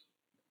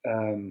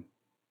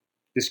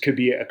 This could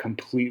be a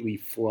completely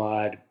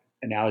flawed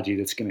analogy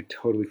that's going to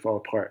totally fall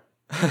apart.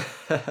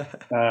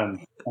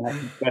 And I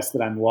confess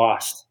that I'm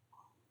lost.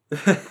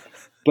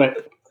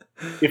 But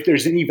if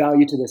there's any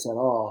value to this at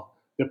all,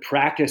 the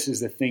practice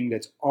is the thing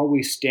that's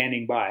always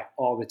standing by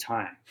all the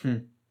time.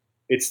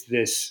 It's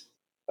this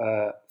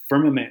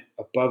firmament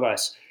above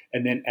us.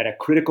 And then at a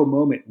critical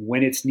moment,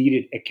 when it's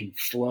needed, it can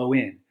flow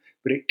in.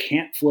 But it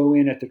can't flow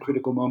in at the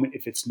critical moment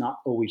if it's not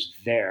always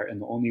there.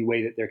 And the only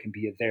way that there can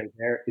be a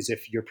there is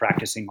if you're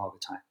practicing all the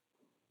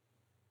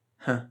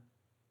time.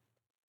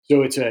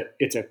 So it's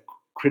a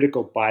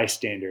critical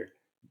bystander,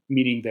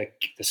 meaning that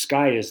the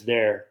sky is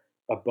there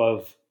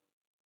above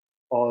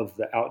all of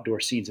the outdoor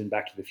scenes in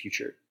Back to the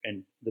Future,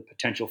 and the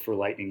potential for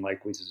lightning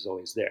likewise is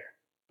always there.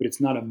 But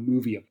it's not a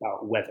movie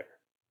about weather.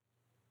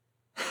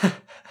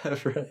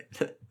 Right.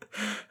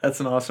 That's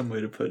an awesome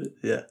way to put it.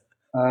 Yeah.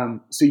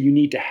 So you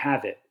need to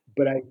have it,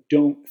 but I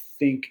don't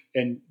think,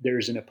 and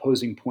there's an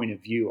opposing point of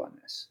view on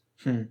this.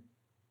 And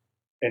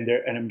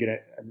I'm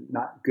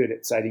not good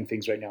at citing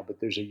things right now, but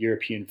there's a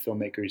European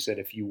filmmaker who said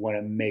if you want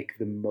to make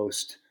the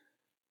most,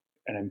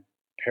 and I'm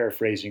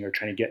paraphrasing or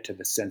trying to get to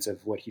the sense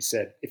of what he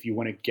said, if you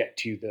want to get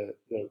to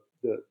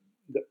the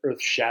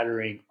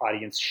earth-shattering,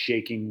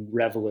 audience-shaking,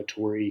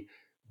 revelatory,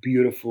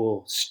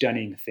 beautiful,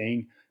 stunning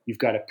thing, you've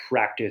got to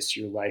practice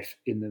your life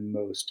in the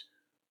most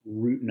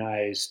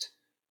routinized,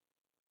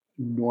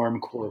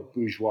 normcore,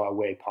 bourgeois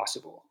way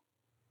possible.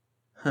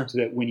 So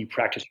that when you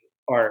practice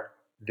art,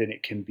 then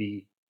it can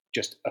be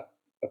just a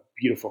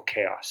beautiful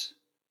chaos.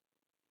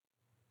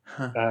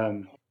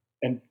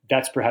 And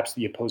that's perhaps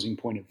the opposing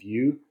point of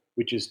view,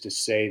 which is to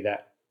say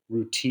that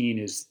routine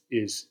is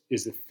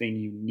the thing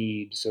you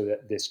need so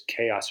that this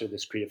chaos or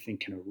this creative thing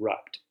can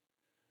erupt.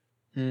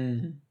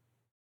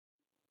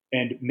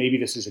 And maybe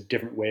this is a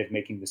different way of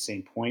making the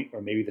same point,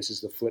 or maybe this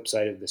is the flip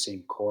side of the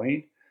same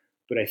coin.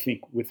 But I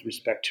think with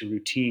respect to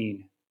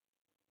routine,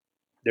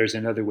 there's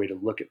another way to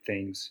look at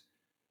things,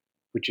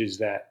 which is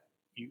that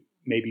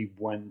maybe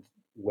one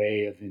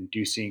way of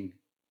inducing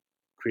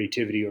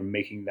creativity or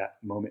making that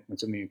moment when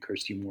something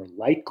occurs to you more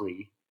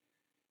likely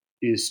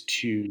is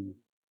to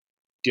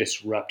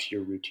disrupt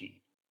your routine.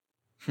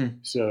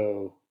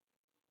 So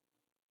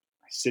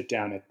I sit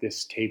down at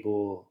this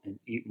table and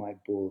eat my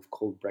bowl of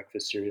cold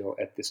breakfast cereal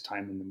at this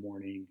time in the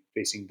morning,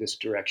 facing this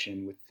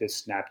direction with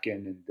this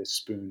napkin and this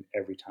spoon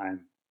every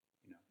time.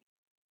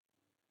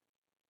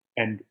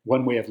 And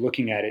one way of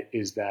looking at it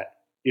is that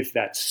if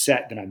that's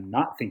set, then I'm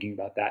not thinking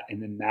about that,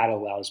 and then that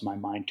allows my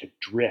mind to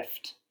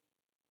drift.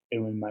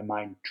 And when my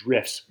mind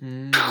drifts,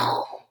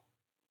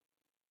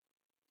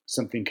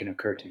 something can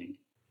occur to me.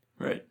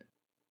 Right.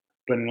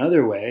 But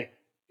another way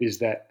is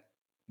that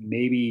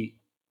maybe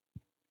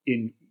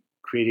in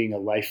creating a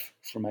life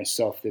for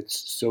myself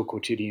that's so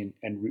quotidian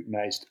and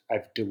routinized,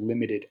 I've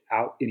delimited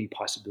out any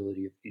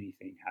possibility of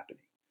anything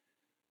happening.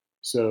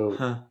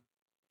 So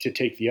to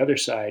take the other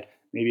side,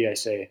 maybe I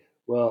say,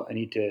 well, I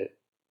need to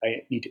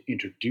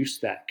introduce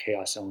that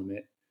chaos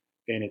element,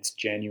 and it's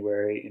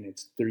January and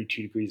it's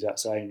 32 degrees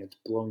outside and it's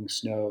blowing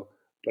snow,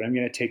 but I'm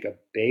going to take a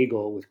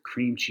bagel with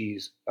cream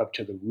cheese up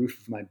to the roof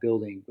of my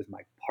building with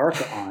my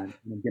parka on,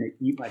 and I'm going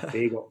to eat my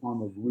bagel on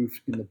the roof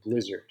in the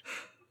blizzard.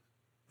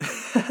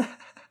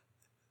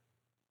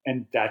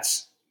 And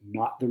that's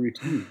not the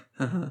routine.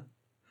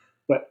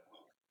 But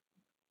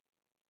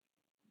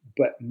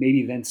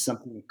maybe then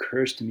something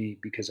occurs to me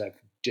because I've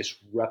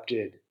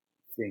disrupted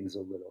things a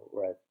little,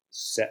 or I've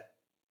set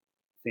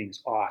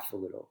things off a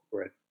little,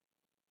 or I've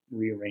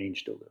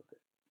rearranged a little bit.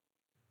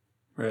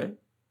 Right.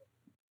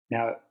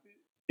 Now,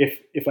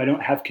 if I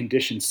don't have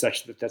conditions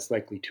such that that's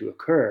likely to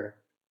occur,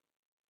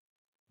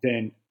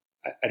 then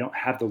I don't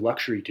have the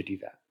luxury to do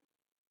that.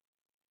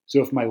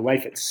 So if my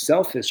life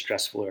itself is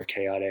stressful or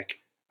chaotic,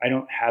 I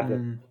don't have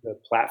the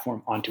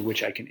platform onto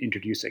which I can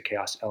introduce a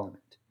chaos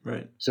element.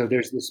 Right. So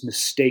there's this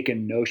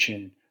mistaken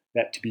notion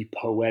that to be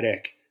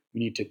poetic, we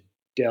need to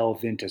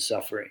delve into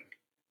suffering.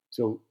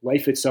 So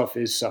life itself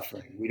is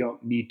suffering. We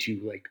don't need to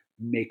like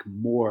make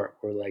more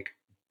or like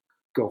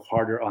go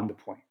harder on the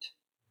point.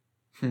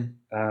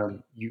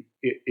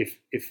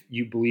 If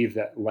you believe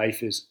that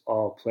life is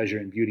all pleasure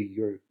and beauty,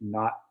 you're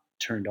not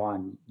turned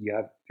on.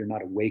 You're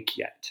not awake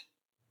yet.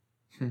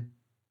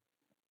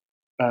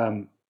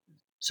 Um,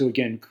 so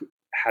again,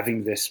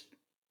 having this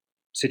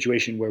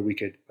situation where we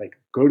could like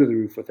go to the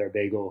roof with our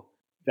bagel,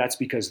 that's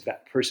because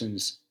that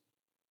person's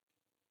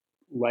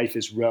life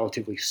is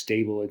relatively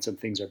stable and some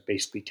things are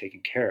basically taken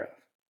care of,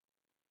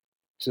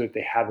 so that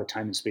they have the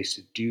time and space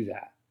to do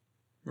that.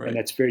 Right. And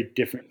that's very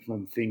different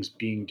from things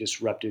being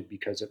disrupted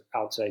because of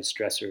outside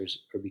stressors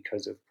or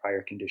because of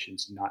prior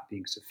conditions not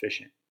being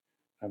sufficient.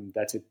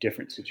 That's a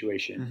different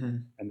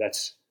situation, and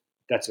that's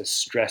a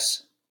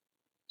stress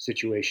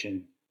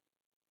situation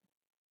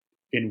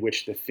in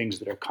which the things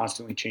that are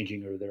constantly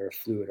changing or that are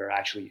fluid are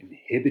actually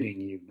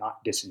inhibiting you,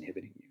 not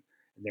disinhibiting you.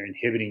 And they're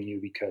inhibiting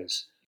you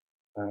because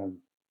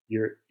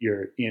you're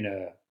in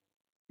a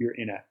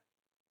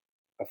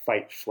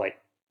fight flight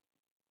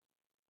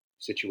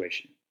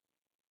situation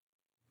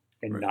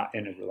and Right. not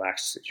in a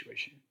relaxed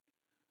situation.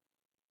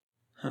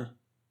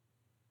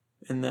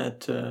 And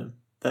that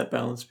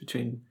balance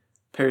between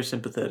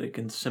parasympathetic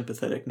and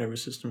sympathetic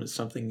nervous system is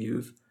something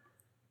you've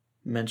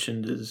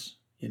mentioned as,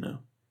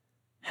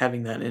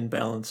 having that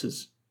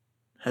imbalance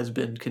has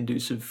been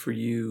conducive for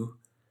you,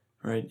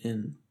 right,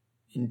 in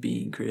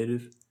being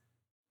creative.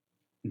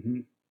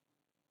 Mm-hmm.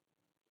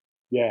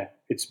 Yeah,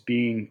 it's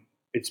being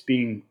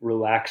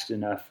relaxed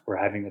enough or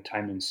having the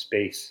time and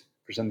space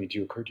for something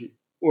to occur to you,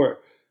 or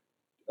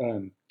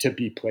to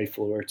be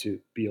playful or to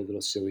be a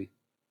little silly.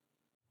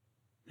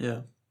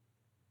 Yeah.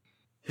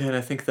 Yeah, and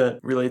I think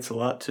that relates a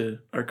lot to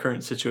our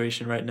current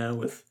situation right now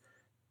with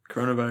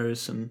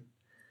coronavirus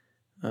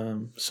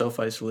and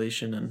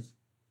self-isolation and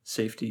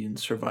safety and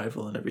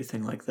survival and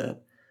everything like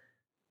that.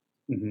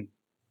 Mm-hmm.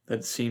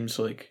 That seems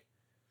like,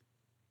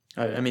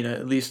 I mean,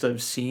 at least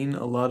I've seen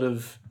a lot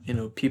of,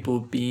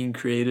 people being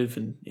creative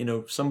and,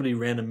 somebody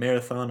ran a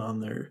marathon on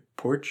their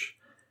porch.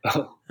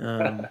 Oh.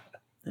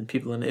 And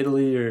people in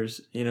Italy are,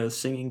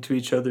 singing to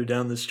each other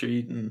down the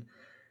street, and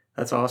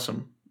that's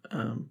awesome.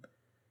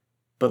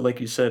 But like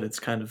you said, it's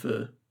kind of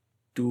a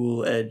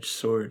dual-edged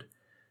sword.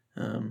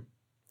 That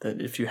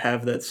if you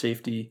have that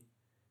safety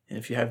and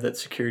if you have that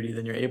security,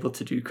 then you're able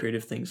to do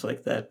creative things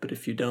like that. But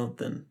if you don't,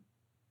 then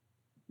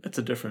it's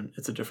a different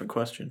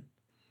question.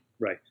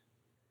 Right.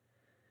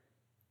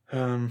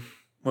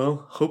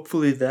 Well,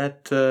 hopefully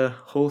that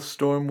whole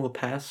storm will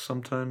pass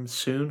sometime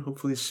soon.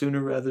 Hopefully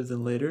sooner rather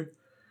than later.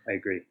 I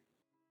agree.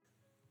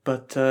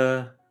 But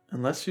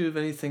unless you have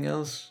anything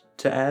else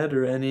to add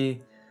or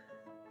any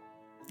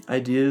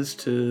ideas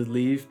to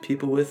leave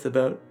people with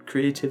about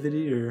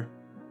creativity or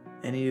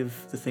any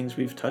of the things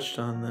we've touched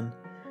on, then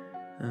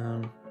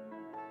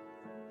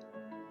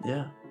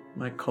yeah,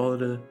 might call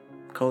it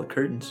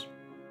curtains.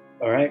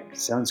 All right,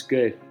 sounds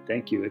good.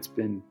 Thank you. It's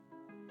been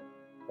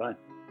fun.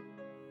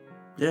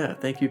 Yeah,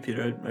 thank you,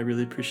 Peter. I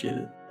really appreciate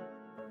it.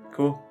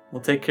 Cool.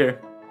 Well, take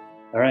care.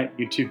 All right,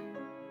 you too.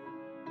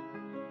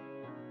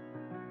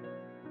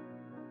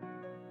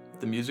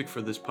 The music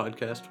for this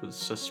podcast was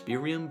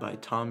Suspirium by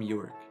Tom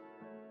York.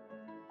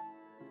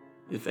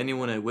 If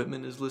anyone at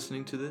Whitman is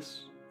listening to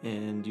this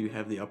and you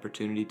have the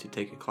opportunity to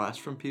take a class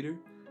from Peter,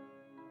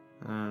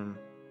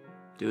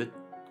 do it.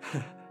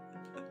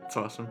 It's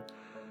awesome.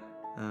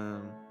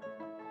 And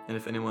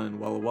if anyone in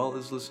Walla Walla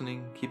is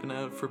listening, keep an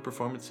eye out for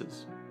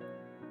performances,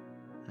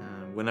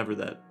 whenever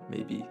that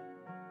may be.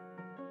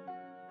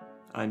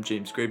 I'm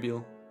James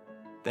Grabiel.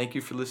 Thank you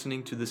for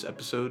listening to this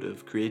episode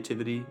of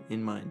Creativity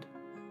in Mind.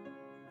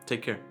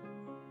 Take care.